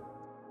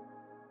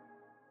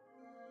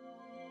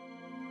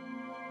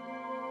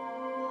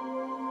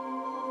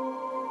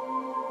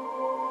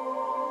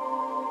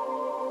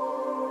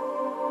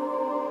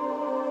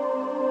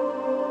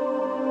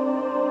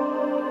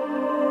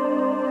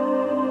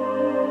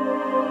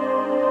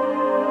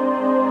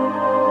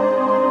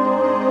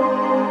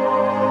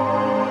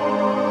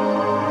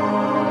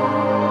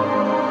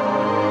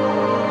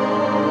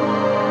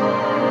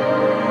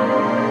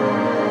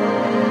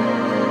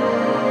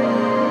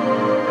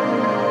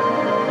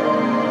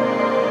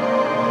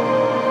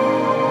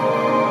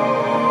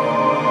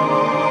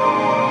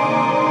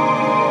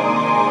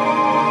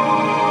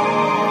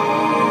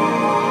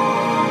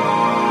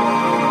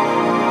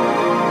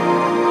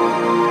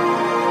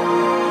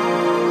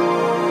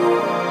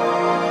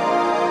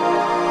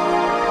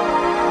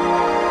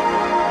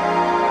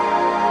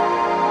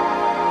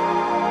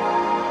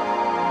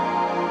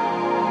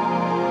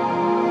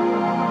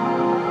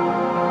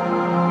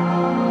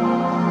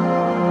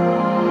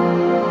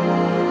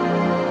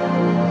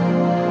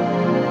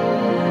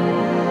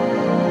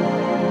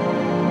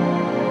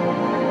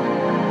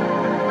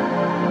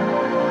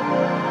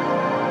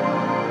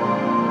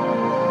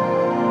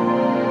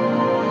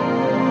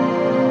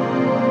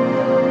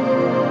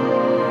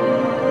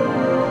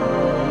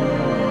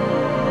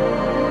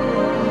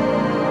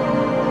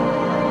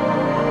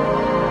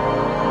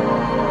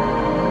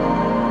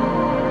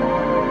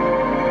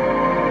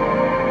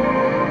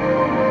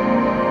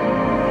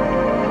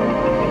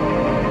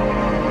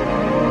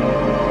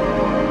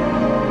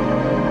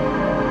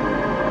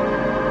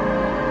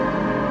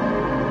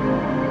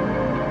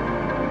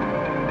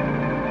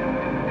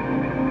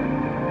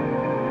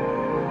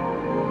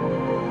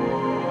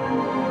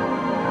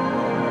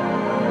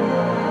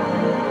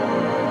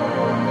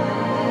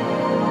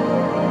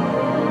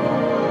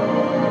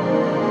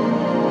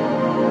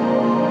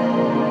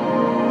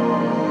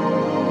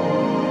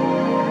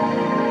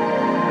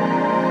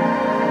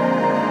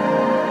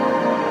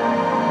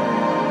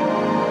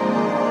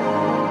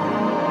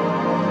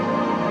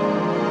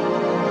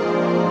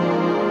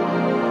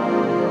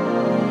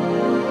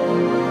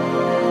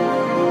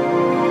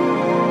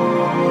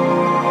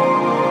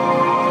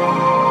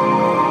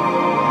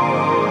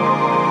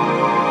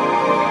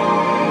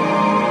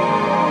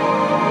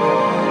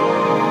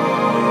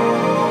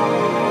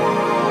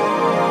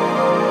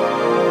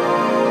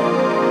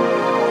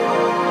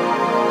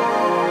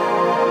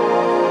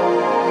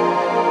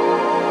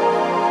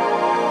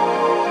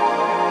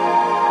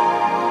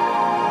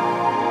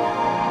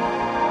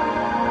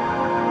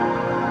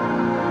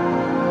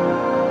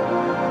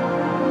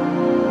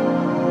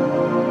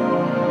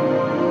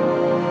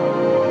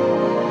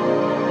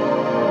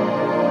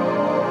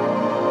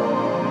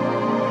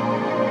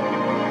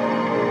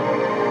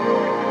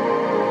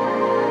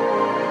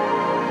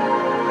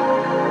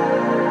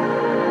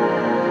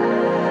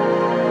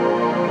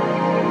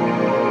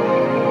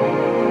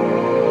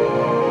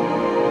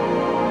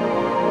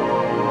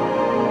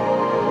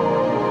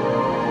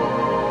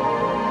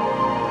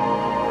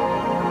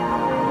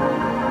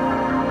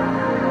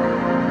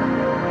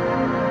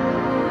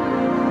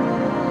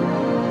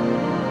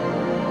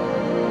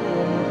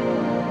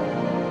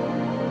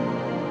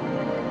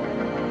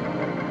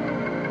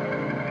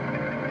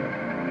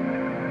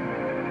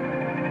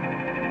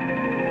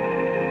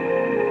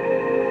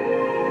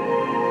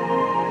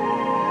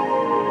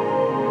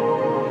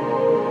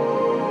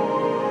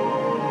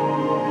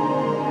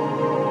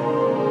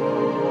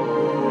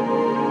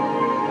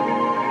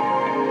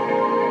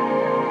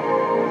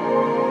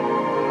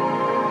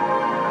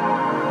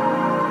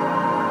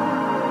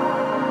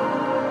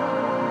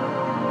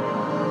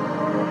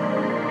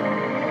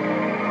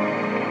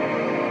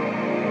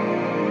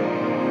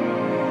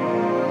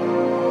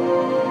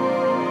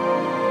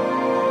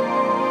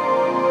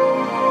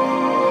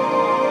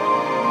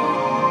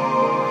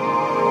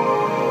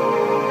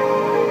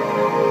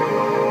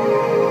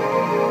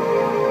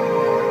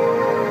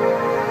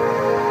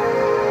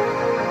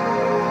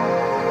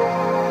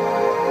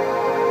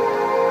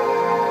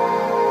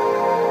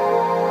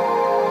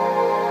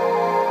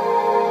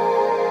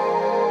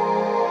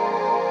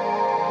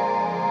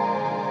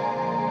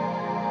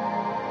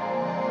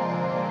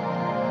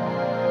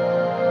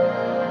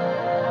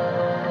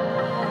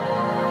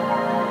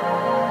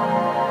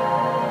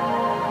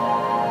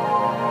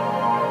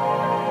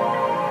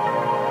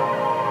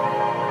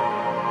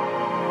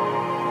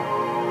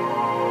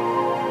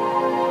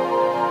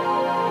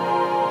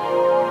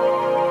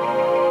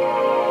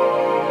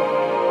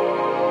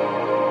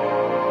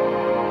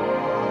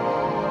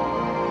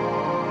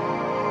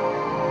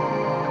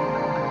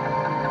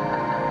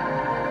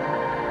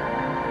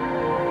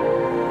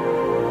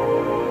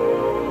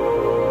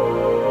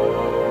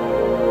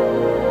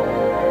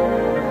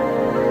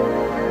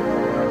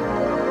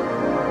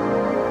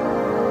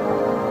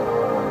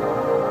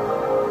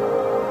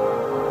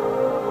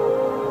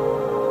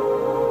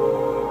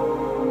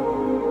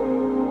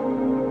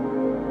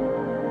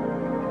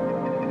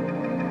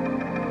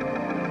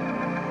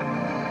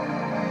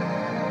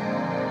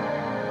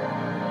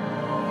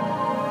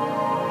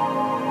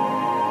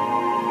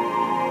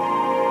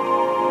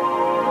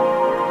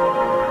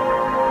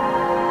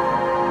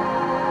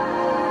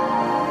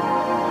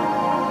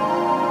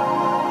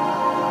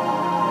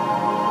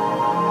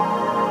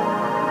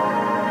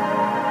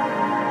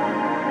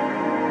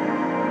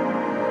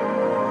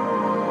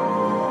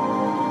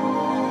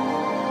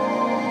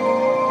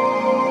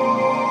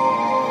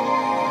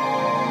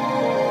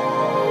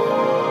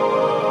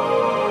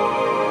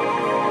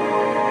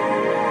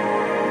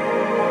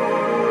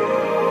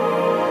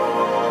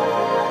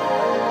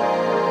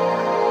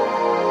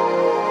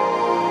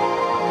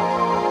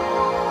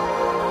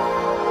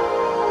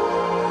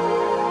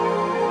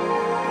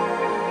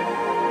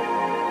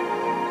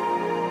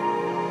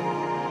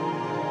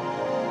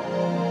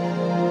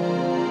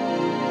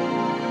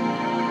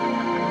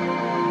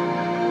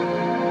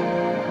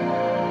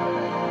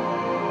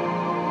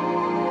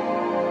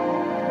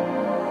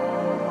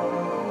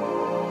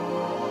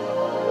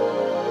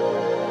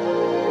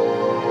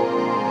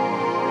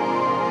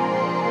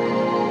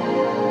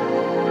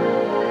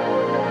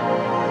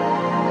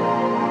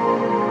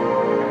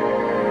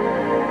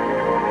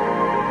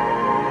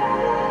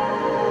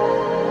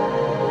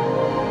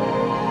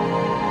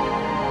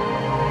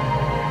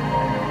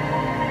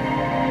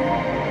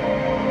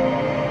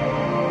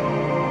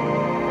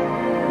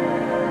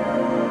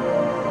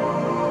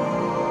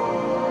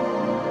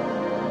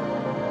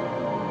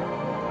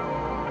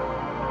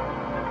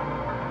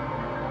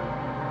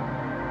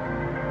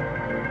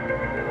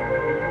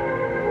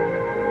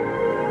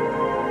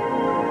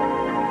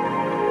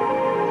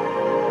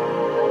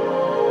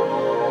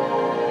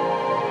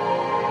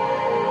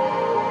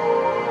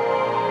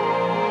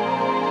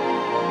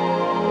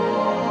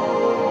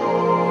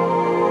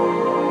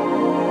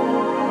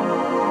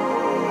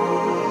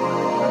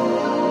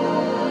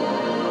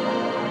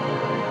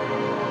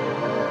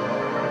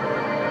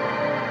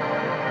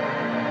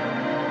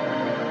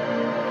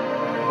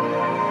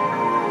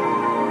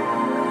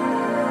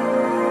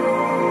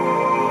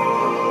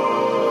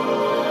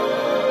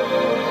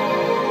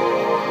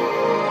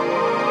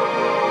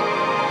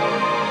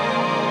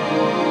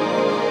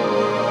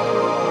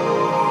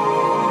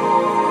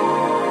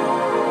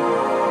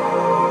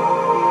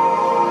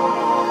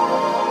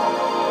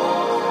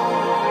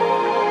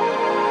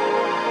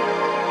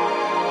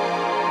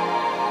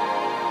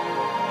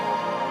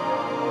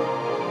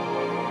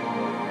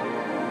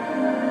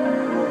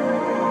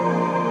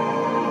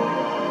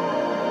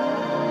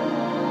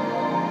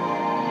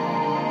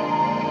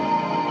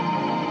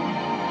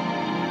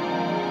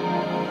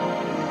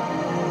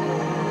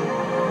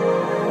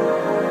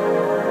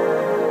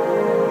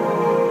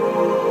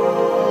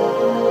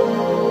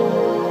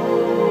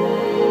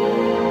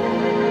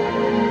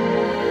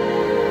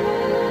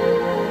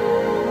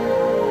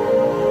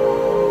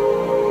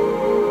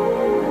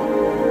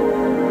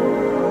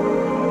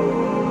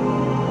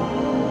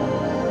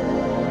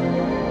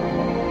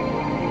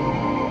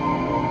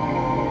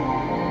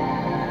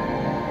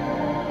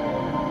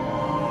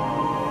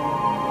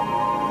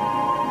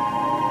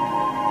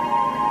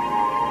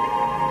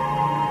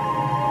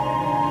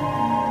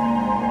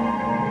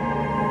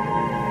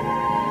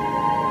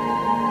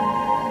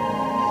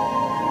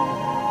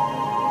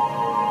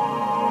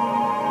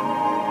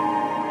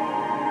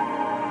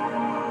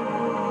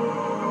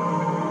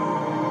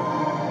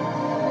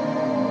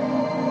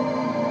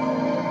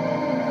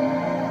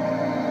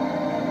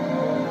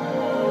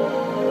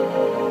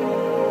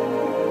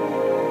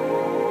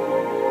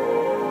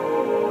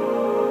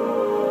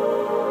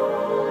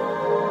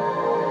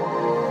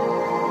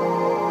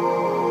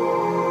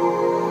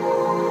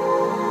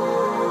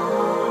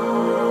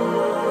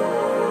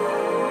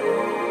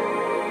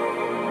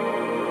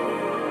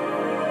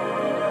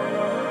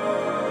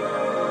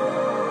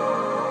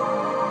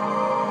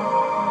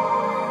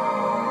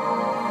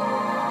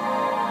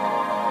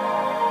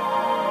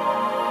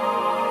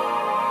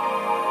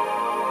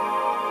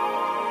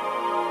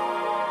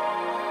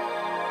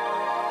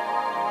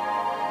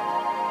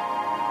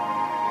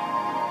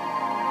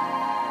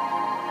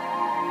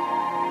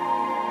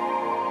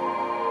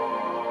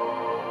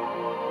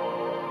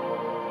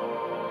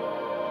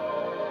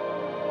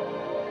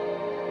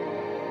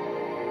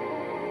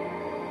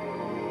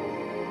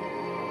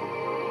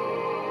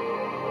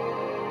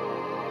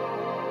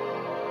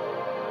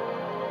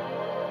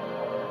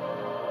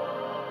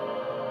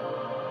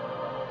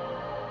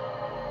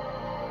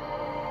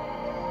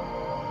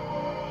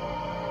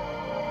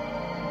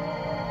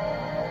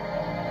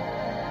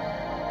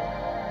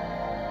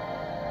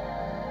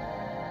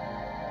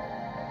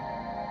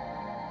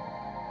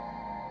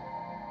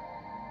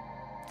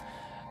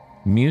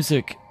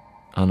 music,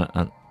 on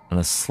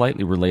a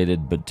slightly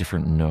related but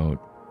different note,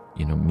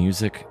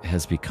 music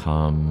has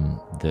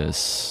become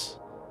this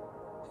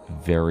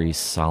very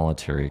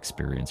solitary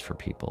experience for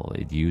people.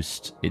 It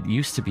used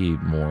to be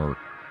more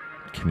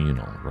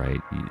communal, right?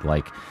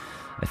 Like,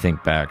 I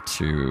think back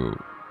to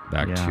the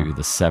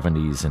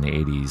 70s and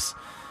 80s.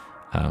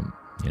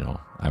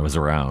 I was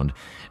around,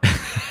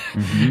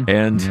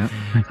 and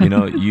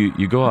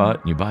you go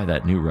out and you buy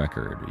that new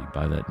record, or you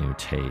buy that new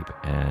tape,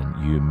 and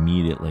you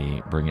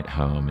immediately bring it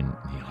home, and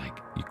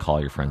you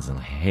call your friends and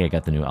hey, I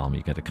got the new album,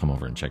 you got to come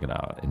over and check it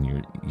out, and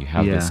you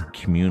have this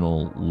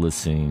communal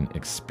listening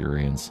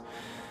experience.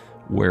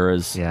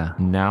 Whereas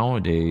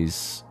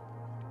nowadays,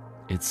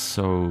 it's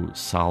so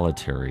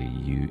solitary.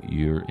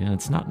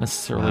 It's not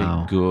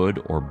necessarily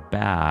good or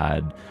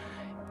bad.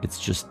 It's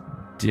just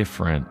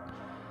different.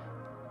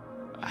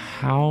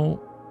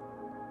 How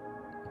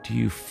do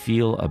you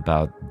feel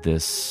about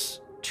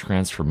this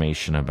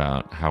transformation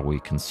about how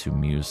we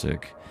consume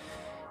music?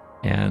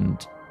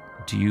 And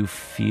how do you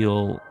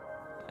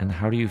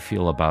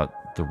feel about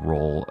the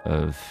role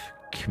of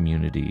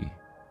community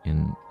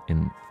in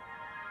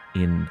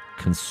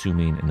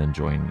consuming and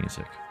enjoying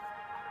music?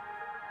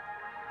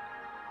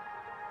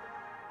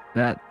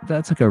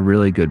 That's like a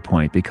really good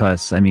point,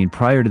 because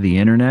prior to the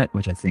internet,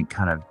 which I think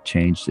kind of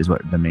changed, is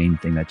what the main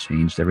thing that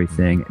changed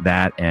everything,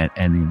 that and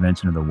the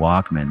invention of the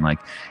Walkman, like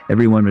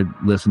everyone would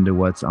listen to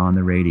what's on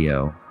the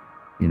radio,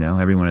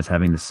 everyone is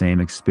having the same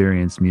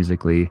experience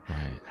musically.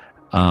 Right.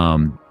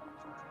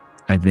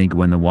 I think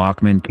when the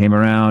Walkman came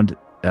around,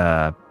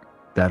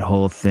 that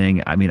whole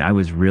thing, I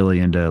was really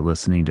into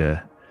listening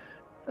to,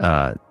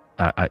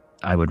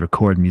 I would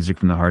record music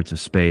from the hearts of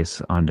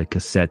space onto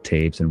cassette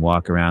tapes and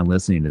walk around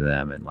listening to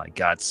them, and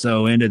got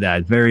so into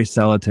that very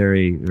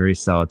solitary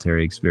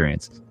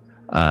experience.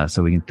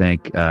 So we can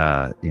thank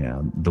the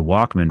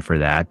Walkman for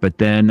that. But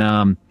then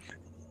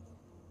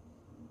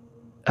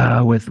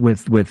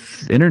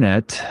with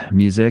internet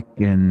music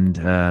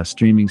and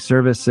streaming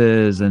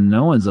services, and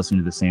no one's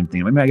listening to the same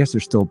thing. I guess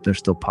there's still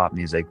pop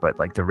music, but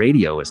the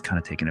radio is kind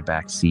of taking a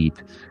back seat.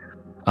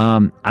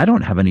 I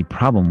don't have any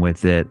problem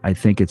with it. I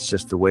think it's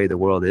just the way the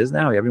world is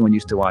now. Everyone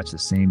used to watch the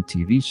same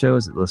TV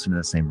shows, listen to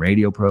the same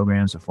radio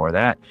programs before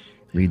that,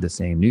 read the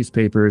same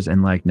newspapers,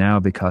 and now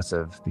because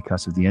of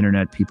the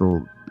internet,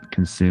 people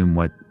consume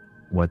what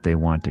they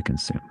want to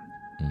consume.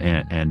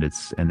 Mm-hmm.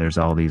 and there's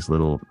all these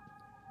little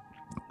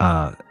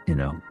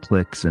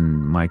cliques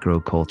and micro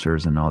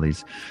cultures and all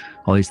these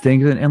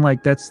things, and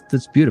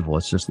that's beautiful.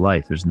 It's just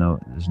life. There's no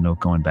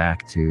going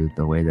back to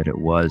the way that it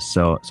was.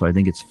 So I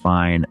think it's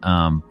fine.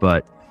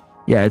 But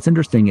yeah, it's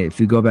interesting. If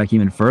you go back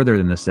even further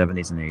than the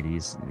 70s and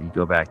 80s, you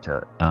go back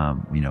to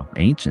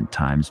ancient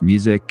times,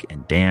 music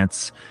and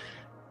dance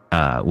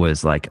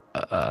was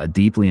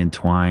deeply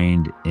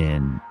entwined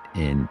in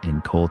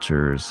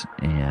cultures,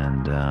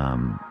 and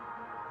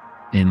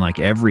in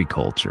every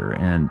culture.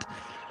 And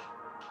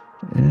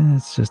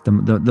it's just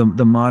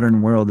the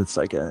modern world. It's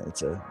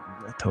it's a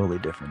totally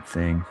different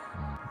thing.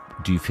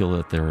 Do you feel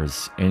that there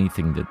is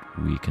anything that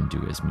we can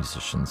do as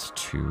musicians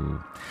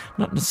to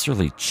not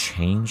necessarily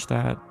change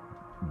that,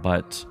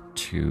 but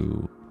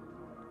to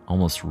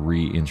almost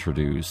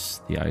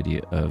reintroduce the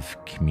idea of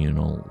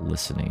communal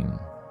listening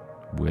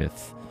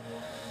with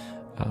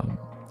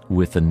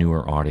a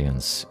newer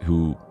audience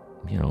who,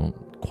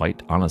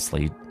 quite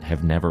honestly,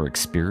 have never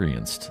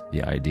experienced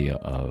the idea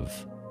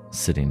of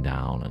sitting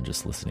down and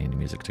just listening to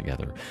music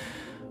together?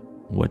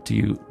 What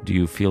do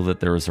you feel that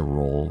there is a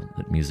role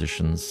that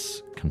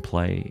musicians can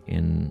play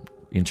in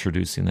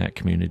introducing that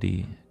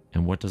community,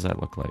 and what does that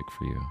look like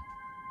for you?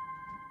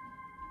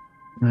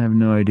 I have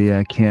no idea.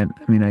 I can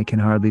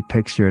hardly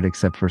picture it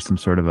except for some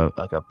sort of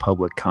a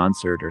public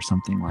concert or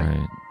something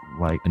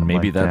and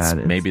maybe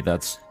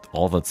that's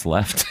all that's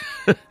left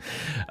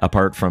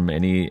apart from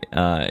any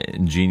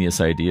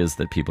ingenious ideas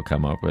that people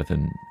come up with,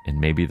 and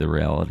maybe the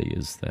reality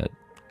is that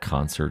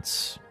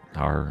concerts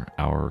are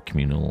our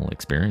communal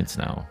experience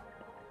now.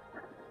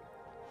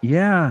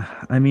 Yeah,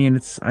 I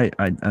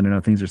don't know.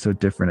 Things are so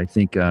different. I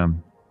think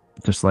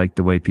just like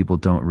the way people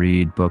don't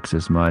read books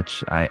as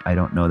much, I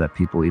don't know that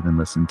people even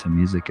listen to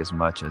music as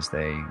much as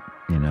they,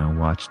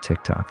 watch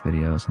TikTok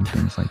videos and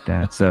things like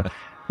that. So,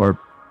 or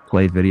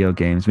play video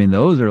games.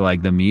 Those are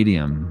the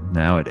medium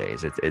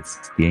nowadays.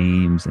 It's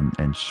games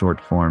and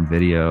short form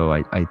video.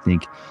 I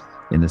think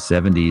in the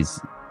 70s,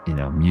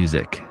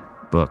 music,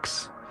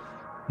 books,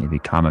 maybe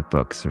comic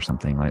books or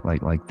something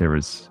like there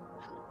was.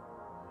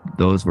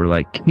 Those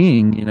were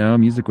king,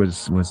 music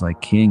was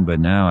king, but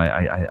now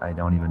I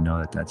don't even know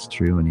that that's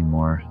true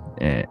anymore.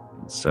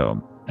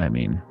 So,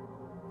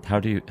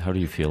 how do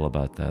you feel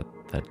about that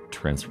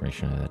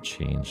transformation, that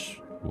change?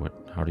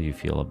 How do you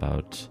feel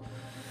about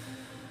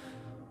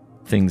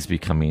things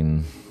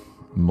becoming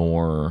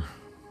more,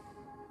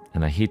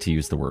 and I hate to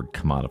use the word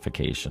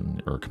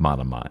commodification or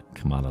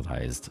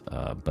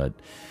commoditized, but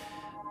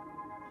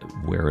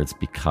where it's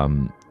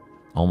become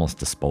almost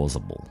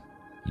disposable?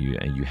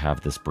 You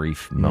have this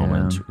brief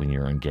moment when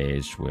you're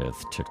engaged with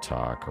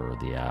TikTok or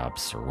the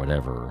apps or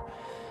whatever,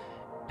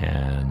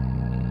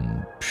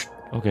 and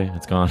okay,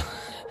 it's gone.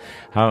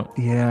 How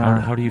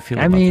do you feel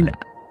I about mean,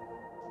 that?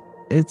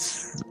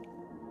 it's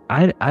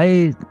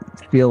I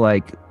feel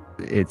like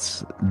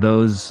it's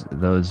those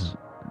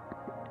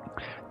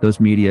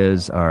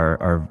medias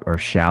are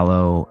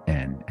shallow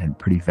and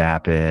pretty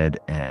vapid,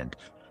 and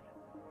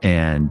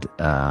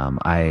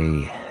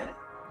I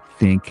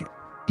think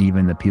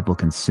even the people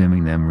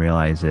consuming them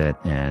realize it,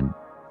 and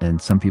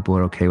some people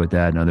are okay with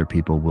that, and other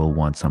people will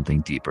want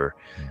something deeper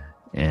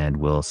and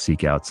will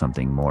seek out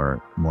something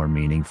more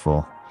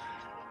meaningful.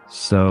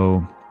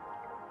 So,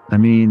 I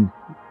mean,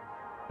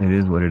 it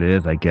is what it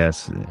is, I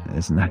guess.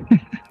 It's not.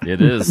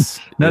 It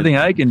is. Nothing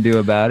I can do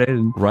about it.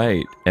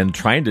 Right. And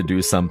trying to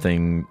do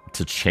something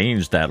to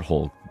change that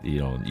whole,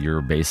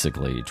 you're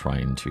basically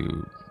trying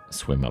to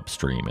swim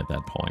upstream at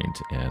that point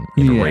and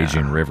in a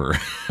raging river.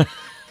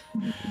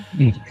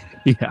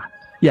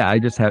 Yeah. I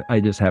just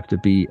have to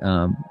be,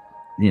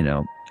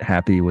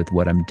 happy with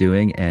what I'm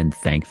doing and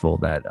thankful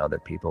that other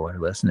people are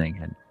listening.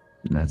 And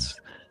that's,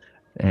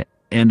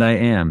 and I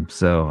am.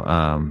 So,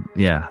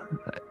 yeah.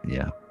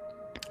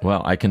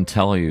 Well, I can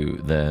tell you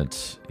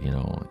that,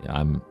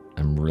 I'm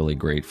really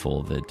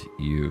grateful that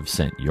you've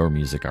sent your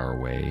music our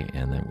way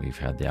and that we've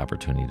had the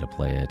opportunity to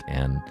play it.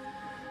 And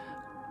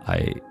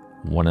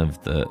one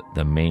of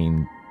the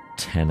main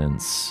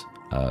tenets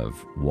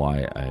of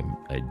why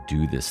I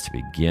do this to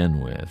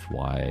begin with,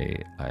 why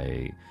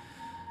I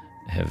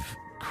have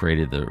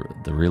created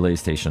the Relay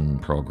Station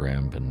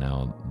program and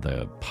now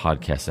the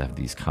podcast to have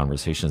these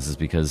conversations, is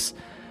because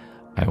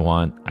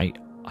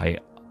I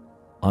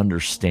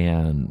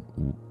understand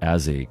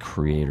as a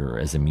creator,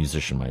 as a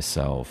musician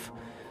myself,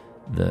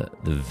 the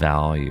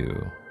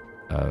value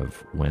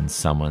of when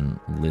someone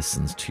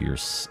listens to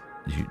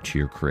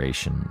your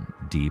creation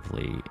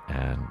deeply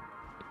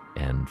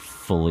and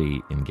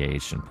fully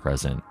engaged and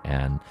present,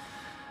 and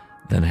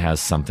then has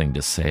something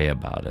to say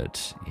about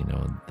it,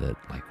 that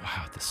like,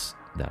 wow,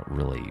 that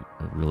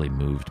really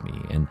moved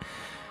me,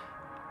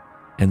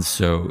 and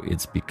so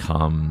it's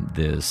become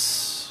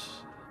this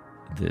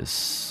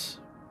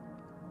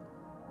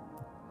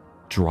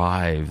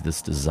drive,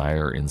 this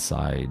desire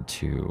inside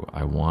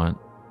I want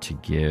to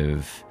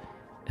give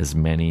as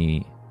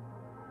many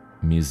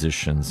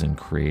musicians and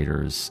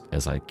creators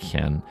as I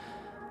can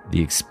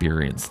the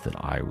experience that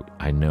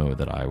I know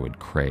that I would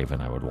crave,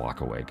 and I would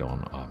walk away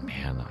going, oh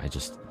man,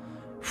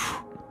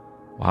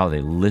 wow,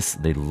 they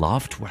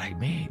loved what I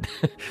made.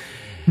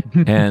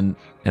 and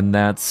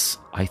that's,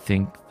 I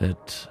think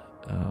that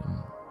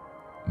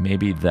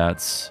maybe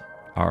that's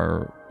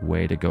our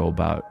way to go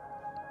about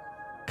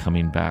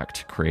coming back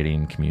to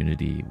creating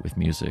community with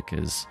music,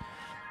 is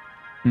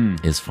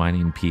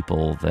finding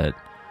people that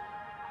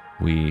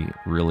we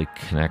really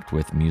connect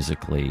with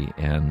musically,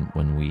 and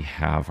when we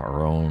have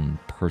our own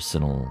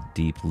personal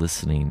deep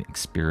listening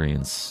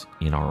experience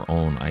in our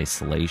own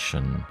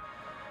isolation,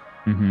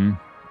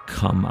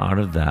 come out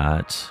of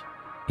that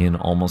in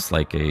almost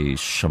like a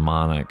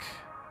shamanic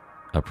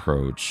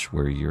approach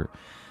where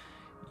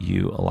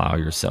you allow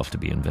yourself to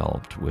be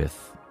enveloped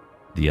with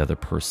the other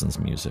person's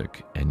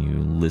music, and you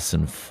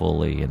listen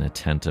fully and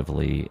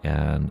attentively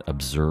and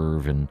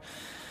observe and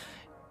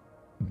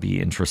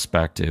be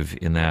introspective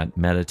in that,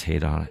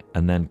 meditate on it,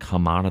 and then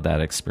come out of that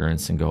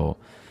experience and go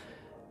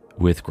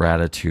with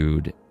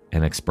gratitude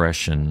and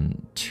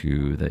expression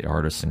to the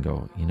artist and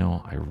go,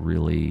 I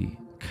really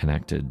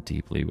connected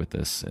deeply with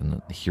this,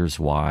 and here's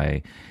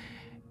why.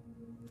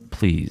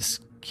 Please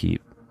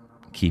keep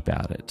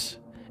at it,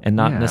 and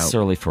not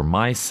necessarily for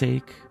my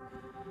sake,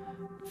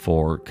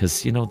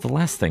 because the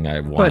last thing I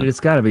want. But it's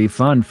got to be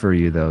fun for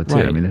you though too.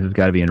 Right. I mean, it's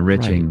got to be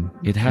enriching.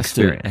 Right. It has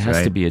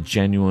to be a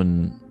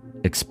genuine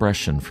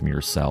expression from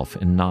yourself,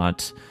 and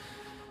not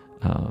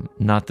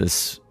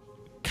this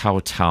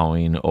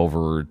kowtowing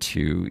over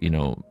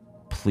to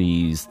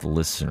please the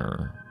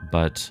listener.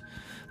 But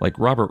like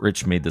Robert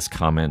Rich made this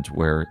comment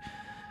where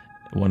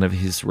one of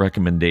his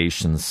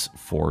recommendations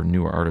for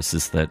newer artists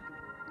is that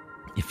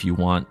if you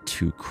want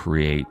to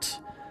create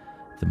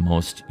the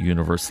most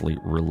universally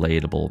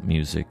relatable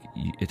music,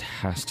 it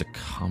has to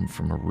come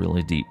from a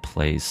really deep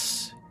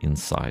place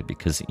inside,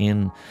 because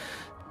in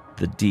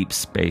the deep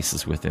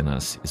spaces within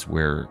us is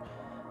where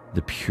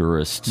the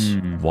purest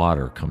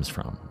water comes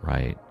from,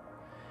 right?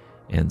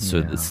 And so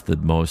it's the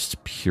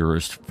most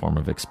purest form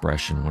of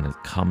expression when it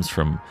comes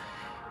from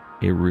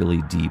a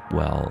really deep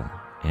well.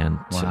 And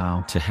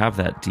to have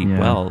that deep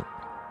well,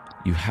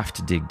 you have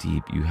to dig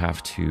deep. You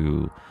have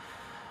to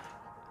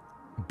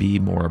be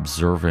more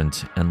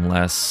observant and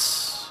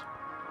less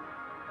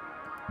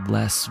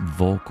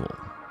vocal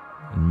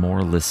and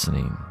more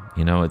listening.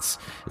 It's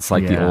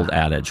like the old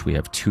adage, we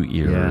have two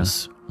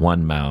ears,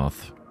 one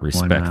mouth,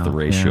 respect the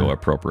ratio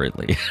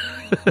appropriately.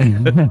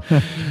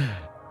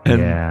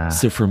 And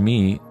so for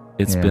me,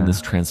 it's been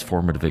this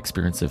transformative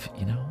experience of,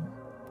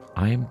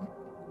 I'm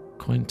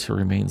going to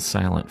remain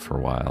silent for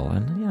a while.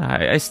 And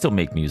I still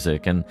make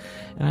music and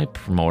I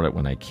promote it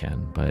when I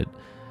can, but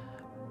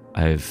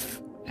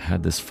I've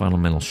had this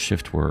fundamental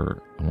shift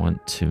where I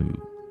want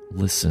to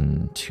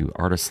listen to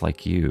artists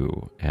like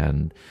you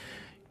and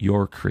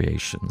your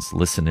creations,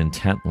 listen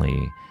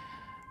intently,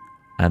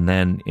 and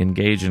then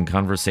engage in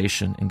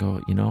conversation and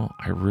go,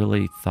 I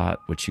really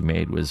thought what you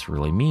made was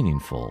really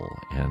meaningful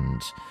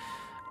and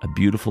a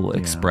beautiful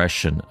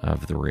expression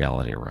of the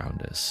reality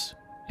around us.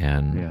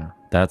 And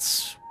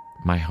that's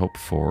my hope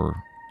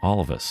for all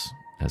of us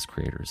as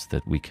creators,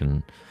 that we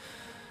can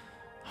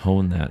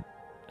hone that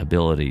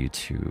ability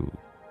to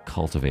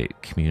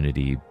cultivate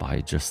community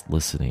by just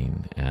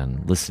listening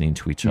and listening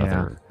to each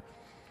other.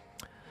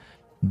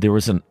 There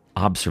was an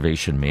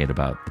observation made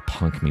about the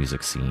punk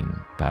music scene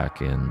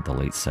back in the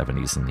late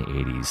 70s and the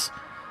 80s,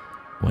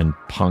 when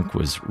punk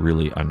was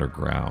really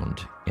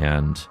underground,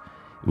 and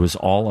it was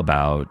all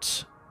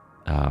about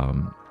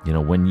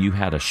when you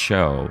had a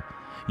show,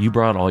 you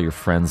brought all your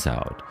friends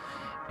out,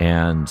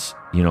 and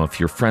if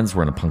your friends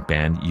were in a punk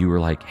band, you were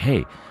like,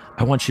 hey,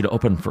 I want you to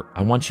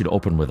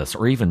open with us,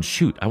 or even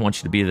shoot, I want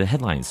you to be the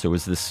headline. So it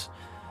was this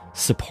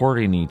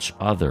supporting each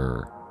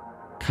other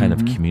kind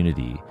of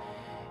community.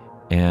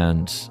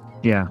 And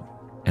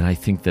I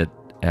think that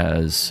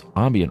as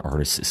ambient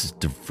artists, as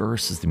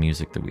diverse as the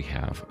music that we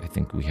have, I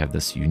think we have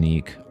this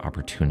unique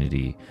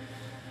opportunity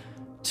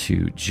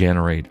to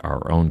generate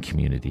our own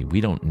community.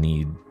 We don't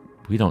need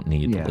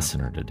the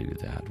listener to do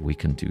that. We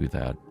can do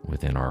that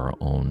within our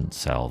own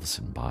selves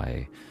and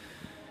by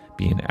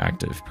being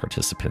active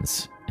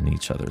participants in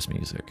each other's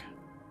music.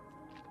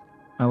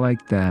 I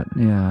like that.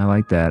 Yeah, I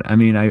like that. I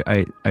mean,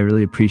 I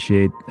really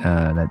appreciate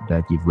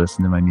that you've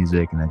listened to my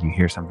music and that you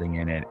hear something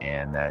in it,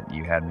 and that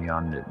you had me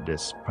on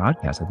this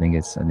podcast. I think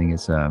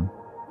it's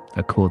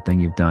a cool thing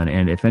you've done.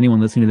 And if anyone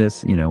listening to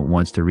this,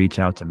 wants to reach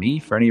out to me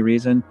for any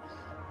reason,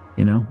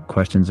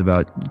 questions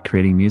about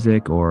creating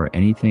music or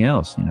anything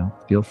else,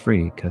 feel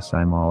free, because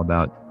I'm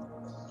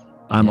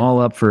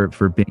all up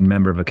for being a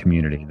member of a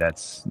community.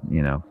 That's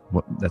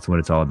what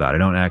it's all about. I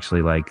don't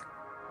actually like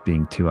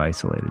being too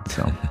isolated,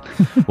 so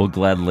we'll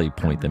gladly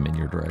point them in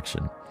your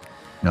direction.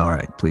 All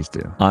right, please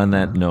do. On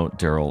that note,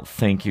 Daryl,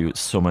 thank you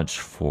so much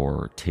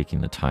for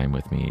taking the time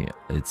with me.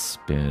 It's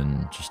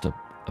been just a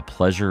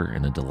pleasure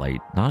and a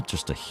delight, not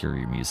just to hear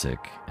your music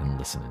and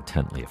listen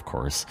intently, of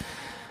course,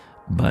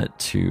 but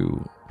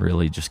to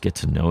really just get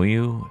to know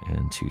you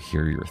and to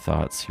hear your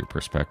thoughts, your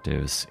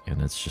perspectives.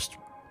 And it's just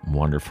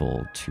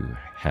wonderful to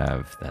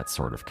have that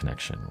sort of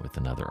connection with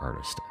another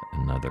artist,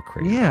 another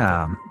creator.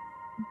 Yeah.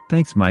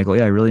 Thanks, Michael.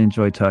 Yeah, I really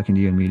enjoyed talking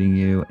to you and meeting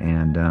you.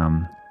 And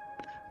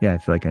I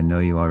feel like I know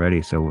you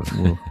already, so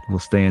we'll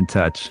stay in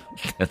touch.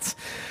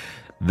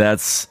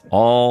 That's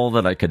all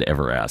that I could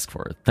ever ask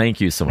for. Thank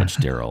you so much,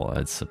 Daryl.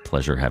 It's a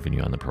pleasure having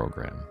you on the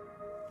program.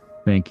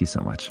 Thank you so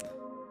much.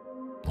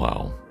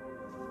 Wow.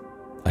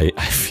 I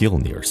feel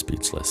near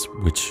speechless,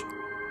 which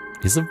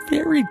is a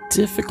very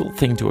difficult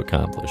thing to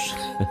accomplish.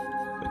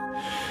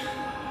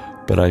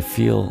 But I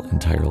feel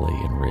entirely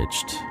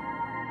enriched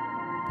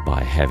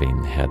by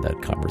having had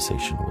that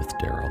conversation with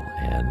Daryl.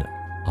 And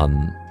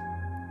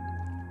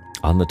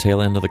on the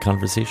tail end of the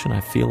conversation,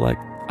 I feel like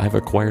I've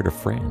acquired a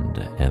friend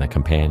and a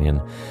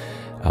companion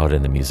out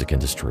in the music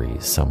industry,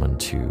 someone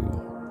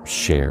to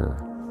share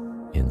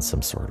in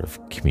some sort of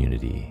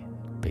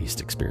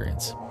community-based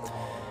experience.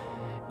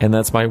 And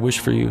that's my wish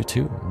for you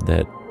too,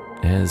 that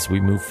as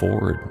we move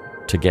forward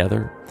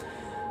together,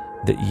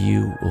 that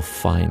you will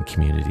find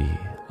community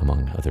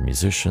among other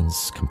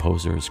musicians,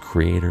 composers,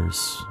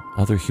 creators,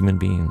 other human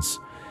beings,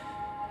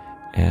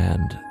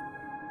 and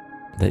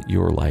that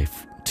your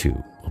life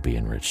too will be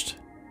enriched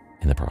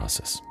in the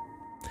process.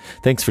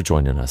 Thanks for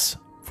joining us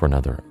for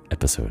another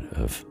episode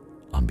of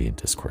Ambient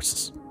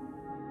Discourses,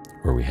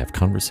 where we have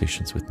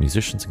conversations with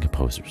musicians and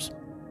composers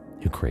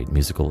who create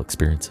musical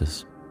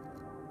experiences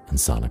and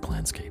sonic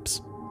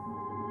landscapes.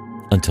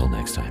 Until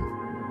next time.